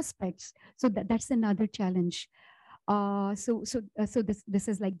prospects. So that's another challenge. So this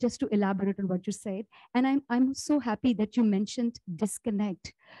is like just to elaborate on what you said. And I'm so happy that you mentioned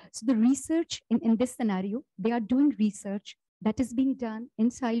disconnect. So the research in this scenario, they are doing research that is being done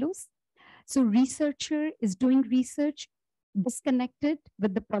in silos. So researcher is doing research disconnected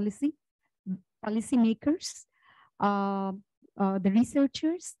with the policy makers, the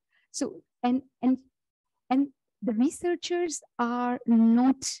researchers. So and the researchers are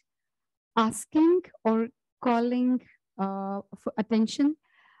not asking or calling for attention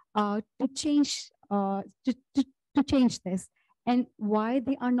to change to change this, and why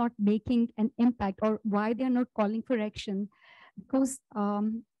they are not making an impact, or why they are not calling for action, because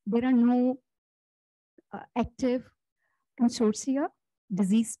there are no active consortia,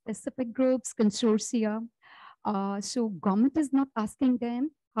 disease-specific groups, consortia. So government is not asking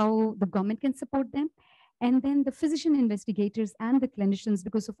them how the government can support them. And then the physician investigators and the clinicians,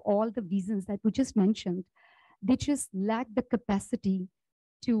 because of all the reasons that we just mentioned, they just lack the capacity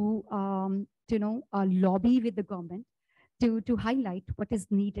to lobby with the government, to highlight what is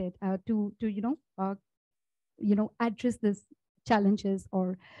needed, to address these challenges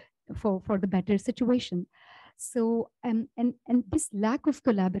or for the better situation. So and this lack of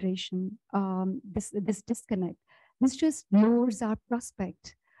collaboration, this disconnect, this just lowers our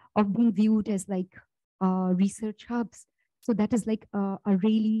prospect of being viewed as like research hubs. So that is like a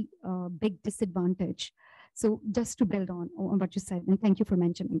really big disadvantage. So just to build on what you said, and thank you for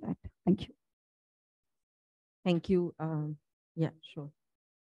mentioning that. Thank you. Thank you. Yeah, sure.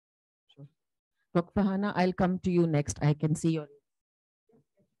 Dr. Fahana, I'll come to you next. I can see your.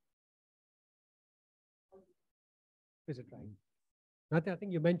 Is it right? Natya, I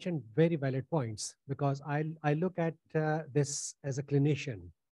think you mentioned very valid points, because I look at this as a clinician.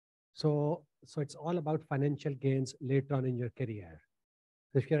 So it's all about financial gains later on in your career.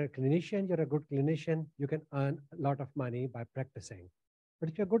 So if you're a clinician, you're a good clinician, you can earn a lot of money by practicing. But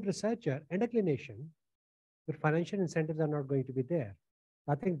if you're a good researcher and a clinician, your financial incentives are not going to be there.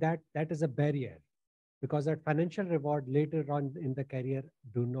 I think that is a barrier, because that financial reward later on in the career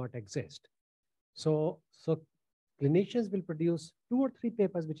do not exist. So clinicians will produce 2 or 3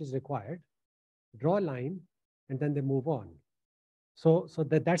 papers which is required, draw a line, and then they move on. So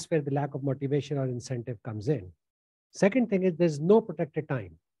that's where the lack of motivation or incentive comes in. Second thing is there's no protected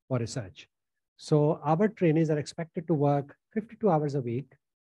time for research. So our trainees are expected to work 52 hours a week,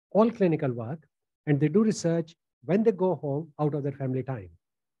 all clinical work, and they do research when they go home out of their family time.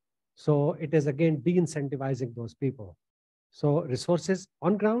 So it is again de-incentivizing those people. So resources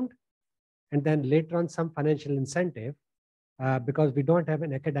on ground, and then later on some financial incentive, because we don't have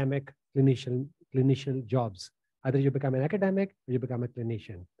an academic clinician jobs. Either you become an academic or you become a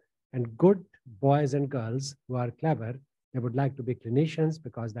clinician. And good boys and girls who are clever, they would like to be clinicians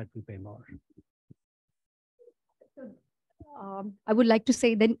because that will pay more. I would like to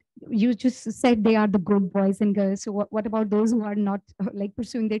say that you just said they are the good boys and girls. So what about those who are not like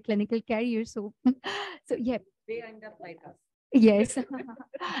pursuing their clinical career? So, so yeah, They end up like us. yes,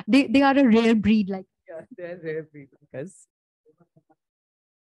 they are a rare breed. Like Yeah, they're rare breed because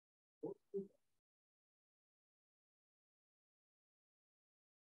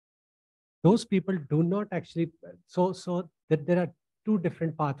Those people do not actually, so that there are 2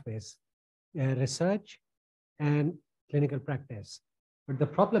 different pathways, research and clinical practice. But the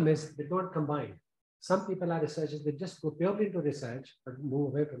problem is they don't combine. Some people are researchers, they just go purely into research, but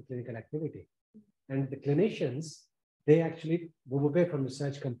move away from clinical activity. And the clinicians, they actually move away from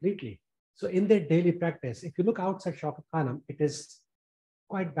research completely. So in their daily practice, if you look outside Shaukat Khanum, it is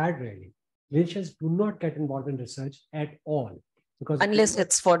quite bad really. Clinicians do not get involved in research at all. Because unless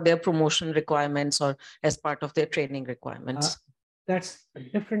it's for their promotion requirements or as part of their training requirements. That's a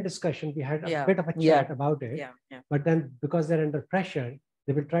different discussion. We had a Yeah, bit of a chat yeah, about it. Yeah, yeah. But then because they're under pressure,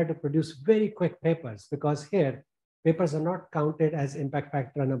 they will try to produce very quick papers, because here papers are not counted as impact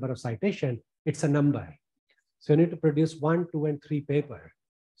factor or number of citation, it's a number. So you need to produce 1, 2, and 3 paper.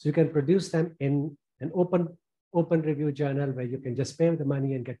 So you can produce them in an open review journal where you can just pay the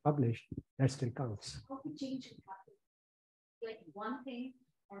money and get published. That still counts. how the change would happen? Like 1 thing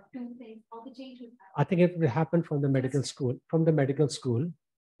or 2 things, how the change would happen? I think it will happen from the medical school,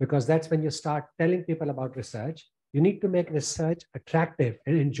 because that's when you start telling people about research. You need to make research attractive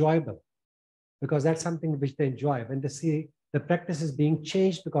and enjoyable, because that's something which they enjoy. When they see the practice is being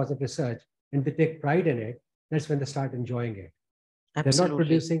changed because of research and they take pride in it, that's when they start enjoying it. Absolutely. They're not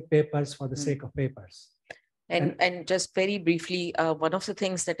producing papers for the sake of papers. And just very briefly, one of the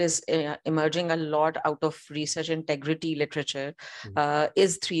things that is emerging a lot out of research integrity literature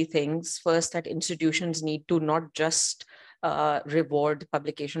is 3 things. First, that institutions need to not just reward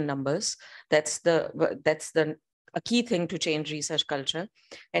publication numbers. That's a key thing to change research culture.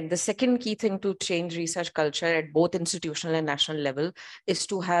 And the second key thing to change research culture at both institutional and national level is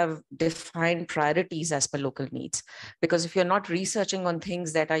to have defined priorities as per local needs. Because if you're not researching on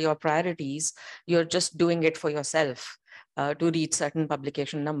things that are your priorities, you're just doing it for yourself to reach certain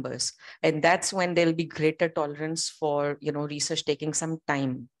publication numbers. And that's when there'll be greater tolerance for, research taking some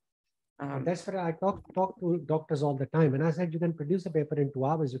time. And that's where I talk to doctors all the time. And I said, you can produce a paper in 2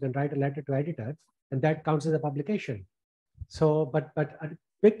 hours, you can write a letter to editor, and that counts as a publication. So, but a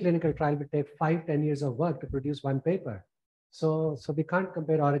big clinical trial will take 5-10 years of work to produce 1 paper. So we can't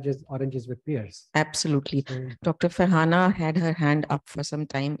compare oranges with pears. Absolutely. So, Dr. Farhana had her hand up for some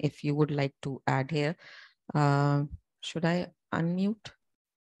time. If you would like to add here, should I unmute?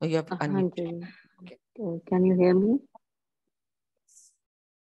 Oh, you have unmuted. Okay. Can you hear me?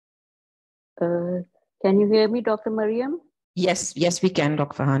 Can you hear me, Dr. Mariam? Yes, we can,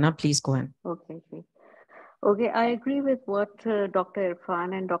 Dr. Farhana. Please go ahead. Okay, great. Okay, I agree with what Dr.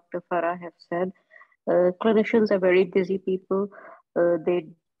 Irfan and Dr. Farah have said. Clinicians are very busy people. They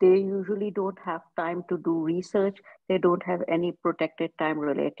usually don't have time to do research. They don't have any protected time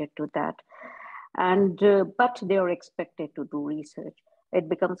related to that. And but they are expected to do research. It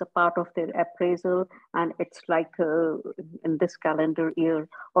becomes a part of their appraisal, and it's like in this calendar year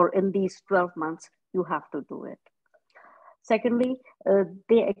or in these 12 months, you have to do it. Secondly,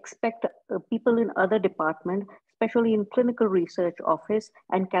 they expect people in other departments, especially in clinical research office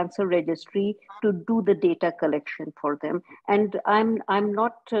and cancer registry, to do the data collection for them. And I'm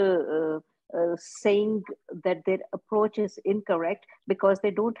not saying that their approach is incorrect, because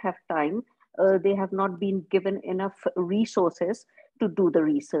they don't have time. They have not been given enough resources to do the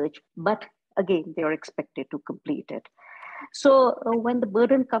research, but again, they are expected to complete it. So when the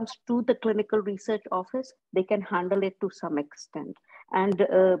burden comes to the clinical research office, they can handle it to some extent. And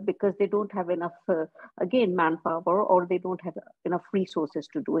because they don't have enough, again, manpower, or they don't have enough resources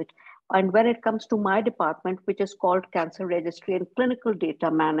to do it. And when it comes to my department, which is called Cancer Registry and Clinical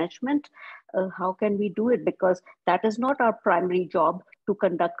Data Management, how can we do it? Because that is not our primary job to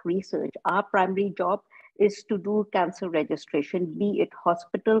conduct research. Our primary job is to do cancer registration, be it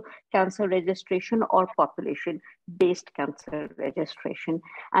hospital cancer registration or population-based cancer registration.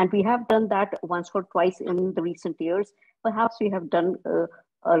 And we have done that once or twice in the recent years. Perhaps we have done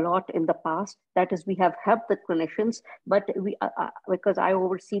a lot in the past. That is, we have helped the clinicians, but we, because I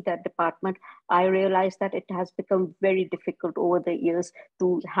oversee that department, I realize that it has become very difficult over the years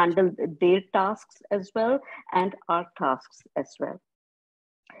to handle their tasks as well and our tasks as well.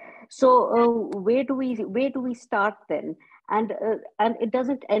 So where do we start then? And it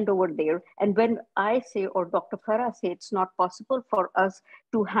doesn't end over there. And when I say, or Dr. Farah say, it's not possible for us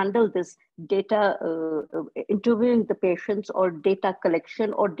to handle this data, interviewing the patients, or data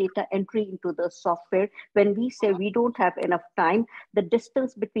collection, or data entry into the software, when we say we don't have enough time, the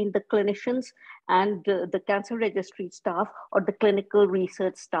distance between the clinicians and the cancer registry staff or the clinical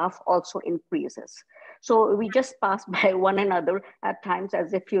research staff also increases. So we just pass by one another at times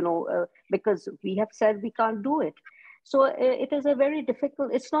as if, because we have said we can't do it. So it is a very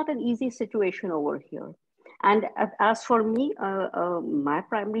difficult, it's not an easy situation over here. And as for me, my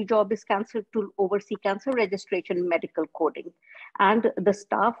primary job is to oversee cancer registration, medical coding. And the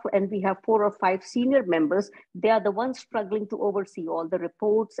staff, and we have 4 or 5 senior members, they are the ones struggling to oversee all the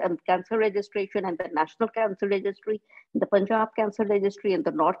reports and cancer registration and the National Cancer Registry, the Punjab Cancer Registry and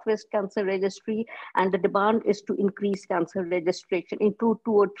the Northwest Cancer Registry. And the demand is to increase cancer registration into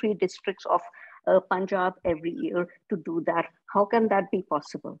 2 or 3 districts of Punjab every year to do that. How can that be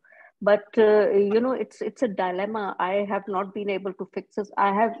possible? But, it's a dilemma. I have not been able to fix this.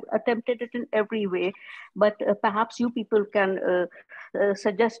 I have attempted it in every way, but perhaps you people can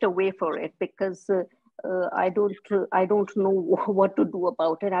suggest a way for it, because I don't know what to do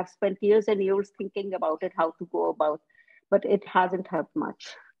about it. I've spent years and years thinking about it, how to go about, but it hasn't helped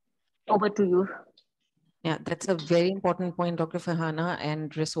much. Over to you. Yeah, that's a very important point, Dr. Farhana,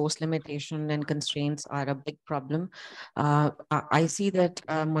 and resource limitation and constraints are a big problem. I see that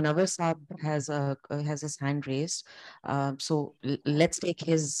Munawar Saab has his hand raised. So let's take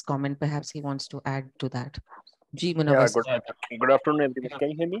his comment. Perhaps he wants to add to that. Ji, Munawar Saab. Good afternoon, everyone. Can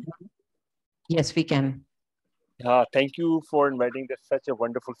you hear me? Yes, we can. Thank you for inviting this such a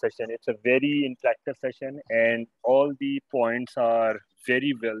wonderful session. It's a very interactive session, and all the points are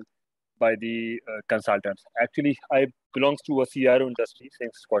very well by the consultants. Actually, I belong to a CRO industry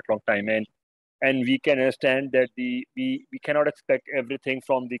since quite a long time, and we can understand that we cannot expect everything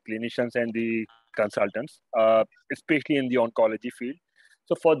from the clinicians and the consultants, especially in the oncology field.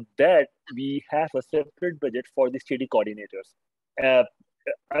 So for that, we have a separate budget for the study coordinators.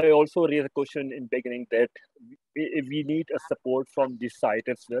 I also raised a question in beginning that we need a support from the site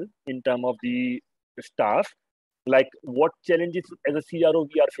as well in terms of the staff. Like what challenges as a CRO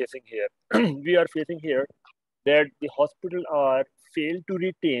we are facing here? We are facing here that the hospital are failed to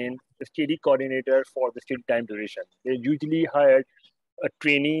retain the study coordinator for the study time duration. They usually hire a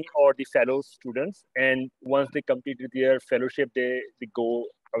trainee or the fellow students, and once they completed their fellowship, they go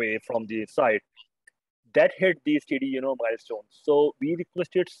away from the site. That hit the study, milestones. So we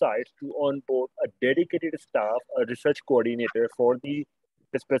requested sites to onboard a dedicated staff, a research coordinator for the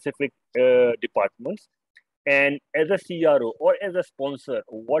specific departments. And as a CRO or as a sponsor,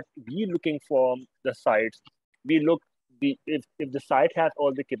 what we looking from the sites, we look if the site has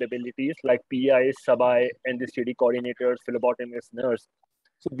all the capabilities like PI, sub-I, and the study coordinators, phlebotomist, nurse.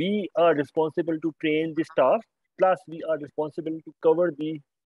 So we are responsible to train the staff, plus we are responsible to cover the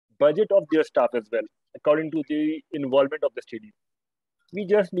budget of their staff as well, according to the involvement of the study. We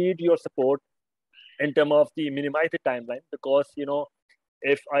just need your support in terms of the minimize the timeline, because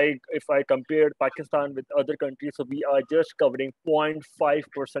if I compare Pakistan with other countries, so we are just covering 0.5%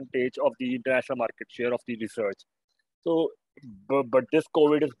 of the international market share of the research. So, but this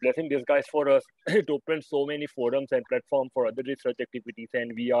COVID is blessing disguise for us. It opens so many forums and platforms for other research activities,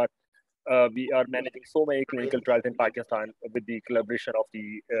 and we are managing so many clinical trials in Pakistan with the collaboration of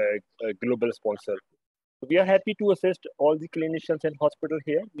the global sponsor. We are happy to assist all the clinicians in hospital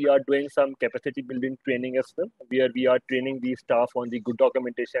here. We are doing some capacity building training as well. We are training the staff on the good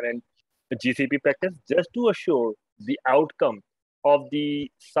documentation and the GCP practice, just to assure the outcome of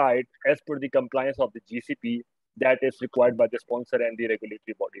the site as per the compliance of the GCP that is required by the sponsor and the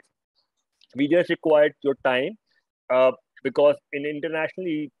regulatory bodies. We just required your time because in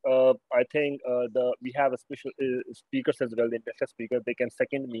internationally, I think we have a special speakers as well, the international speakers, they can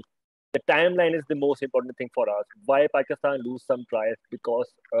second me. The timeline is the most important thing for us. Why Pakistan lose some trials? Because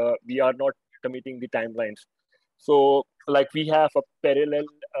we are not committing the timelines. So like we have a parallel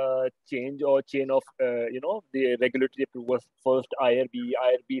change or chain of, the regulatory approvals. First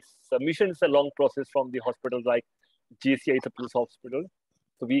IRB submission is a long process from the hospitals like GCI is approved hospital.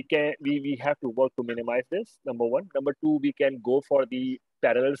 So we have to work to minimize this, number one. Number two, we can go for the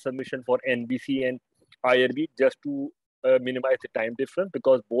parallel submission for NBC and IRB just to minimize the time difference,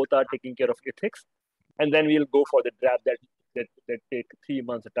 because both are taking care of ethics. And then we'll go for the draft that take 3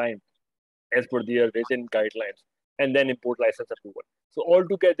 months of time as per the written guidelines, and then import license approval. So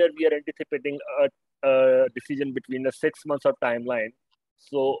altogether, we are anticipating a decision between the 6 months of timeline.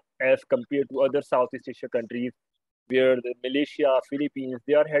 So as compared to other Southeast Asia countries, where the Malaysia, Philippines,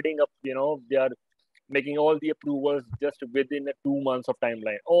 they are heading up, they are making all the approvals just within 2 months of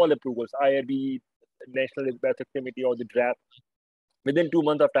timeline. All approvals, IRB, National Ethics Committee, or the draft, within 2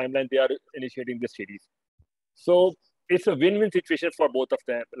 months of timeline, they are initiating the studies. So it's a win-win situation for both of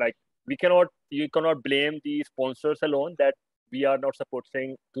them. Like you cannot blame the sponsors alone that we are not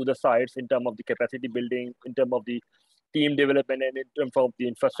supporting to the sites in terms of the capacity building, in terms of the team development, and in terms of the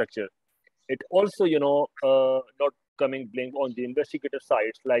infrastructure. It also, not coming blame on the investigator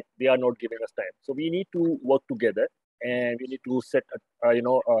sides, like they are not giving us time. So we need to work together, and we need to set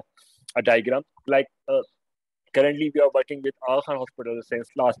a diagram. Like currently, we are working with Al Khan Hospital since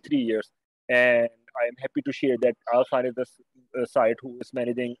last 3 years, and I am happy to share that Al Khan is the site who is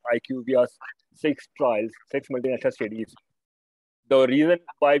managing IQVIA's 6 trials, 6 multinational studies. The reason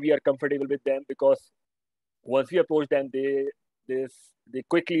why we are comfortable with them, because once we approach them, they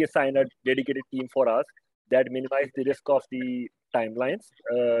quickly assign a dedicated team for us that minimize the risk of the timelines,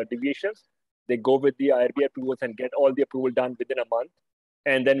 deviations. They go with the IRB approvals and get all the approval done within a month.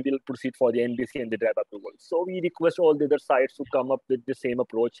 And then we'll proceed for the NBC and the draft approval. So we request all the other sites to come up with the same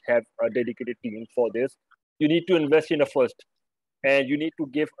approach, have a dedicated team for this. You need to invest in a first, and you need to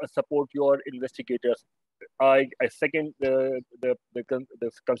give a support your investigators. I second the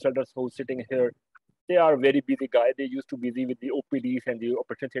consultants who are sitting here. They are very busy guys. They used to be busy with the OPDs and the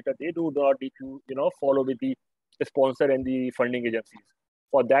operation theater. They do not need to, follow with the sponsor and the funding agencies.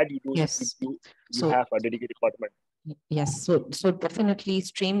 For that, you have a dedicated department. Yes, so definitely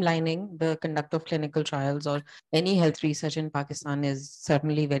streamlining the conduct of clinical trials or any health research in Pakistan is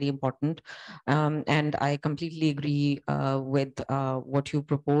certainly very important. And I completely agree with what you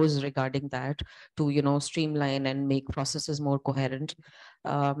propose regarding that to, streamline and make processes more coherent.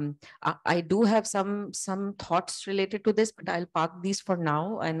 I do have some thoughts related to this, but I'll park these for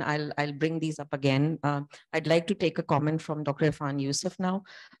now, and I'll bring these up again. I'd like to take a comment from Dr. Irfan Yusuf now.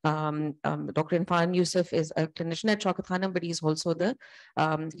 Dr. Irfan Yusuf is a clinician at Shaukat Khanum, but he's also the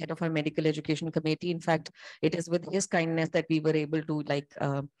head of our medical education committee. In fact, it is with his kindness that we were able to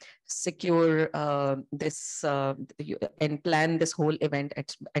secure this and plan this whole event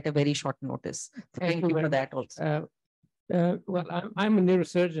at a very short notice. Thank you for that also. Well, I'm a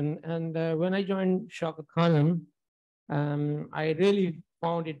neurosurgeon, and when I joined Shaukat Khanum, I really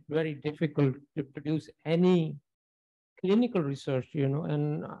found it very difficult to produce any clinical research,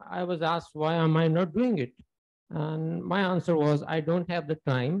 and I was asked, why am I not doing it? And my answer was, I don't have the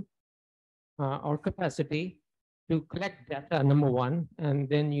time or capacity to collect data, number one, and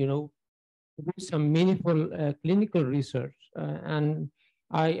then, do some meaningful clinical research. And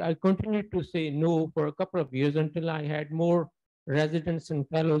I continued to say no for a couple of years until I had more residents and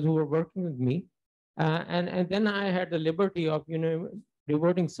fellows who were working with me. And then I had the liberty of,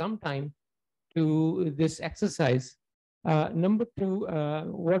 devoting some time to this exercise. Number two,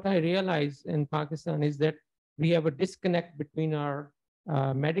 what I realized in Pakistan is that we have a disconnect between our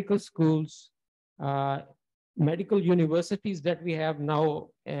medical schools, medical universities that we have now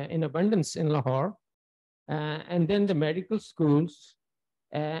in abundance in Lahore, and then the medical schools,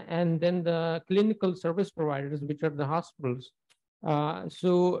 and then the clinical service providers, which are the hospitals.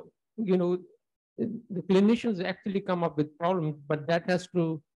 So, the clinicians actually come up with problems, but that has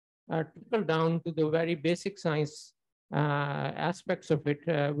to trickle down to the very basic science aspects of it,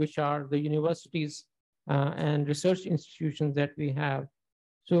 which are the universities and research institutions that we have.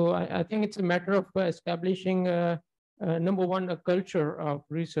 So I think it's a matter of establishing, number one, a culture of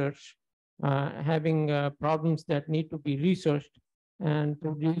research, having problems that need to be researched and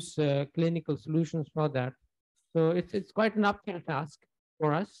produce clinical solutions for that. So it's quite an uphill task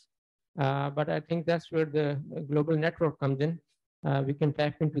for us, but I think that's where the global network comes in. We can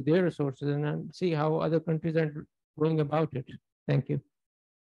tap into their resources and see how other countries are going about it. Thank you.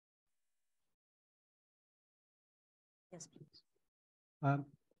 Yes, please.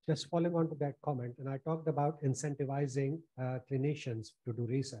 Just following on to that comment, and I talked about incentivizing clinicians to do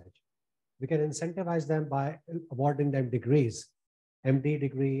research. we can incentivize them by awarding them degrees, MD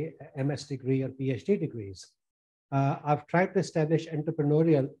degree, MS degree, or PhD degrees. I've tried to establish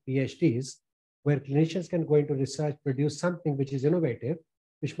entrepreneurial PhDs where clinicians can go into research, produce something which is innovative,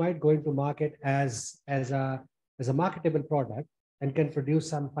 which might go into market as a marketable product and can produce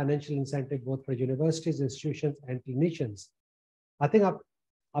some financial incentive both for universities, institutions, and clinicians. I think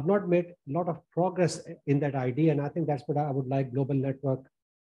I've not made a lot of progress in that idea, and I think that's what I would like Global Network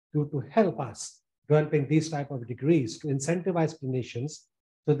to help us developing these type of degrees to incentivize clinicians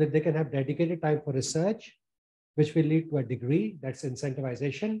so that they can have dedicated time for research, which will lead to a degree, that's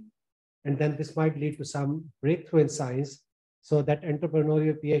incentivization. And then this might lead to some breakthrough in science. So that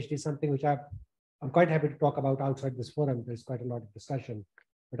entrepreneurial PhD is something which I'm quite happy to talk about outside this forum. There's quite a lot of discussion,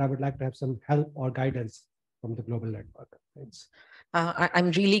 but I would like to have some help or guidance from the Global Network. Thanks.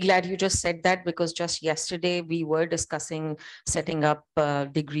 I'm really glad you just said that, because just yesterday we were discussing setting up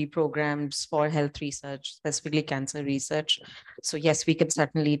degree programs for health research, specifically cancer research. So yes, we can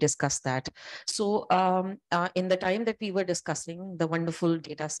certainly discuss that. So in the time that we were discussing, the wonderful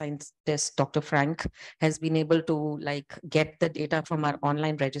data scientist, Dr. Frank, has been able to get the data from our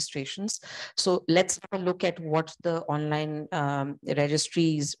online registrations. So let's have a look at what the online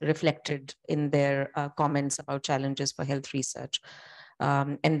registries reflected in their comments about challenges for health research.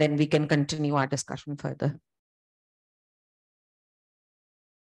 And then we can continue our discussion further.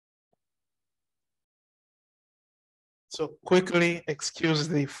 So quickly, excuse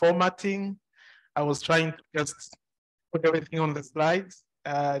the formatting. I was trying to just put everything on the slides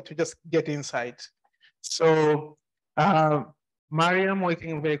to just get insight. So Mariam,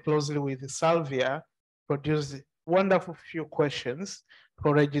 working very closely with Salvia, produced wonderful few questions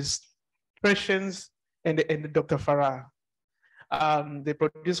for registrations and Dr. Farah. They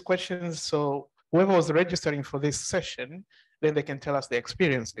produce questions, so whoever was registering for this session, then they can tell us their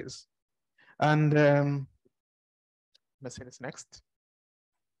experiences. And let's see this next.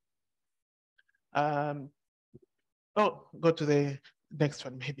 Oh, go to the next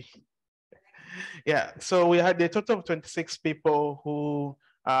one, maybe. Yeah, so we had a total of 26 people who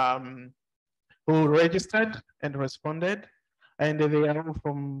registered and responded, and they are all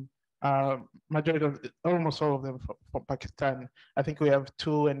from majority of, almost all of them from Pakistan. I think we have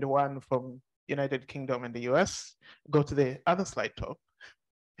 2 and 1 from United Kingdom and the US. Go to the other slide top.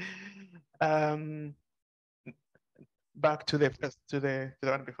 Back to the first, to the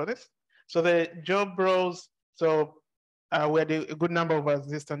one before this. So the job roles. So we had a good number of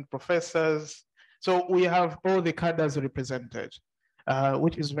assistant professors. So we have all the cadres represented,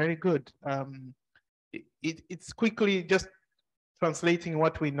 which is very good. It's quickly just translating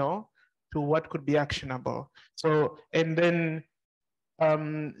what we know to what could be actionable. So, and then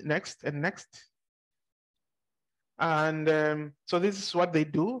next and next. And so this is what they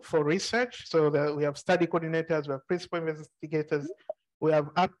do for research. So that we have study coordinators, we have principal investigators, we have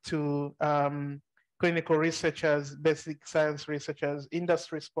up to clinical researchers, basic science researchers,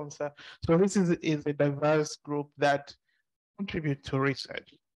 industry sponsor. So this is a diverse group that contribute to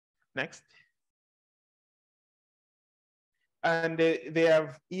research. Next. And they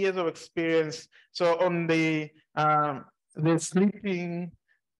have years of experience. So on the sleeping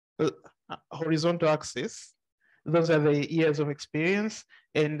horizontal axis, those are the years of experience,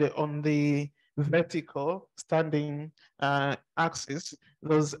 and on the vertical standing axis,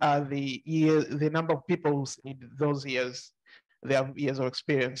 those are the years, the number of people who stayed those years. They have years of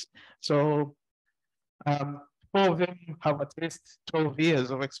experience. So 4 of them have at least 12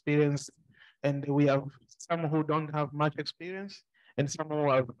 years of experience, and we have some who don't have much experience, and some who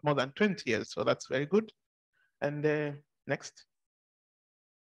have more than 20 years. So that's very good. And next.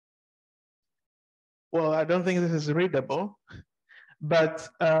 Well, I don't think this is readable, but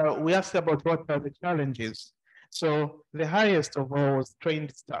we asked about what are the challenges. So the highest of all was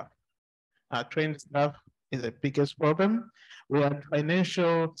trained staff. Trained staff is the biggest problem. We have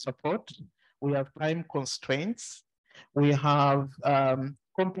financial support. We have time constraints. We have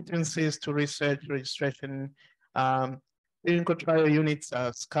competencies to research, registration. Clinical trial units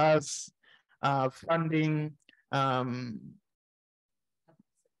are scarce. Funding,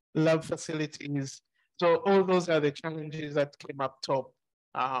 lab facilities. So all those are the challenges that came up top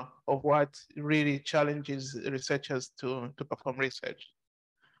of what really challenges researchers to perform research.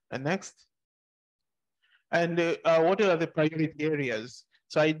 And next. And what are the priority areas?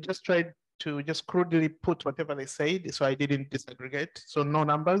 So I just tried to just crudely put whatever they said, so I didn't disaggregate, so no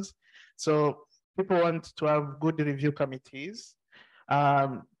numbers. So people want to have good review committees,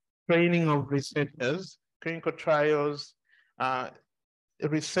 training of researchers, clinical trials,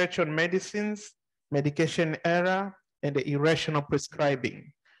 research on medicines, medication error, and the irrational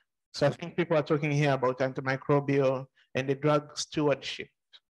prescribing. So I think people are talking here about antimicrobial and the drug stewardship.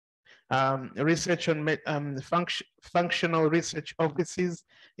 Research on functional research offices,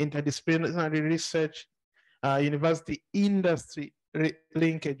 interdisciplinary research, university industry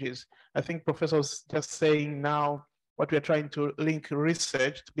linkages. I think Professor was just saying now what we're trying to link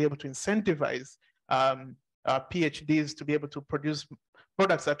research to be able to incentivize PhDs to be able to produce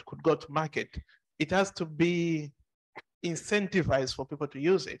products that could go to market. It has to be incentivized for people to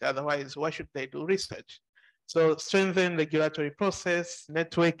use it. Otherwise, why should they do research? So strengthen regulatory process,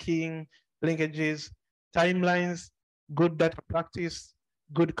 networking, linkages, timelines, good data practice,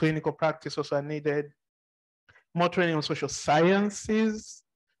 good clinical practice also are needed. More training on social sciences.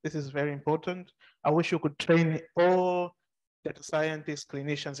 This is very important. I wish you could train all data scientists,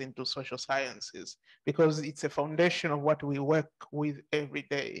 clinicians into social sciences, because it's a foundation of what we work with every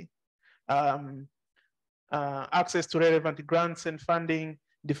day. Access to relevant grants and funding,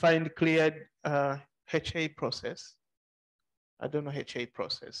 defined, cleared HA process. I don't know HA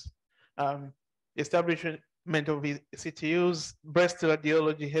process. Establishment of CTUs, breast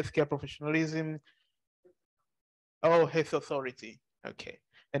radiology, healthcare professionalism, health authority. Okay,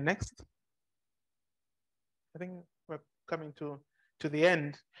 and next. I think we're coming to the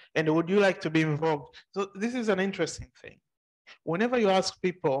end. And would you like to be involved? So this is an interesting thing. Whenever you ask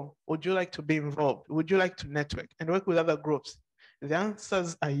people, would you like to be involved? Would you like to network and work with other groups? The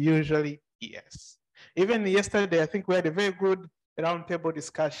answers are usually yes. Even yesterday, I think we had a very good roundtable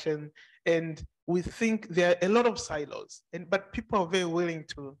discussion, and we think there are a lot of silos, but people are very willing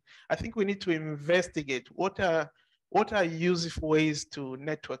to. I think we need to investigate what are useful ways to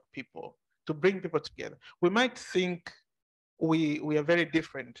network people, to bring people together. We might think we are very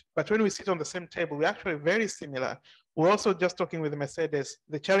different, but when we sit on the same table, we're actually very similar. We're also just talking with Mercedes.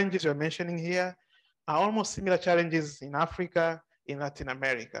 The challenges you're mentioning here are almost similar challenges in Africa, in Latin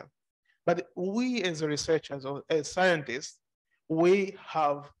America. But we as researchers or as scientists, we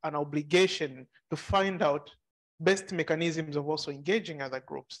have an obligation to find out best mechanisms of also engaging other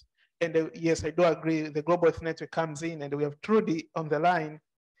groups. And yes, I do agree, the Global Health Network comes in, and we have Trudy on the line.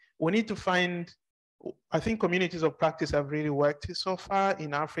 We need to find, I think communities of practice have really worked so far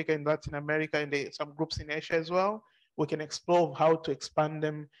in Africa, in Latin America, and some groups in Asia as well. We can explore how to expand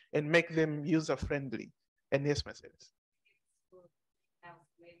them and make them user-friendly. And yes, Mercedes.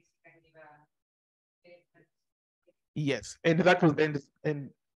 Yes, and that will end in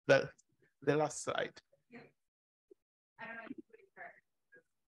the last slide.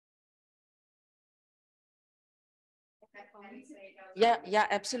 Yeah,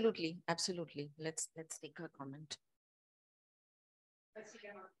 absolutely. Let's take her comment.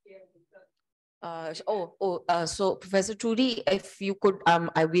 So Professor Trudy, if you could,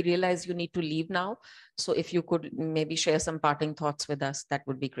 we realize you need to leave now. So if you could maybe share some parting thoughts with us, that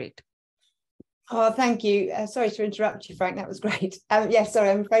would be great. Oh, thank you. Sorry to interrupt you, Frank. That was great. Yeah, sorry,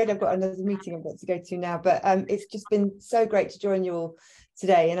 I'm afraid I've got another meeting I've got to go to now, but it's just been so great to join you all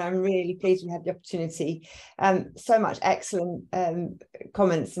today, and I'm really pleased we had the opportunity. So much excellent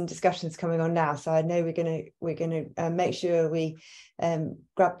comments and discussions coming on now. So I know we're gonna make sure we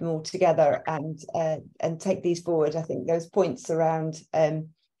grab them all together and take these forward. I think those points around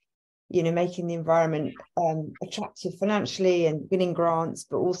making the environment attractive financially and winning grants,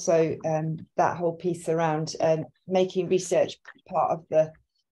 but also that whole piece around making research part of the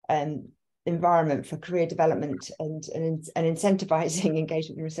environment for career development and incentivizing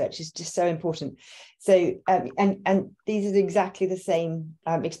engagement in research is just so important. So and these are exactly the same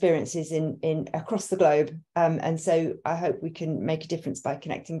experiences in across the globe, and so I hope we can make a difference by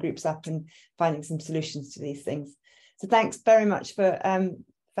connecting groups up and finding some solutions to these things. So thanks very much for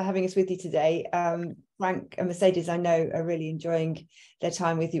having us with you today. Frank and Mercedes, I know, are really enjoying their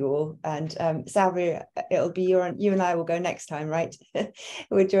time with you all. And Salvia, it'll be you and I will go next time, right?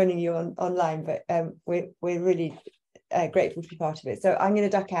 We're joining you online, but we're really grateful to be part of it. So I'm going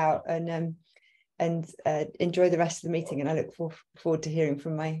to duck out and enjoy the rest of the meeting. And I look forward to hearing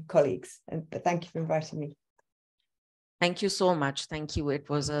from my colleagues. But thank you for inviting me. Thank you so much. Thank you. It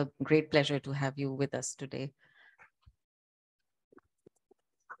was a great pleasure to have you with us today.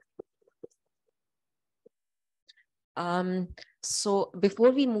 So before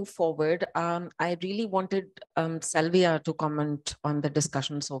we move forward, I really wanted Salvia to comment on the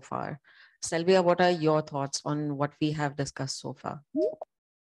discussion so far. Salvia, what are your thoughts on what we have discussed so far?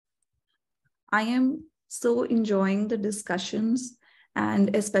 I am so enjoying the discussions,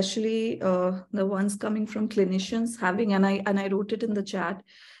 and especially the ones coming from clinicians and I wrote it in the chat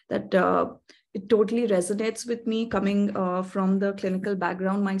that it totally resonates with me coming from the clinical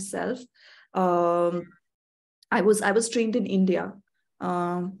background myself. I was trained in India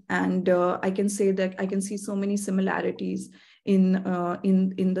I can say that I can see so many similarities in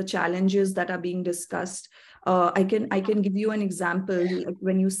the challenges that are being discussed. I can give you an example, like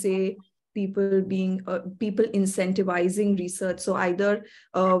when you say people incentivizing research. So either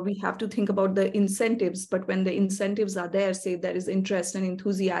we have to think about the incentives, but when the incentives are there, say there is interest and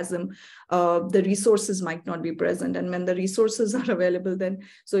enthusiasm, the resources might not be present. And when the resources are available, then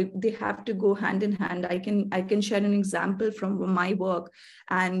so they have to go hand in hand. I can share an example from my work.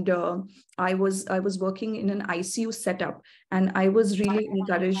 And I was working in an ICU setup, and I was really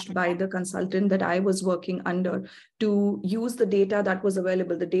encouraged by the consultant that I was working under to use the data that was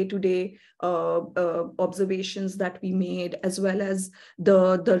available, the day-to-day observations that we made, as well as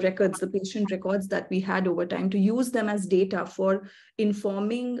the records, the patient records that we had over time, to use them as data for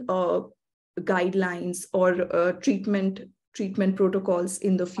informing guidelines or treatment protocols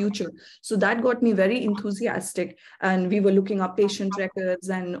in the future. So that got me very enthusiastic, and we were looking up patient records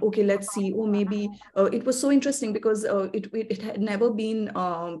and, okay, let's see, oh, maybe it was so interesting because it had never been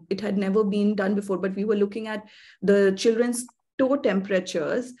done before, but we were looking at the children's toe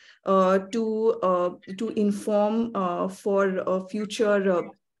temperatures to inform for future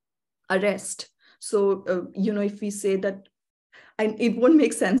arrest. So if we say that, and it won't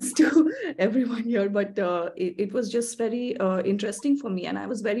make sense to everyone here, but it was just very interesting for me. And I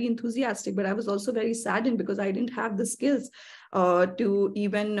was very enthusiastic, but I was also very saddened because I didn't have the skills to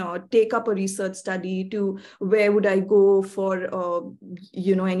even take up a research study, to where would I go for,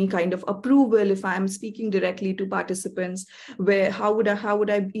 any kind of approval if I'm speaking directly to participants, how would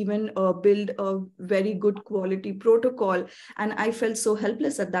I even build a very good quality protocol. And I felt so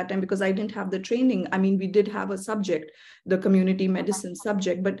helpless at that time because I didn't have the training. I mean, we did have a subject, the community medicine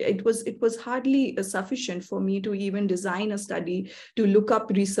subject, but it was hardly sufficient for me to even design a study, to look up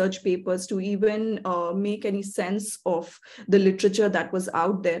research papers, to even make any sense of the literature that was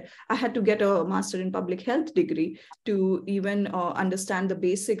out there. I had to get a master in public health degree to even understand the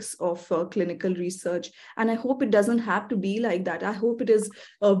basics of clinical research. And I hope it doesn't have to be like that. I hope it is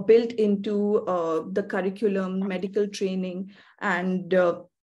built into the curriculum, medical training, and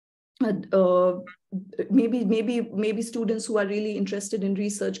maybe students who are really interested in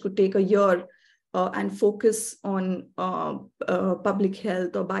research could take a year and focus on public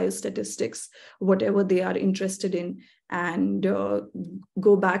health or biostatistics, whatever they are interested in, and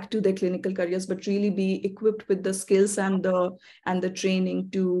go back to their clinical careers, but really be equipped with the skills and the training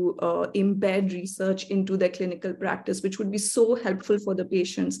to embed research into their clinical practice, which would be so helpful for the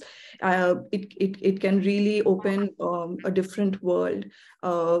patients. It can really open a different world.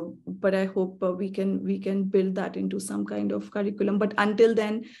 But I hope we can build that into some kind of curriculum. But until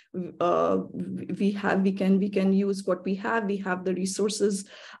then, we can use what we have. We have the resources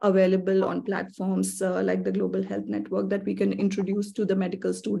available on platforms like the Global Health Network that we can introduce to the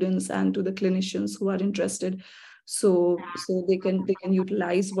medical students and to the clinicians who are interested. So they can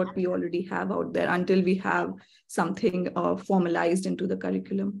utilize what we already have out there until we have something formalized into the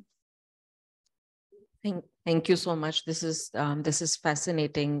curriculum. Thank you so much. This is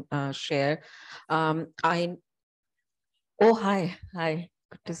fascinating share. Oh, hi,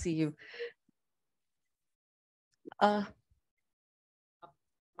 good to see you.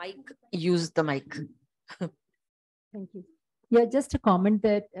 Mic, use the mic. Thank you. Yeah, just a comment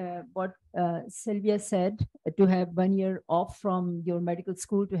that what Sylvia said, to have 1 year off from your medical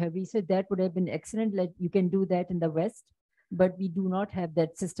school to have research, that would have been excellent. Like, you can do that in the West, but we do not have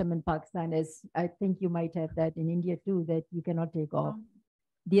that system in Pakistan, as I think you might have that in India too, that you cannot take off.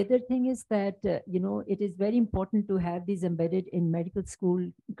 The other thing is that, it is very important to have these embedded in medical school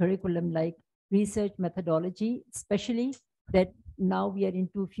curriculum, like research methodology, especially that now we are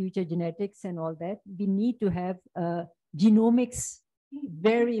into future genetics and all that. We need to have genomics,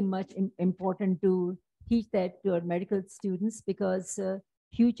 very much important to teach that to our medical students, because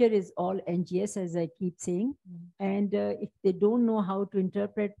future is all NGS, as I keep saying. And if they don't know how to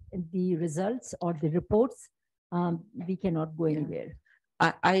interpret the results or the reports, we cannot go anywhere.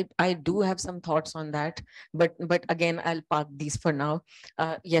 I do have some thoughts on that, but again, I'll park these for now.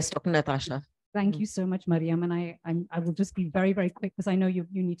 Yes, Dr. Natasha. Thank you so much, Mariam. And I will just be very, very quick because I know you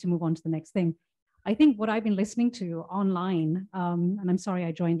need to move on to the next thing. I think what I've been listening to online, and I'm sorry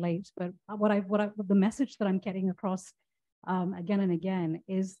I joined late, but the message that I'm getting across again and again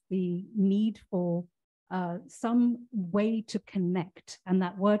is the need for some way to connect. And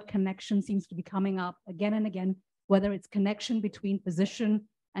that word connection seems to be coming up again and again, whether it's connection between physician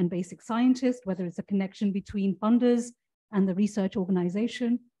and basic scientist, whether it's a connection between funders and the research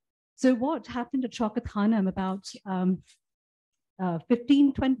organization. So what happened at Shaukat Khanum about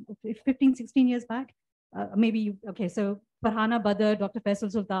 15, 16 years back? So Farhana Badr, Dr.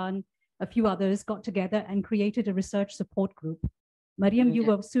 Faisal Sultan, a few others got together and created a research support group. Mariam, you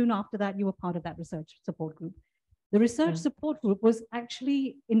were soon after that, you were part of that research support group. The research support group was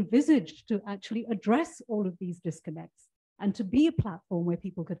actually envisaged to actually address all of these disconnects and to be a platform where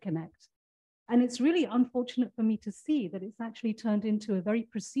people could connect. And it's really unfortunate for me to see that it's actually turned into a very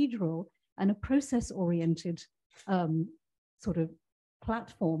procedural and a process-oriented sort of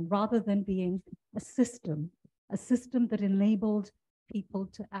platform rather than being a system that enabled people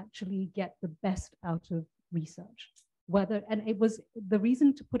to actually get the best out of research. And it was, the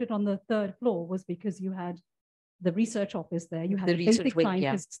reason to put it on the third floor was because you had the research office there, you had the basic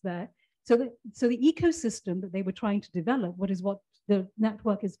scientists there. So the ecosystem that they were trying to develop, what the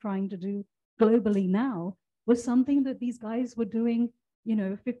network is trying to do globally now, was something that these guys were doing,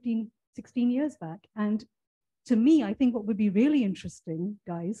 15, 16 years back. And to me, I think what would be really interesting,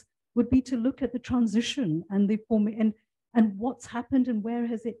 guys, would be to look at the transition and the and what's happened and where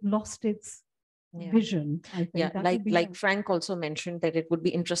has it lost its vision. I think like Frank also mentioned that it would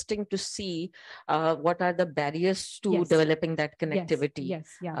be interesting to see what are the barriers to developing that connectivity.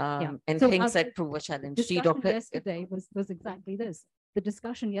 And so things that prove a challenge. Discussion yesterday was exactly this. The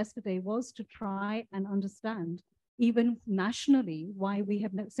discussion yesterday was to try and understand, even nationally, why we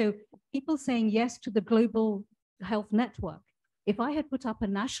have so people saying yes to the global health network. If I had put up a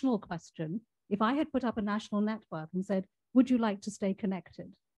national question, if I had put up a national network and said, would you like to stay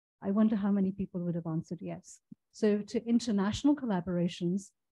connected? I wonder how many people would have answered yes. So to international collaborations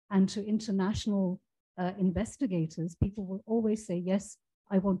and to international investigators, people will always say, yes,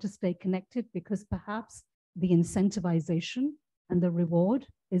 I want to stay connected because perhaps the incentivization and the reward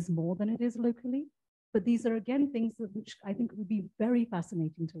is more than it is locally. But these are, again, things which I think would be very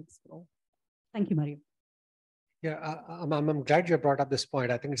fascinating to explore. Thank you, Mariam. Yeah, I'm glad you brought up this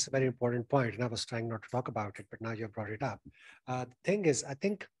point. I think it's a very important point, and I was trying not to talk about it, but now you brought it up. The thing is, I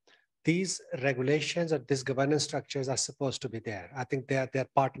think these regulations or these governance structures are supposed to be there. I think they're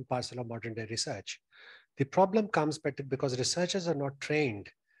part and parcel of modern day research. The problem comes because researchers are not trained.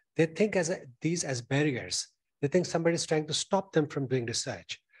 They think these as barriers. They think somebody is trying to stop them from doing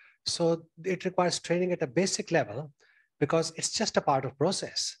research. So it requires training at a basic level because it's just a part of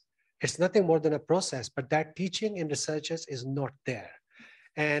process. It's nothing more than a process, but that teaching in researchers is not there.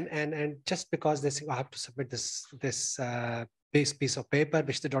 And just because they say, I have to submit this piece of paper,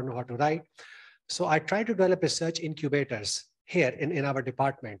 which they don't know how to write. So I try to develop research incubators here in our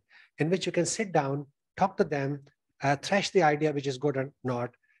department, in which you can sit down, talk to them, thrash the idea, which is good or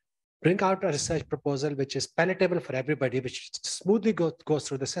not, bring out a research proposal, which is palatable for everybody, which smoothly goes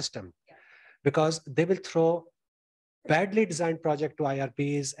through the system. Because they will throw badly designed project to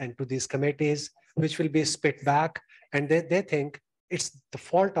IRBs and to these committees, which will be spit back, and they think it's the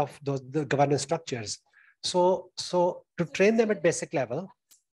fault of the governance structures. So to train them at basic level.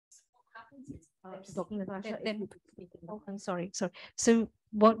 I'm sorry. So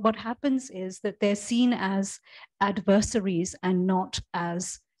what happens is that they're seen as adversaries and not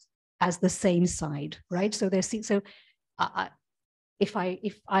as the same side, right? So they're seen. So if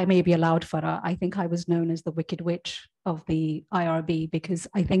I may be allowed, Farah, I think I was known as the wicked witch of the IRB because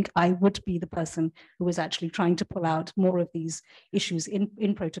I think I would be the person who was actually trying to pull out more of these issues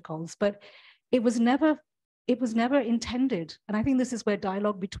in protocols. But it was never intended. And I think this is where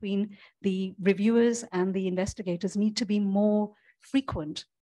dialogue between the reviewers and the investigators need to be more frequent.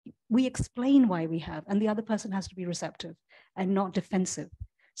 We explain why we have, and the other person has to be receptive and not defensive.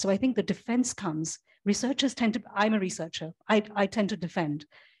 So I think the defense comes, researchers tend to, I'm a researcher, I tend to defend.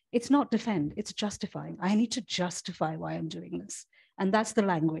 It's not defend, it's justifying. I need to justify why I'm doing this. And that's the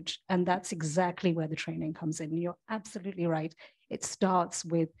language. And that's exactly where the training comes in. You're absolutely right. It starts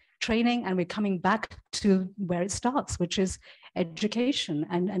with training, and we're coming back to where it starts, which is education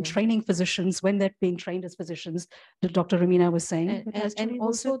and training physicians when they're being trained as physicians, that Dr. Ramina was saying. And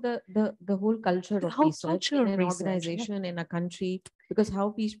also the whole culture of research in an organization, in a country, because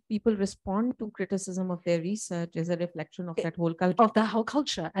how people respond to criticism of their research is a reflection of that whole culture. Of the whole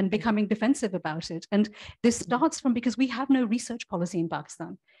culture, and becoming defensive about it. And this starts from, because we have no research policy in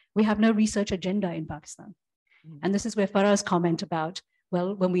Pakistan. We have no research agenda in Pakistan. And this is where Farah's comment about,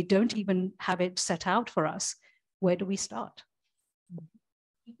 well, when we don't even have it set out for us, where do we start?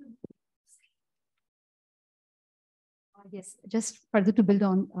 Yes, just further to build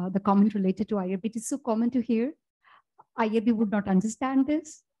on the comment related to IRB, it is so common to hear IRB would not understand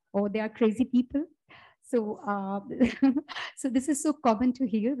this, or they are crazy people. So, so this is so common to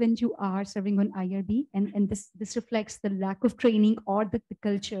hear when you are serving on IRB, and this reflects the lack of training or the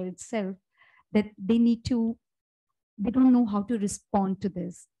culture itself, that they don't know how to respond to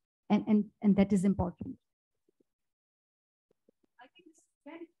this, and that is important.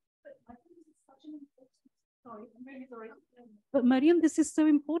 Sorry, I'm really sorry. But Mariam, this is so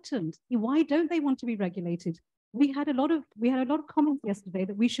important. Why don't they want to be regulated? We had a lot of comments yesterday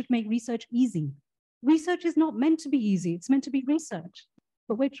that we should make research easy. Research is not meant to be easy. It's meant to be research.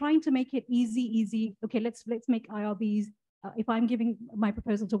 But we're trying to make it easy. Okay, let's make IRBs. If I'm giving my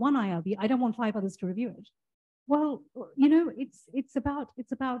proposal to one IRB, I don't want 5 others to review it. Well, you know, it's about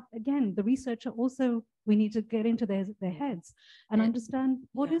again, the researcher also, we need to get into their heads and understand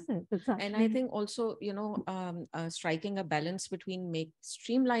what is it that's actually. And I think also, you know, striking a balance between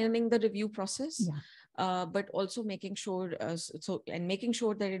streamlining the review process, but also making sure making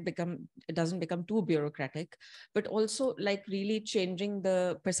sure that it doesn't become too bureaucratic, but also like really changing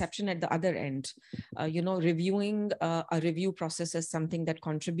the perception at the other end. You know, reviewing a review process as something that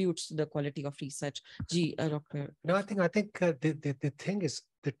contributes to the quality of research. Dr. No, I think the thing is,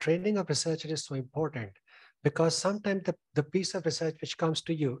 the training of researchers is so important, because sometimes the piece of research which comes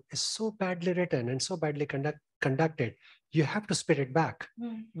to you is so badly written and so badly conducted, you have to spit it back.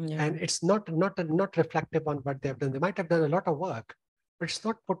 And it's not reflective on what they've done. They might have done a lot of work, but it's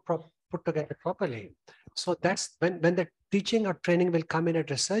not put together properly. So that's when the teaching or training will come in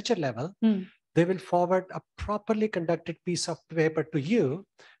at researcher level. They will forward a properly conducted piece of paper to you,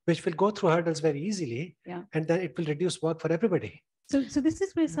 which will go through hurdles very easily, and then it will reduce work for everybody. So this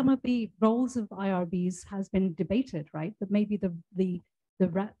is where some of the roles of IRBs has been debated, right? That maybe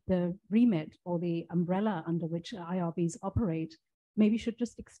the remit or the umbrella under which IRBs operate maybe should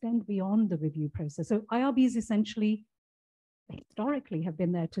just extend beyond the review process. So IRBs essentially historically have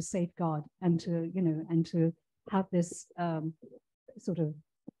been there to safeguard and to, you know, and to have this sort of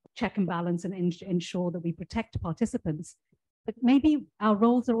check and balance and ensure that we protect participants. But maybe our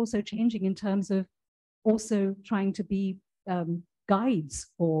roles are also changing in terms of also trying to be guides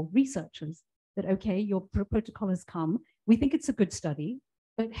for researchers, that, okay, your protocol has come. We think it's a good study,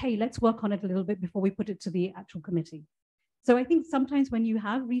 but hey, let's work on it a little bit before we put it to the actual committee. So I think sometimes when you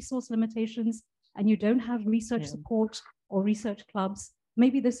have resource limitations and you don't have research support or research clubs,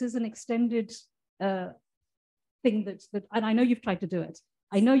 maybe this is an extended thing that, and I know you've tried to do it.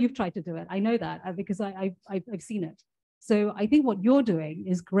 I know you've tried to do it. I know that because I've seen it. So I think what you're doing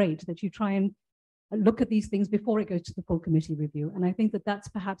is great, that you try and look at these things before it goes to the full committee review. And I think that that's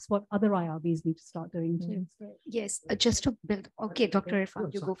perhaps what other IRBs need to start doing too. Yes, just to build. Okay, Dr.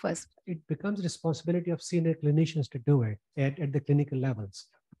 Irfan, you go first. It becomes responsibility of senior clinicians to do it at the clinical levels.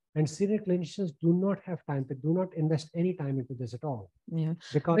 And senior clinicians do not have time. They do not invest any time into this at all. Yeah,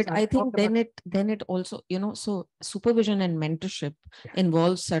 because but I think then it also, you know, so supervision and mentorship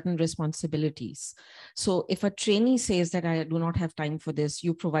involves certain responsibilities. So if a trainee says that I do not have time for this,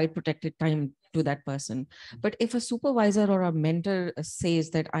 you provide protected time to that person. But if a supervisor or a mentor says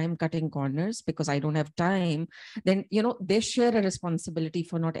that I am cutting corners because I don't have time, then, you know, they share a responsibility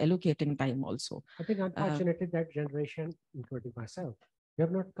for not allocating time also. I think unfortunately that generation, including myself, we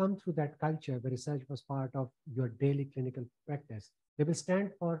have not come through that culture where research was part of your daily clinical practice. They will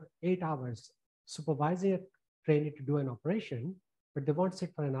stand for 8 hours supervising a trainee to do an operation, but they won't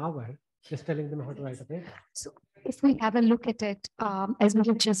sit for an hour just telling them how to write a paper. So if we have a look at it, as we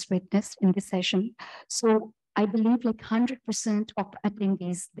have just witnessed in this session, so I believe like 100% of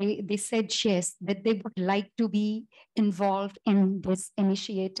attendees, they said yes, that they would like to be involved in this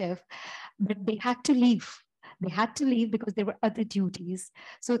initiative, but they had to leave. They had to leave because there were other duties.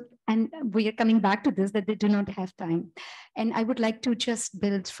 So, and we are coming back to this, that they do not have time. And I would like to just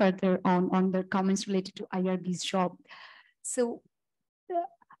build further on the comments related to IRB's job. So the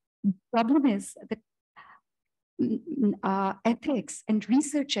problem is that ethics and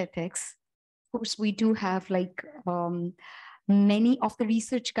research ethics, of course, we do have like many of the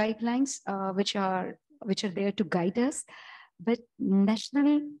research guidelines which are there to guide us. But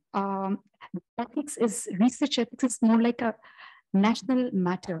national ethics research ethics is more like a national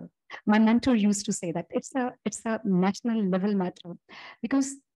matter. My mentor used to say that it's a national level matter,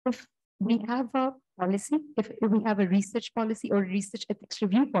 because if we have a policy, if we have a research policy or research ethics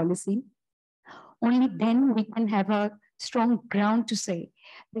review policy, only then we can have a strong ground to say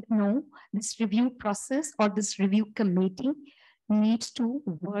that no, this review process or this review committee needs to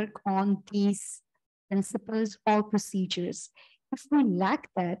work on these principles or procedures. If we lack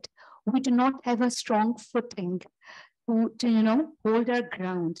that, we do not have a strong footing to you know, hold our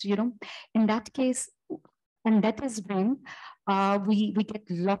ground, you know. In that case, and that is when we get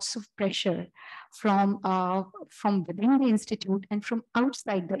lots of pressure from within the institute and from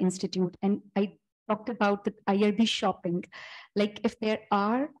outside the institute. And I talked about the IRB shopping. Like if there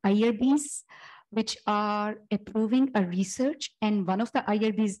are IRBs which are approving a research and one of the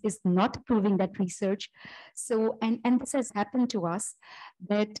IRBs is not approving that research. So, and this has happened to us,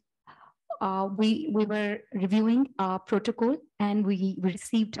 that we were reviewing our protocol, and we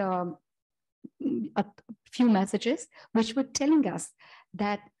received a few messages which were telling us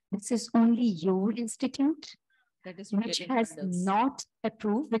that this is only your institute that is which has not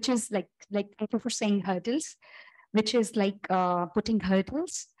approved, which is like thank you for saying hurdles, which is like putting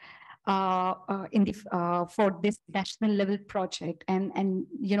hurdles in the for this national level project, and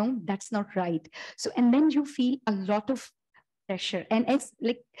you know that's not right. So and then you feel a lot of pressure, and it's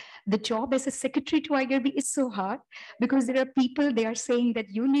like the job as a secretary to IRB is so hard, because there are people, they are saying that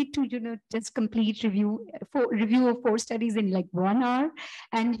you need to, you know, just complete review of 4 studies in like 1 hour,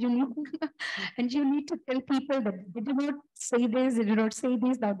 and you need and you need to tell people that they do not say this, they do not say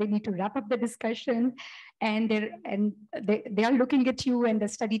this, now they need to wrap up the discussion, and they are looking at you, and the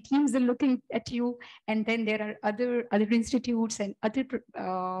study teams are looking at you, and then there are other institutes and other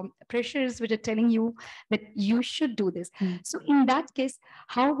pressures which are telling you that you should do this. So in that case,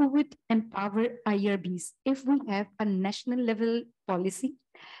 how we would empower IRBs if we have a national level policy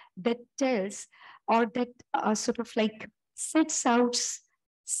that tells, or that sort of like sets out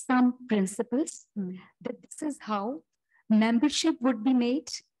some principles, that this is how membership would be made,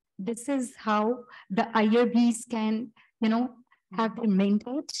 this is how the IRBs can, you know, have their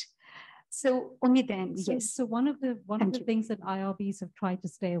mandate. So only then, yes. So one of the things that IRBs have tried to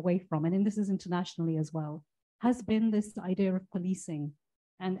stay away from, and this is internationally as well, has been this idea of policing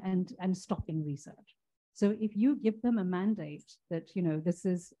and stopping research. So if you give them a mandate that, you know, this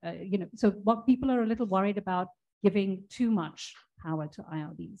is, you know, so what people are a little worried about giving too much power to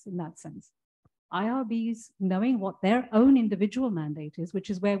IRBs in that sense. IRBs, knowing what their own individual mandate is, which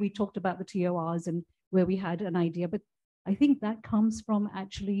is where we talked about the TORs and where we had an idea, but I think that comes from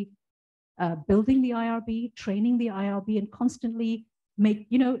actually building the IRB, training the IRB, and constantly make,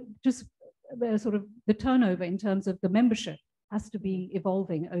 you know, just sort of the turnover in terms of the membership has to be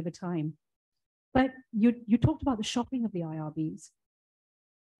evolving over time. But you talked about the shopping of the IRBs.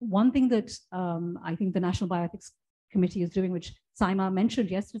 One thing that I think the National Bioethics Committee is doing, which Saima mentioned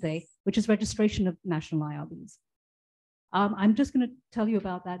yesterday, which is registration of national IRBs. I'm just going to tell you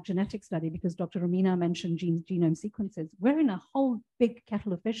about that genetic study because Dr. Romina mentioned genome sequences. We're in a whole big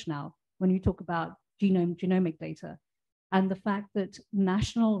kettle of fish now when you talk about genomic data, and the fact that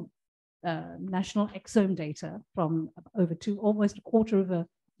national exome data from almost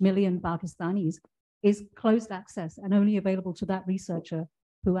 250,000 Pakistanis is closed access and only available to that researcher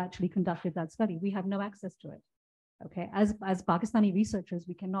who actually conducted that study. We have no access to it. Okay, as Pakistani researchers,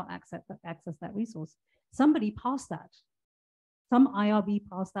 we cannot access that resource. Somebody passed that. Some IRB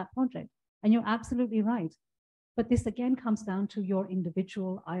passed that project, and you're absolutely right. But this again comes down to your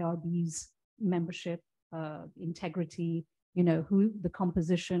individual IRB's membership, integrity, you know, who the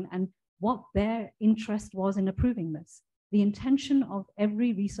composition and what their interest was in approving this. The intention of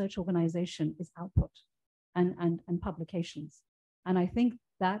every research organization is output and publications. And I think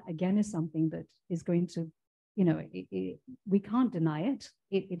that again is something that is going to, you know, we can't deny it.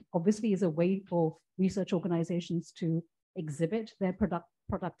 It obviously is a way for research organizations to exhibit their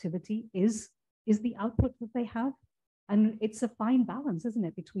productivity is the output that they have. And it's a fine balance, isn't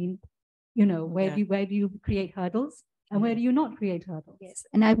it, between, you know, where do you create hurdles and where do you not create hurdles? Yes,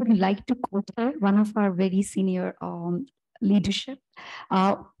 and I would like to quote her, one of our very senior leadership.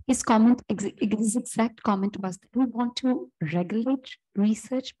 His comment, his exact comment was that we want to regulate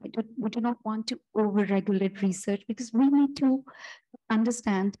research, but we do not want to over-regulate research, because we need to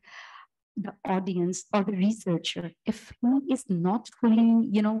understand the audience or the researcher. If he is not fully,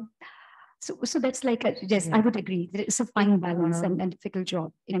 you know, so that's like yes, I would agree. It's a fine balance and difficult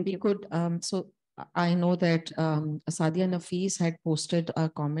job. And we could, so I know that Sadia Nafis had posted a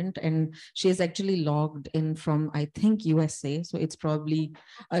comment, and she is actually logged in from, I think, USA. So it's probably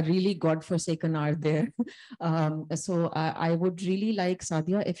a really godforsaken art there. So I would really like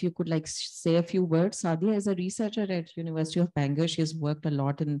Sadia, if you could like say a few words. Sadia is a researcher at University of Bangor. She has worked a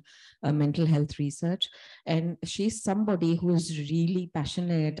lot in mental health research, and she's somebody who is really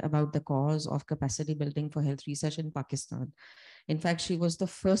passionate about the cause of capacity building for health research in Pakistan. In fact, she was the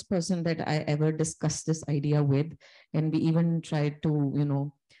first person that I ever discussed this idea with, and we even tried to, you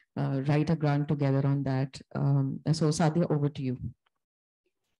know, write a grant together on that. So Sadia, over to you.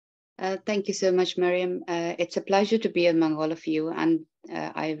 Thank you so much, Mariam. It's a pleasure to be among all of you, and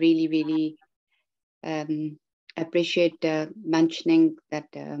I really, really appreciate mentioning that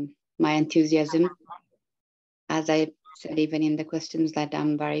my enthusiasm. As I said, even in the questions, that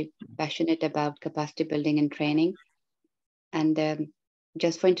I'm very passionate about capacity building and training. And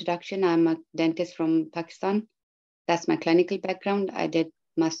just for introduction, I'm a dentist from Pakistan. That's my clinical background. I did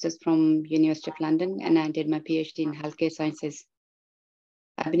master's from University of London, and I did my PhD in healthcare sciences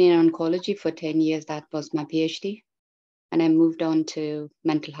I've been in oncology for 10 years. That was my PhD. And I moved on to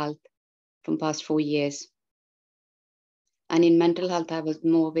mental health from past 4 years. And in mental health, I was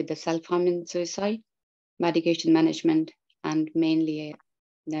more with the self-harm and suicide, medication management, and mainly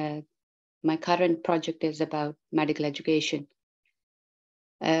my current project is about medical education.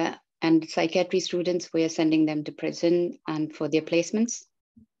 And psychiatry students, we are sending them to prison and for their placements.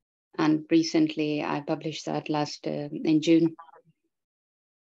 And recently I published that in June.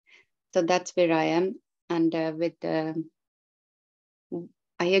 So that's where I am. And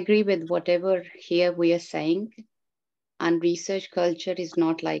I agree with whatever here we are saying. And research culture is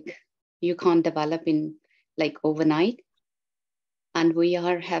not like you can't develop in like overnight. And we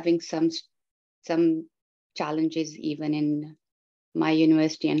are having some challenges even in my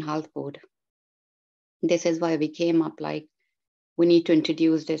university and health board. This is why we came up like we need to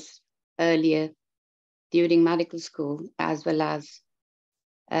introduce this earlier during medical school, as well as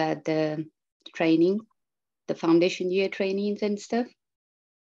the training, the foundation year trainings and stuff.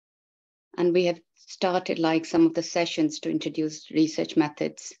 And we have started like some of the sessions to introduce research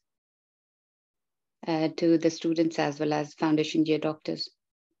methods to the students as well as foundation year doctors.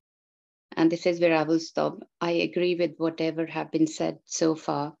 And this is where I will stop. I agree with whatever have been said so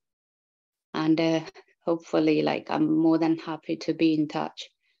far. And hopefully, like, I'm more than happy to be in touch.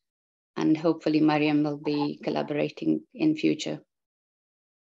 And hopefully Mariam will be collaborating in future.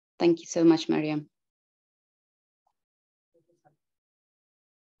 Thank you so much, Mariam.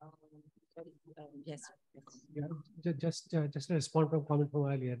 Yes. Yeah, just to respond to a comment from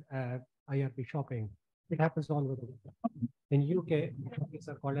earlier, IRB shopping. It happens all over the world. In UK, these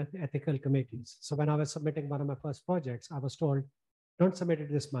are called ethical committees. So when I was submitting one of my first projects, I was told, don't submit it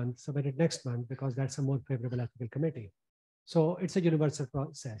this month, submit it next month, because that's a more favorable ethical committee. So it's a universal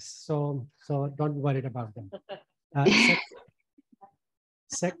process. So don't be worried about them. That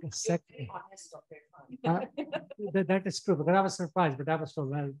is true, but I was surprised, but I was told,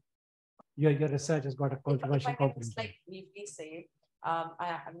 well, your research has got a controversial component. Just like briefly say,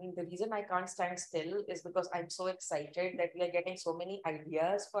 I mean, the reason I can't stand still is because I'm so excited that we are getting so many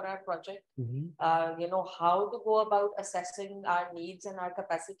ideas for our project. You know, how to go about assessing our needs and our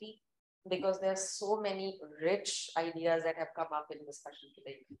capacity, because there's so many rich ideas that have come up in discussion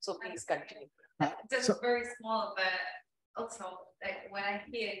today. So please continue. Just very small, but also like when I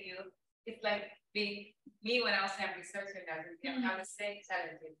hear you, it's like being me when I was having research in Argentina, I have the same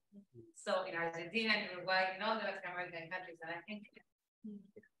challenges. So in Argentina, in Uruguay, in all the Latin American countries, and I think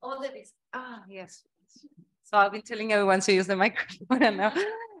all of this, yes. So I've been telling everyone to use the microphone now.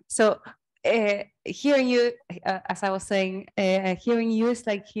 So hearing you, as I was saying, hearing you is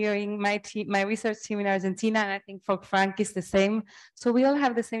like hearing my team, my research team in Argentina, and I think for Frank is the same. So we all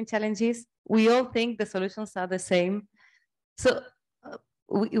have the same challenges. We all think the solutions are the same. So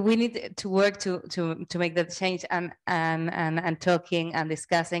we need to work to make that change, and talking and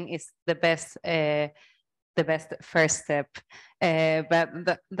discussing is the best first step.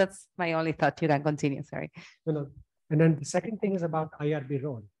 But that's my only thought. You can continue. Sorry. No. And then the second thing is about IRB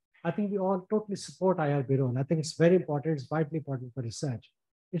role. I think we all totally support IRB role. I think it's very important. It's vitally important for research.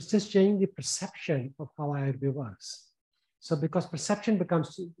 It's just changing the perception of how IRB works. So because perception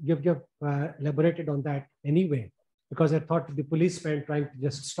becomes, you've elaborated on that anyway, because I thought the policeman trying to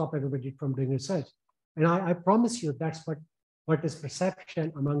just stop everybody from doing research. And I promise you that's what is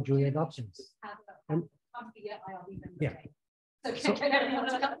perception among junior doctors. And, yeah. So,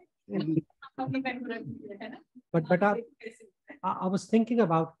 but I was thinking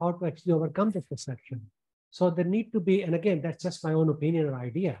about how to actually overcome this perception. So there need to be, and again, that's just my own opinion or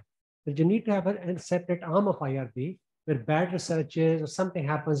idea, that you need to have a separate arm of IRB where bad researchers or something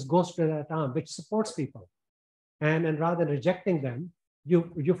happens, goes to that arm, which supports people. And rather than rejecting them,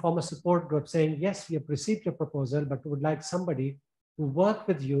 you form a support group saying, yes, we have received your proposal, but we would like somebody to work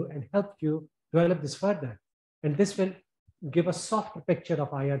with you and help you develop this further. And this will give a softer picture of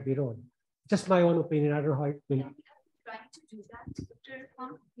IRB role. Just my own opinion. I don't know how it will.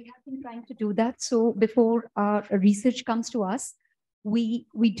 We have been trying to do that. So before our research comes to us, we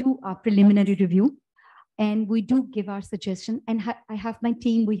do our preliminary review and we do give our suggestion. And I have my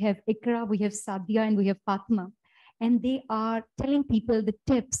team, we have Ikra, we have Sadia, and we have Fatima. And they are telling people the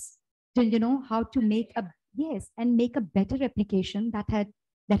tips to, you know, how to make a, and make a better application that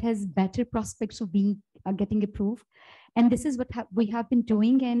has better prospects of being getting approved. And this is what we have been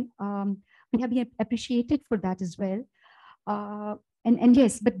doing, and we have been appreciated for that as well. And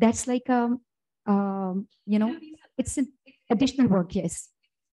yes, but that's like you know, it's an additional work. Yes.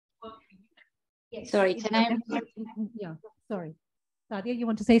 Sorry, can I? Yeah. Sorry, Sadia, you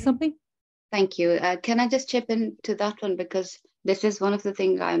want to say something? Thank you. Can I just chip into that one, because this is one of the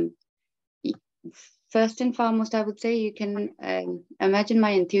things first and foremost, I would say you can imagine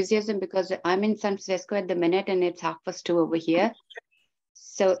my enthusiasm because I'm in San Francisco at the minute and it's 2:30 over here.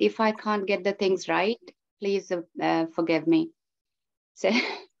 So if I can't get the things right, please forgive me. So,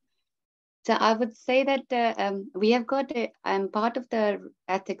 so I would say that we have got, I'm part of the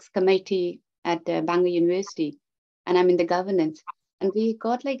ethics committee at Bangor University, and I'm in the governance. And we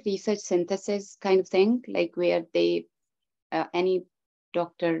got like research synthesis kind of thing, like where they, any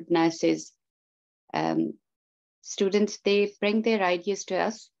doctor, nurses, students, they bring their ideas to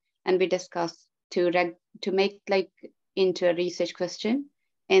us and we discuss to make like into a research question,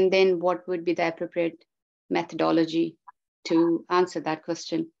 and then what would be the appropriate methodology to answer that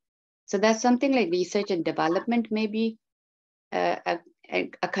question. So that's something like research and development, maybe a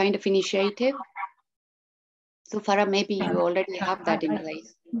kind of initiative. So Farah, maybe you already have that in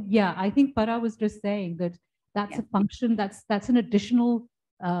place. Yeah, I think Farah was just saying that that's a function, that's an additional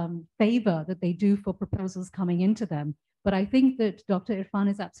favor that they do for proposals coming into them. But I think that Dr. Irfan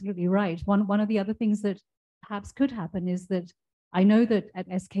is absolutely right. One of the other things that perhaps could happen is that I know that at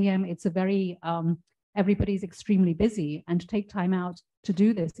SKM, it's a very, everybody's extremely busy, and to take time out to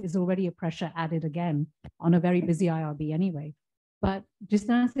do this is already a pressure added again on a very busy IRB anyway. But just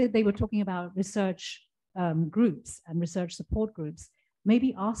as they were talking about research groups and research support groups,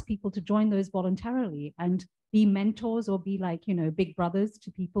 maybe ask people to join those voluntarily and be mentors or be like, you know, big brothers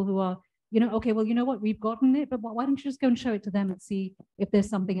to people who are, you know, okay, well, you know what, we've gotten it, but why don't you just go and show it to them and see if there's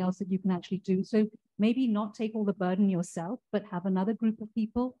something else that you can actually do. So maybe not take all the burden yourself, but have another group of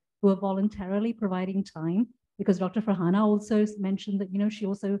people who are voluntarily providing time, because Dr. Farhana also mentioned that, you know, she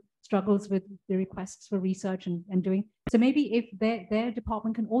also struggles with the requests for research and doing. So maybe if their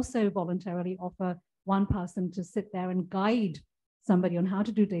department can also voluntarily offer one person to sit there and guide somebody on how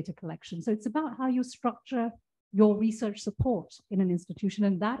to do data collection. So it's about how you structure your research support in an institution.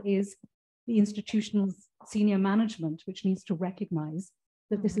 And that is the institutional senior management, which needs to recognize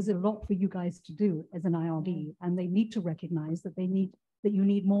that this is a lot for you guys to do as an IRD. And they need to recognize that you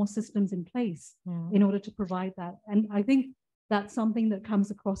need more systems in place in order to provide that. And I think that's something that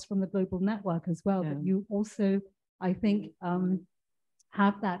comes across from the global network as well, that you also, I think,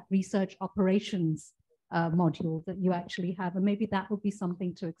 have that research operations module that you actually have, and maybe that would be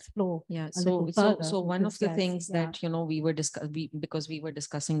something to explore. Yeah. So one of the things that, you know, because we were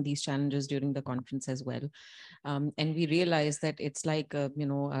discussing these challenges during the conference as well, and we realized that it's like a, you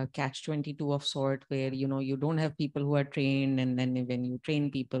know, a catch-22 of sort, where, you know, you don't have people who are trained, and then when you train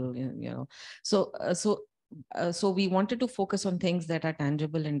people, you know, so we wanted to focus on things that are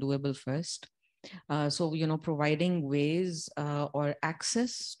tangible and doable first. So, you know, providing ways or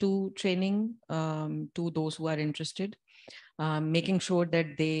access to training to those who are interested, making sure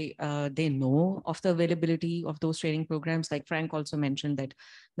that they know of the availability of those training programs. Like Frank also mentioned that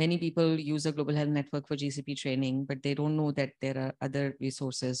many people use a Global Health Network for GCP training, but they don't know that there are other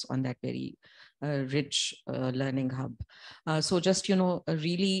resources on that very rich learning hub. So just, you know,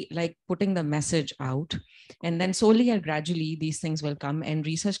 really like putting the message out, and then slowly and gradually these things will come. And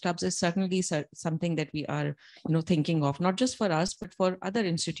research clubs is certainly something that we are, you know, thinking of, not just for us, but for other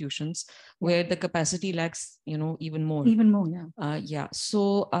institutions where the capacity lacks, you know, even more. Yeah.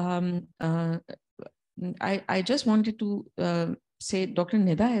 So I just wanted to say Dr.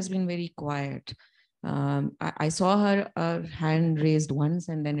 Nida has been very quiet. I saw her hand raised once,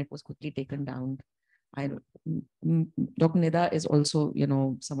 and then it was quickly taken down. Dr. Nida is also, you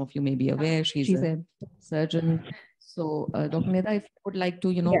know, some of you may be aware, she's a surgeon. So Dr. Nida, if you would like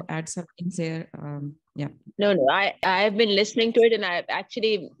to, you know, add some things here. Yeah. No, I've been listening to it, and I'm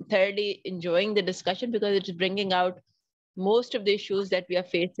actually thoroughly enjoying the discussion because it's bringing out most of the issues that we are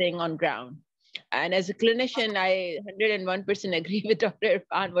facing on ground. And as a clinician, I 101% agree with Dr.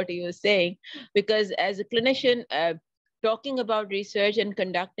 Irfan, what he was saying, because as a clinician, talking about research and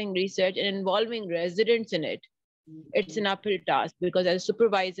conducting research and involving residents in it, it's an uphill task, because as a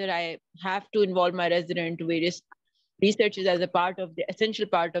supervisor, I have to involve my resident to various researches as a part of the essential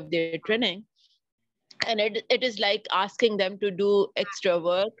part of their training. And it is like asking them to do extra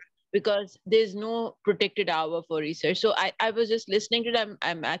work, because there's no protected hour for research. So I was just listening to them.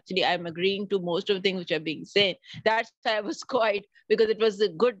 I'm agreeing to most of the things which are being said. That's why I was quiet, because it was a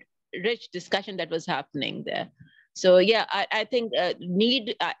good, rich discussion that was happening there. So yeah, I think to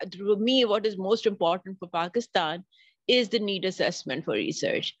me, what is most important for Pakistan is the need assessment for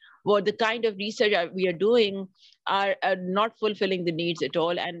research. What the kind of research we are doing are not fulfilling the needs at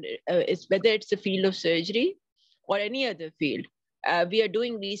all. And it's whether it's the field of surgery or any other field. We are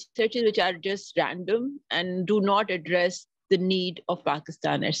doing researches which are just random and do not address the need of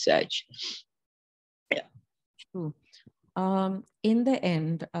Pakistan as such. Yeah. True. In the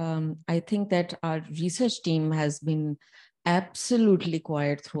end, I think that our research team has been absolutely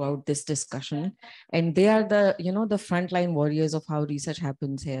quiet throughout this discussion, and they are the, the frontline warriors of how research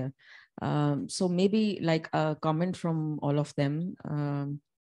happens here. So maybe like a comment from all of them.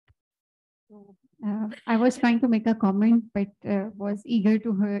 I was trying to make a comment, but was eager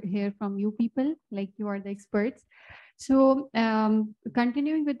to hear from you people, like you are the experts. So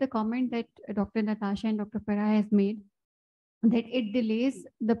continuing with the comment that Dr. Natasha and Dr. Farah has made, that it delays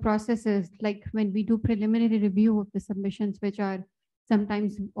the processes, like when we do preliminary review of the submissions, which are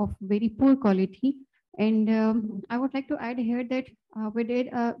sometimes of very poor quality. And I would like to add here that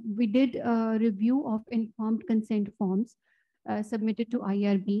we did a review of informed consent forms submitted to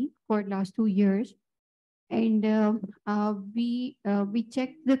IRB for last 2 years. And we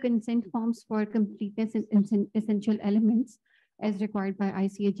checked the consent forms for completeness and essential elements as required by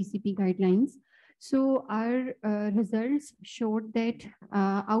ICA GCP guidelines. So our results showed that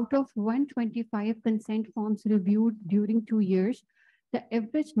out of 125 consent forms reviewed during 2 years, the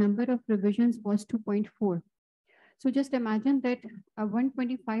average number of revisions was 2.4. So just imagine that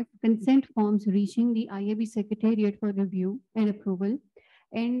 125 consent forms reaching the IAB Secretariat for review and approval,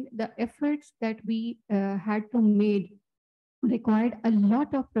 and the efforts that we had to make required a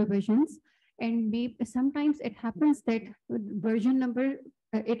lot of provisions. And maybe sometimes it happens that version number,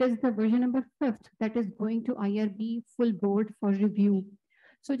 it is the version number 5th that is going to IRB full board for review.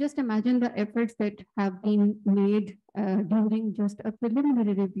 So just imagine the efforts that have been made during just a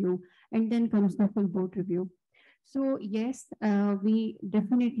preliminary review, and then comes the full board review. So yes, we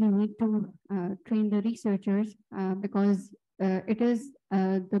definitely need to train the researchers because it is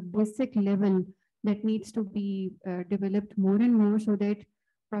the basic level that needs to be developed more and more, so that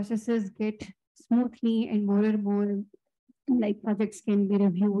processes get smoothly and more like projects can be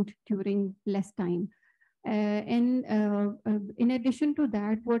reviewed during less time. And in addition to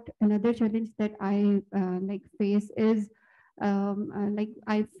that, what another challenge that I face is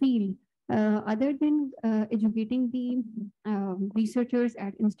I feel other than educating the researchers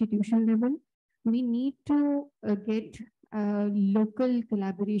at institution level, we need to get local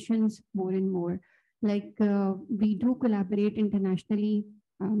collaborations more and more. Like we do collaborate internationally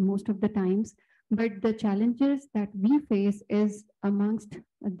most of the times, but the challenges that we face is amongst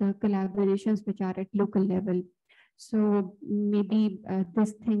the collaborations which are at local level. So maybe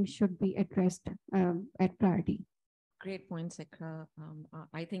this thing should be addressed at priority. Great point, Sekra.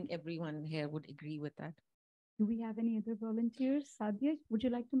 I think everyone here would agree with that. Do we have any other volunteers? Sadia, would you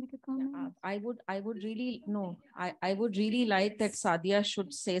like to make a comment? I would really like that Sadia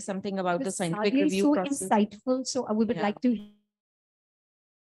should say something about the scientific Sadia review is so process. insightful, so we would like to.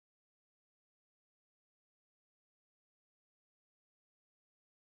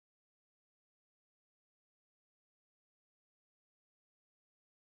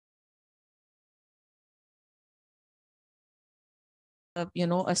 A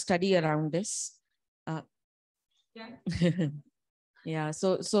study around this. Yeah.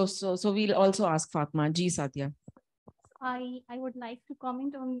 So we'll also ask Fatma. Ji, Sadia. I would like to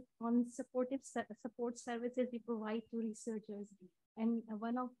comment on support services we provide to researchers. And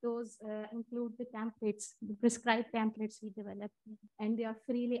one of those include the templates, the prescribed templates we develop, and they are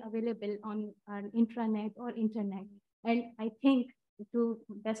freely available on our intranet or internet. And I think, to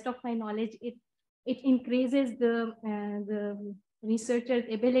best of my knowledge, it increases the researcher's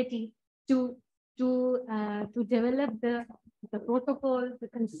ability to develop the protocol, the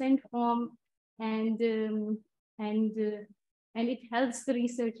consent form, and it helps the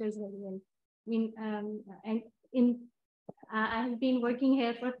researchers very well. I have been working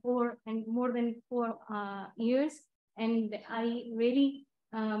here for more than 4 years, and I really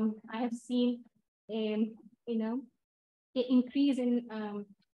I have seen an increase in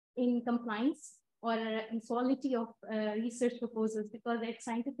compliance or in quality of research proposals, because at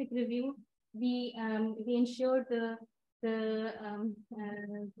scientific review we ensure the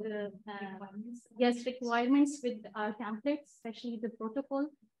requirements with our templates, especially the protocol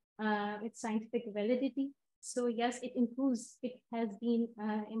with scientific validity. So yes, it improves. It has been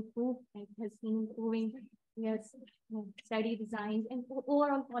improved and has been improving. Yes, study designs and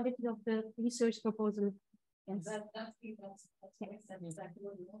overall quality of the research proposal. Yes. That's exactly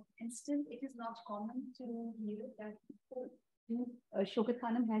what we want. And still, it is not common to hear that Shaukat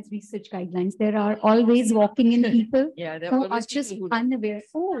Khanum has research guidelines. There are always walking in people who are just unaware.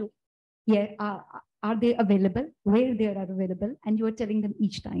 Oh, yeah. Are they available? Where they are available? And you are telling them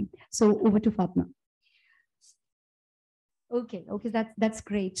each time. So over to Fatma. Okay, that's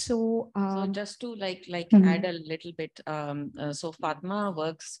great. So just to add a little bit, so Fatma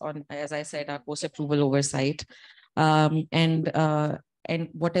works on, as I said, our post-approval oversight And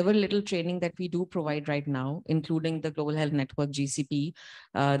whatever little training that we do provide right now, including the Global Health Network GCP,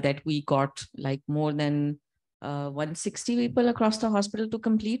 that we got like more than 160 people across the hospital to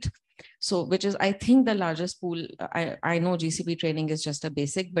complete. So, which is, I think, the largest pool. I know GCP training is just a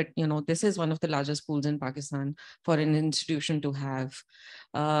basic, but this is one of the largest pools in Pakistan for an institution to have.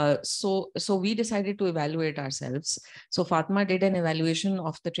 So we decided to evaluate ourselves. So Fatma did an evaluation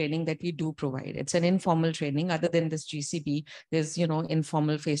of the training that we do provide. It's an informal training. Other than this GCP, there's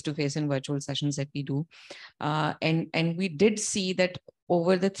informal face-to-face and virtual sessions that we do. And we did see that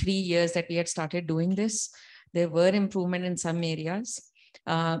over the 3 years that we had started doing this, there were improvement in some areas.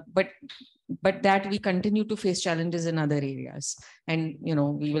 But that we continue to face challenges in other areas. And,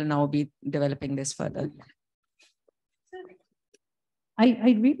 we will now be developing this further.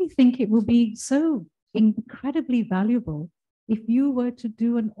 I really think it will be so incredibly valuable if you were to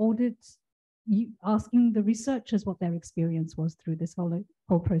do an audit, asking the researchers what their experience was through this whole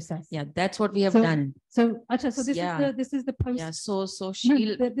process. Yeah, that's what we have done. So this is the post. Yeah, so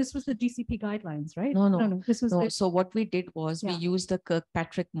this was the GCP guidelines, right? No. This was So what we did was we used the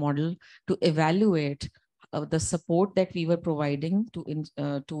Kirkpatrick model to evaluate the support that we were providing to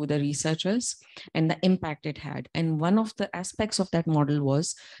the researchers and the impact it had. And one of the aspects of that model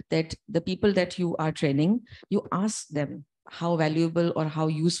was that the people that you are training, you ask them how valuable or how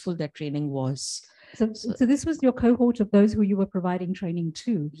useful that training was. So this was your cohort of those who you were providing training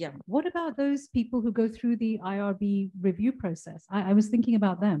to. Yeah. What about those people who go through the IRB review process? I was thinking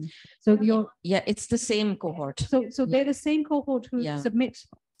about them. So it's the same cohort. So they're the same cohort who submit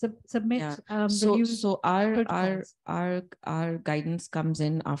reviews. So our guidance comes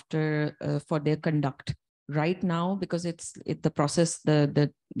in after for their conduct. Right now, because the process,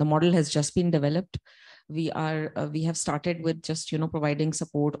 the model has just been developed. We have started with just providing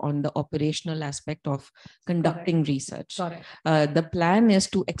support on the operational aspect of conducting research. Got it. The plan is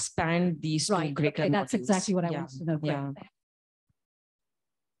to expand these to greater. Okay, that's exactly what I wanted to know. Yeah.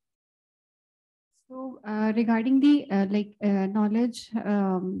 So regarding the knowledge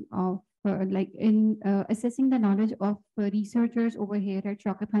of in assessing the knowledge of researchers over here at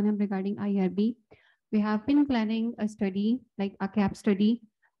Shaukat Khanum regarding IRB, we have been planning a study, like a CAP study,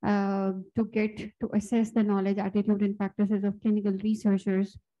 to assess the knowledge, attitude, and practices of clinical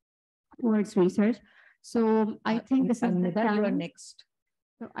researchers towards research. So I think this is the time. Next.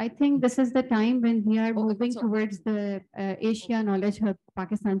 So I think this is the time when we are moving towards the Asia Knowledge Hub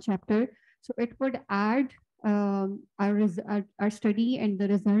Pakistan chapter. So it would add our study, and the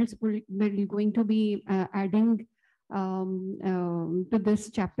results we're going to be adding to this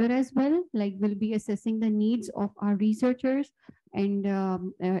chapter as well. Like, we'll be assessing the needs of our researchers, and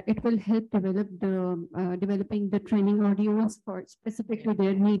it will help developing the training modules for specific to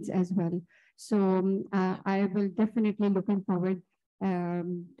their needs as well. So I will definitely looking forward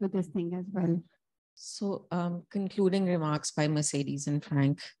to this thing as well. So concluding remarks by Mercedes and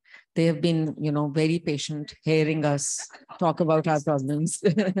Frank. They have been, very patient hearing us talk about our problems.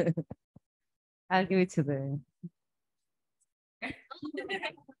 I'll give it to them.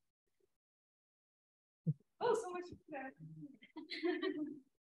 Oh, so much.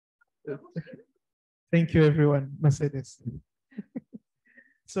 Thank you, everyone, Mercedes.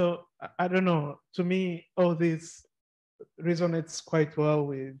 So I don't know, to me, all this resonates quite well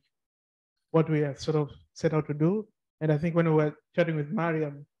with what we have sort of set out to do. And I think when we were chatting with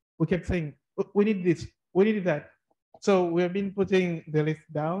Mariam, we kept saying, we need this, we need that. So we've been putting the list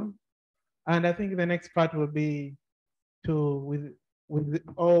down. And I think the next part will be to, with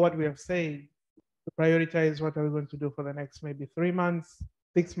all what we have said, to prioritize what are we going to do for the next maybe 3 months,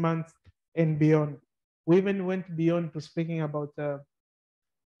 6 months, and beyond. We even went beyond to speaking about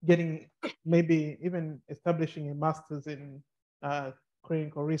getting, maybe even establishing a master's in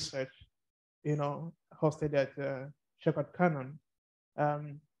clinical research, hosted at Shaukat Khanum.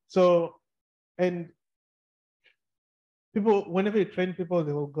 So, and people, whenever you train people,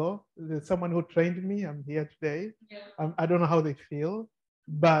 they will go. There's someone who trained me, I'm here today. I don't know how they feel,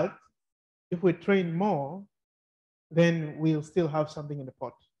 but if we train more, then we'll still have something in the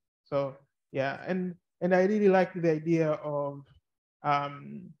pot. So yeah, and I really like the idea of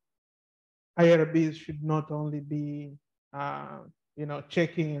IRBs should not only be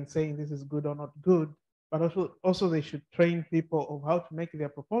checking and saying this is good or not good, but also they should train people of how to make their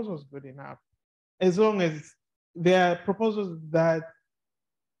proposals good enough. As long as there are proposals that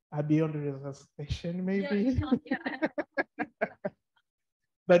are beyond resuscitation, maybe.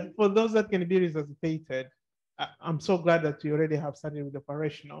 But for those that can be resuscitated, I'm so glad that you already have started with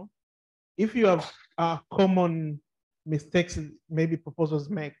operational. If you have common mistakes maybe proposals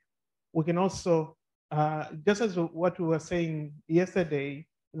make, we can also just as what we were saying yesterday,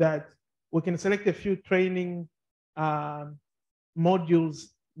 that we can select a few training modules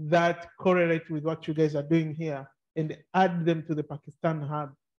that correlate with what you guys are doing here and add them to the Pakistan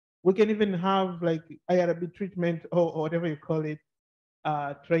hub. We can even have like IRB treatment or whatever you call it,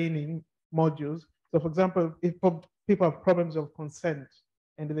 training modules. So for example, if people have problems of consent,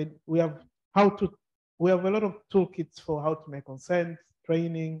 and then we have we have a lot of toolkits for how to make consent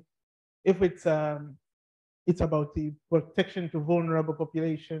training. If it's about the protection to vulnerable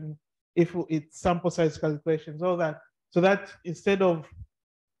population, if it's sample size calculations, all that. So that instead of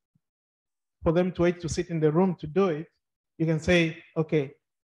for them to wait to sit in the room to do it, you can say, okay,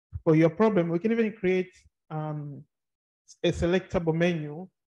 for your problem, we can even create a selectable menu.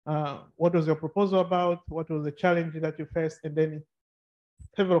 What was your proposal about? What was the challenge that you faced? And then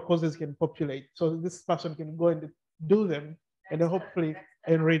several causes can populate. So this person can go and do them and then hopefully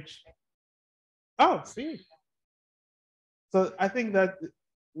enrich. Oh, see. So I think that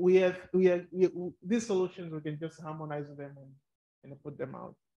these solutions, we can just harmonize them and put them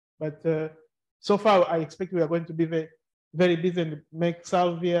out. But so far, I expect we are going to be very, very busy and make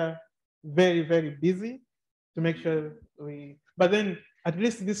Salvia very, very busy to make sure but then at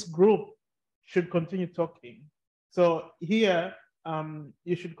least this group should continue talking. So here,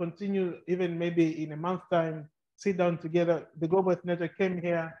 you should continue, even maybe in a month's time, sit down together. The Global Health Network came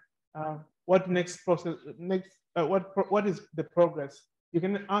here. What next process, what is the progress? You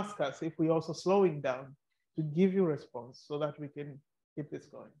can ask us if we're also slowing down to give you response so that we can keep this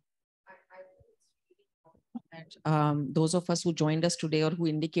going. Those of us who joined us today or who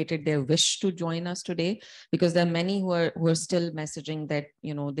indicated their wish to join us today, because there are many who are still messaging that,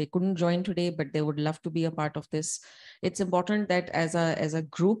 you know, they couldn't join today, but they would love to be a part of this. It's important that as a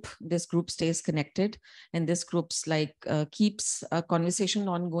group, this group stays connected, and this group's like keeps a conversation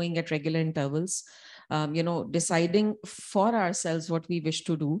ongoing at regular intervals, you know, deciding for ourselves what we wish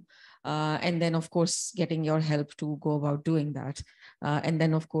to do. And then of course, getting your help to go about doing that. And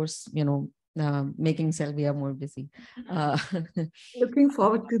then of course, you know, making Salvia more busy. Looking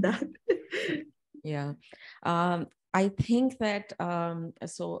forward to that. Yeah. I think that,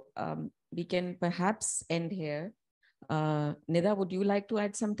 we can perhaps end here. Nida, would you like to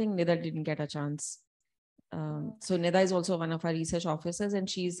add something? Nida didn't get a chance. So Nida is also one of our research officers, and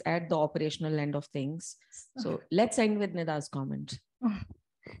she's at the operational end of things. So let's end with Nida's comment.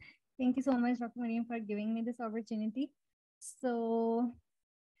 Thank you so much, Dr. Mariam, for giving me this opportunity. So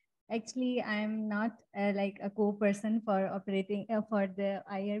actually, I'm not like a co-person for operating for the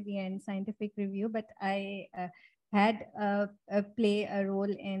IRB and scientific review, but I had play a role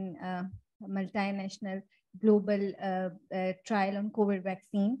in a multinational global trial on COVID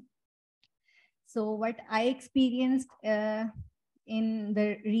vaccine. So what I experienced in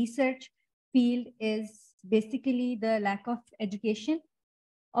the research field is basically the lack of education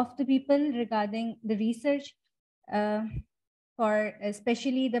of the people regarding the research, for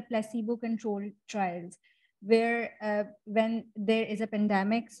especially the placebo-controlled trials, where when there is a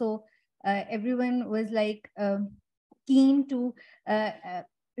pandemic, so everyone was like keen to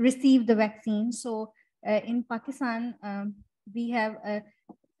receive the vaccine. So in Pakistan, we have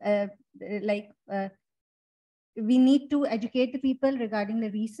we need to educate the people regarding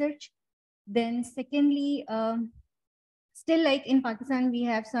the research. Then secondly, still like in Pakistan, we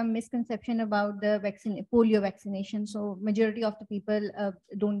have some misconception about the vaccine, polio vaccination. So majority of the people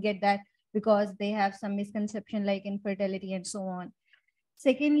don't get that because they have some misconception like infertility and so on.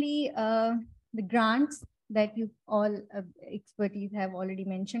 Secondly, the grants that you all expertise have already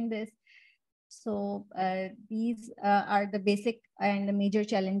mentioned this. So these are the basic and the major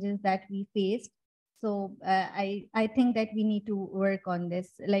challenges that we faced. So I think that we need to work on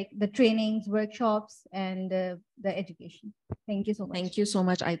this, like the trainings, workshops, and the education. Thank you so much. Thank you so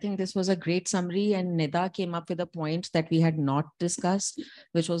much. I think this was a great summary, and Nida came up with a point that we had not discussed,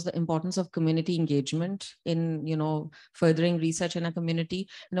 which was the importance of community engagement in, you know, furthering research in a community,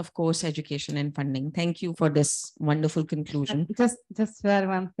 and of course, education and funding. Thank you for this wonderful conclusion. Just to add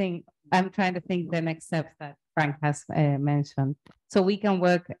one thing, I'm trying to think the next steps that Frank has mentioned. So we can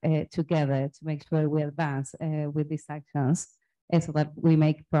work together to make sure we advance with these actions so that we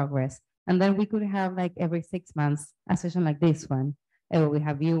make progress. And then we could have like every 6 months a session like this one, where we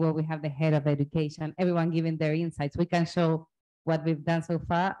have you, where we have the head of education, everyone giving their insights. We can show what we've done so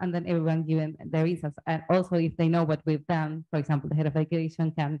far, and then everyone giving their insights. And also if they know what we've done, for example, the head of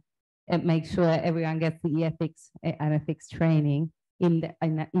education can make sure everyone gets the ethics and ethics training in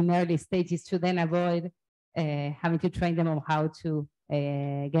early stages to then avoid having to train them on how to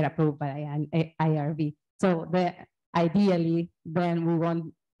get approved by IRB. So ideally, then we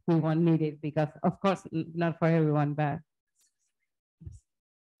won't we won't need it because, of course, not for everyone, but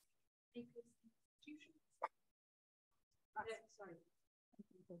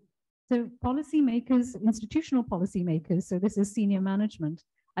so policymakers, institutional policymakers, so this is senior management,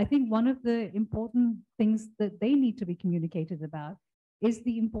 I think one of the important things that they need to be communicated about is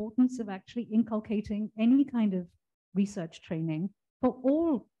the importance of actually inculcating any kind of research training for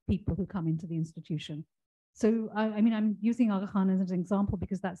all people who come into the institution. So, I mean, I'm using Aga Khan as an example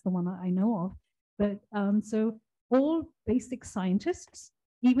because that's the one I know of, but so all basic scientists,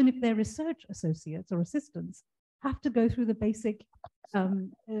 even if they're research associates or assistants, have to go through the basic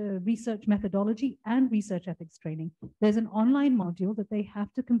research methodology and research ethics training. There's an online module that they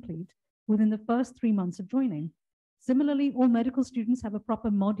have to complete within the first 3 months of joining. Similarly, all medical students have a proper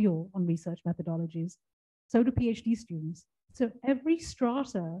module on research methodologies. So do PhD students. So every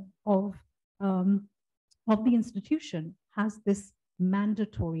strata of the institution has this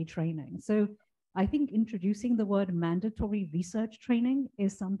mandatory training. So I think introducing the word mandatory research training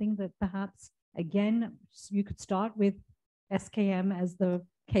is something that perhaps, again, you could start with SKM as the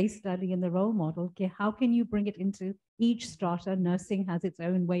case study and the role model. Okay, how can you bring it into each strata? Nursing has its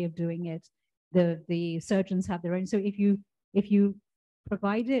own way of doing it. The surgeons have their own. So if you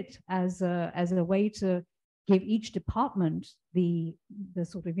provide it as a way to give each department the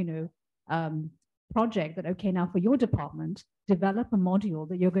sort of project that, okay, now for your department, develop a module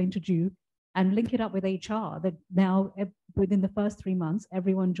that you're going to do and link it up with HR, that now within the first 3 months,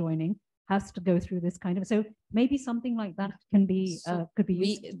 everyone joining has to go through this kind of, so maybe something like that can be could be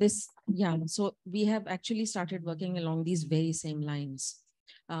used. So we have actually started working along these very same lines.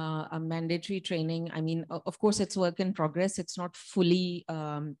 A mandatory training, I mean, of course, it's work in progress. It's not fully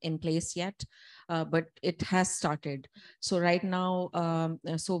in place yet, but it has started. So right now,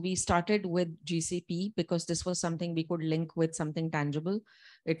 so we started with GCP because this was something we could link with something tangible.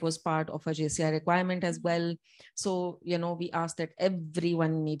 It was part of a JCI requirement as well. So, we asked that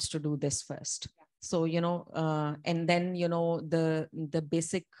everyone needs to do this first. So, and then, the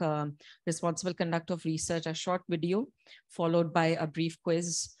basic responsible conduct of research, a short video followed by a brief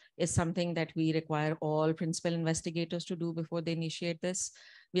quiz is something that we require all principal investigators to do before they initiate this.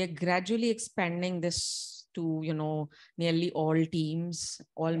 We are gradually expanding this to, nearly all teams,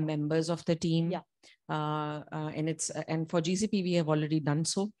 all members of the team. And for GCP, we have already done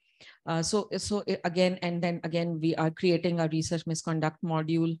so. So again, we are creating a research misconduct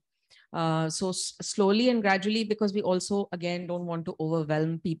module. So slowly and gradually, because we also, again, don't want to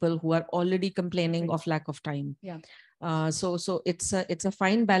overwhelm people who are already complaining of lack of time. So it's a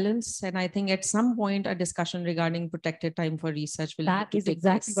fine balance. And I think at some point, a discussion regarding protected time for research will That is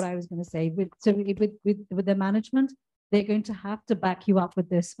exactly what I was going to say. With the management, they're going to have to back you up with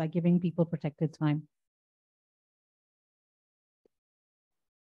this by giving people protected time.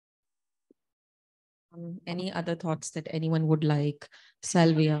 Any other thoughts that anyone would like?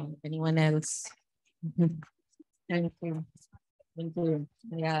 Salvia, anyone else? Thank you. Thank you.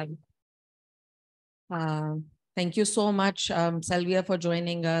 Yeah. Thank you so much, Salvia, for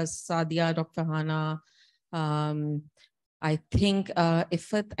joining us. Sadia, Dr. Hana. I think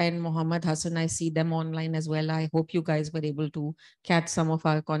Ifat and Mohammed Hassan, I see them online as well. I hope you guys were able to catch some of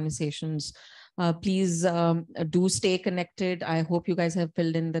our conversations. Please do stay connected. I hope you guys have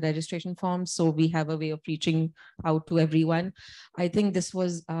filled in the registration forms, so we have a way of reaching out to everyone. I think this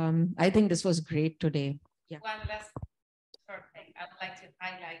was great today. Yeah. One last short thing. I would like to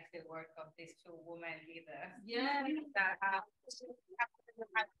highlight the work of these two women leaders. Yeah. That have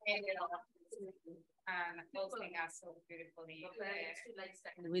and hosting us so beautifully.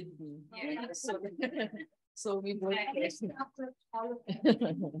 With me. Yeah. So we both.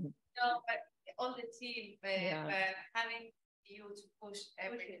 No, but all the team, but having you to push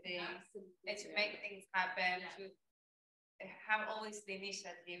everything and to make things happen, to have always the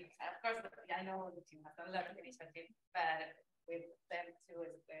initiative. Of course, I know the team has a lot of initiative, but with them too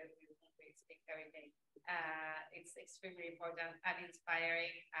is where we speak every day. It's extremely important and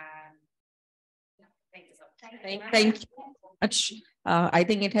inspiring. And thank you so much. Thank you much. I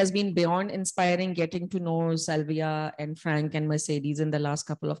think it has been beyond inspiring getting to know Salvia and Frank and Mercedes in the last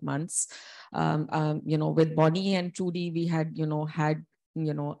couple of months. With Bonnie and Trudy, we had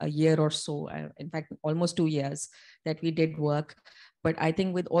a year or so, in fact, almost 2 years that we did work. But I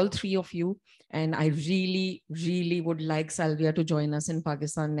think with all three of you, and I really, really would like Salvia to join us in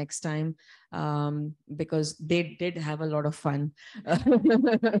Pakistan next time, because they did have a lot of fun.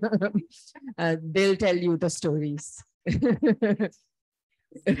 They'll tell you the stories.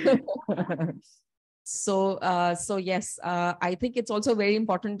 So yes, I think it's also very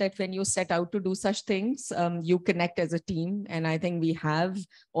important that when you set out to do such things, you connect as a team. And I think we have,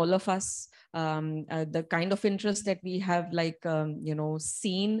 all of us, the kind of interest that we have, like,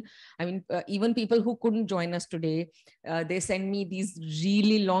 seen. I mean, even people who couldn't join us today, they send me these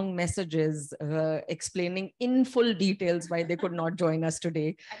really long messages explaining in full details why they could not join us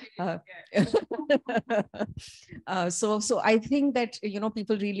today. So I think that,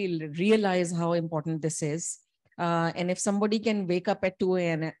 people really realize how important this is. And if somebody can wake up at 2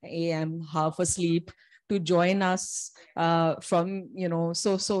 a.m. half asleep to join us from,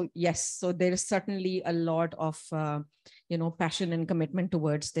 so yes, so there is certainly a lot of, passion and commitment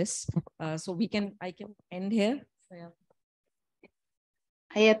towards this. So I can end here.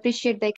 I appreciate the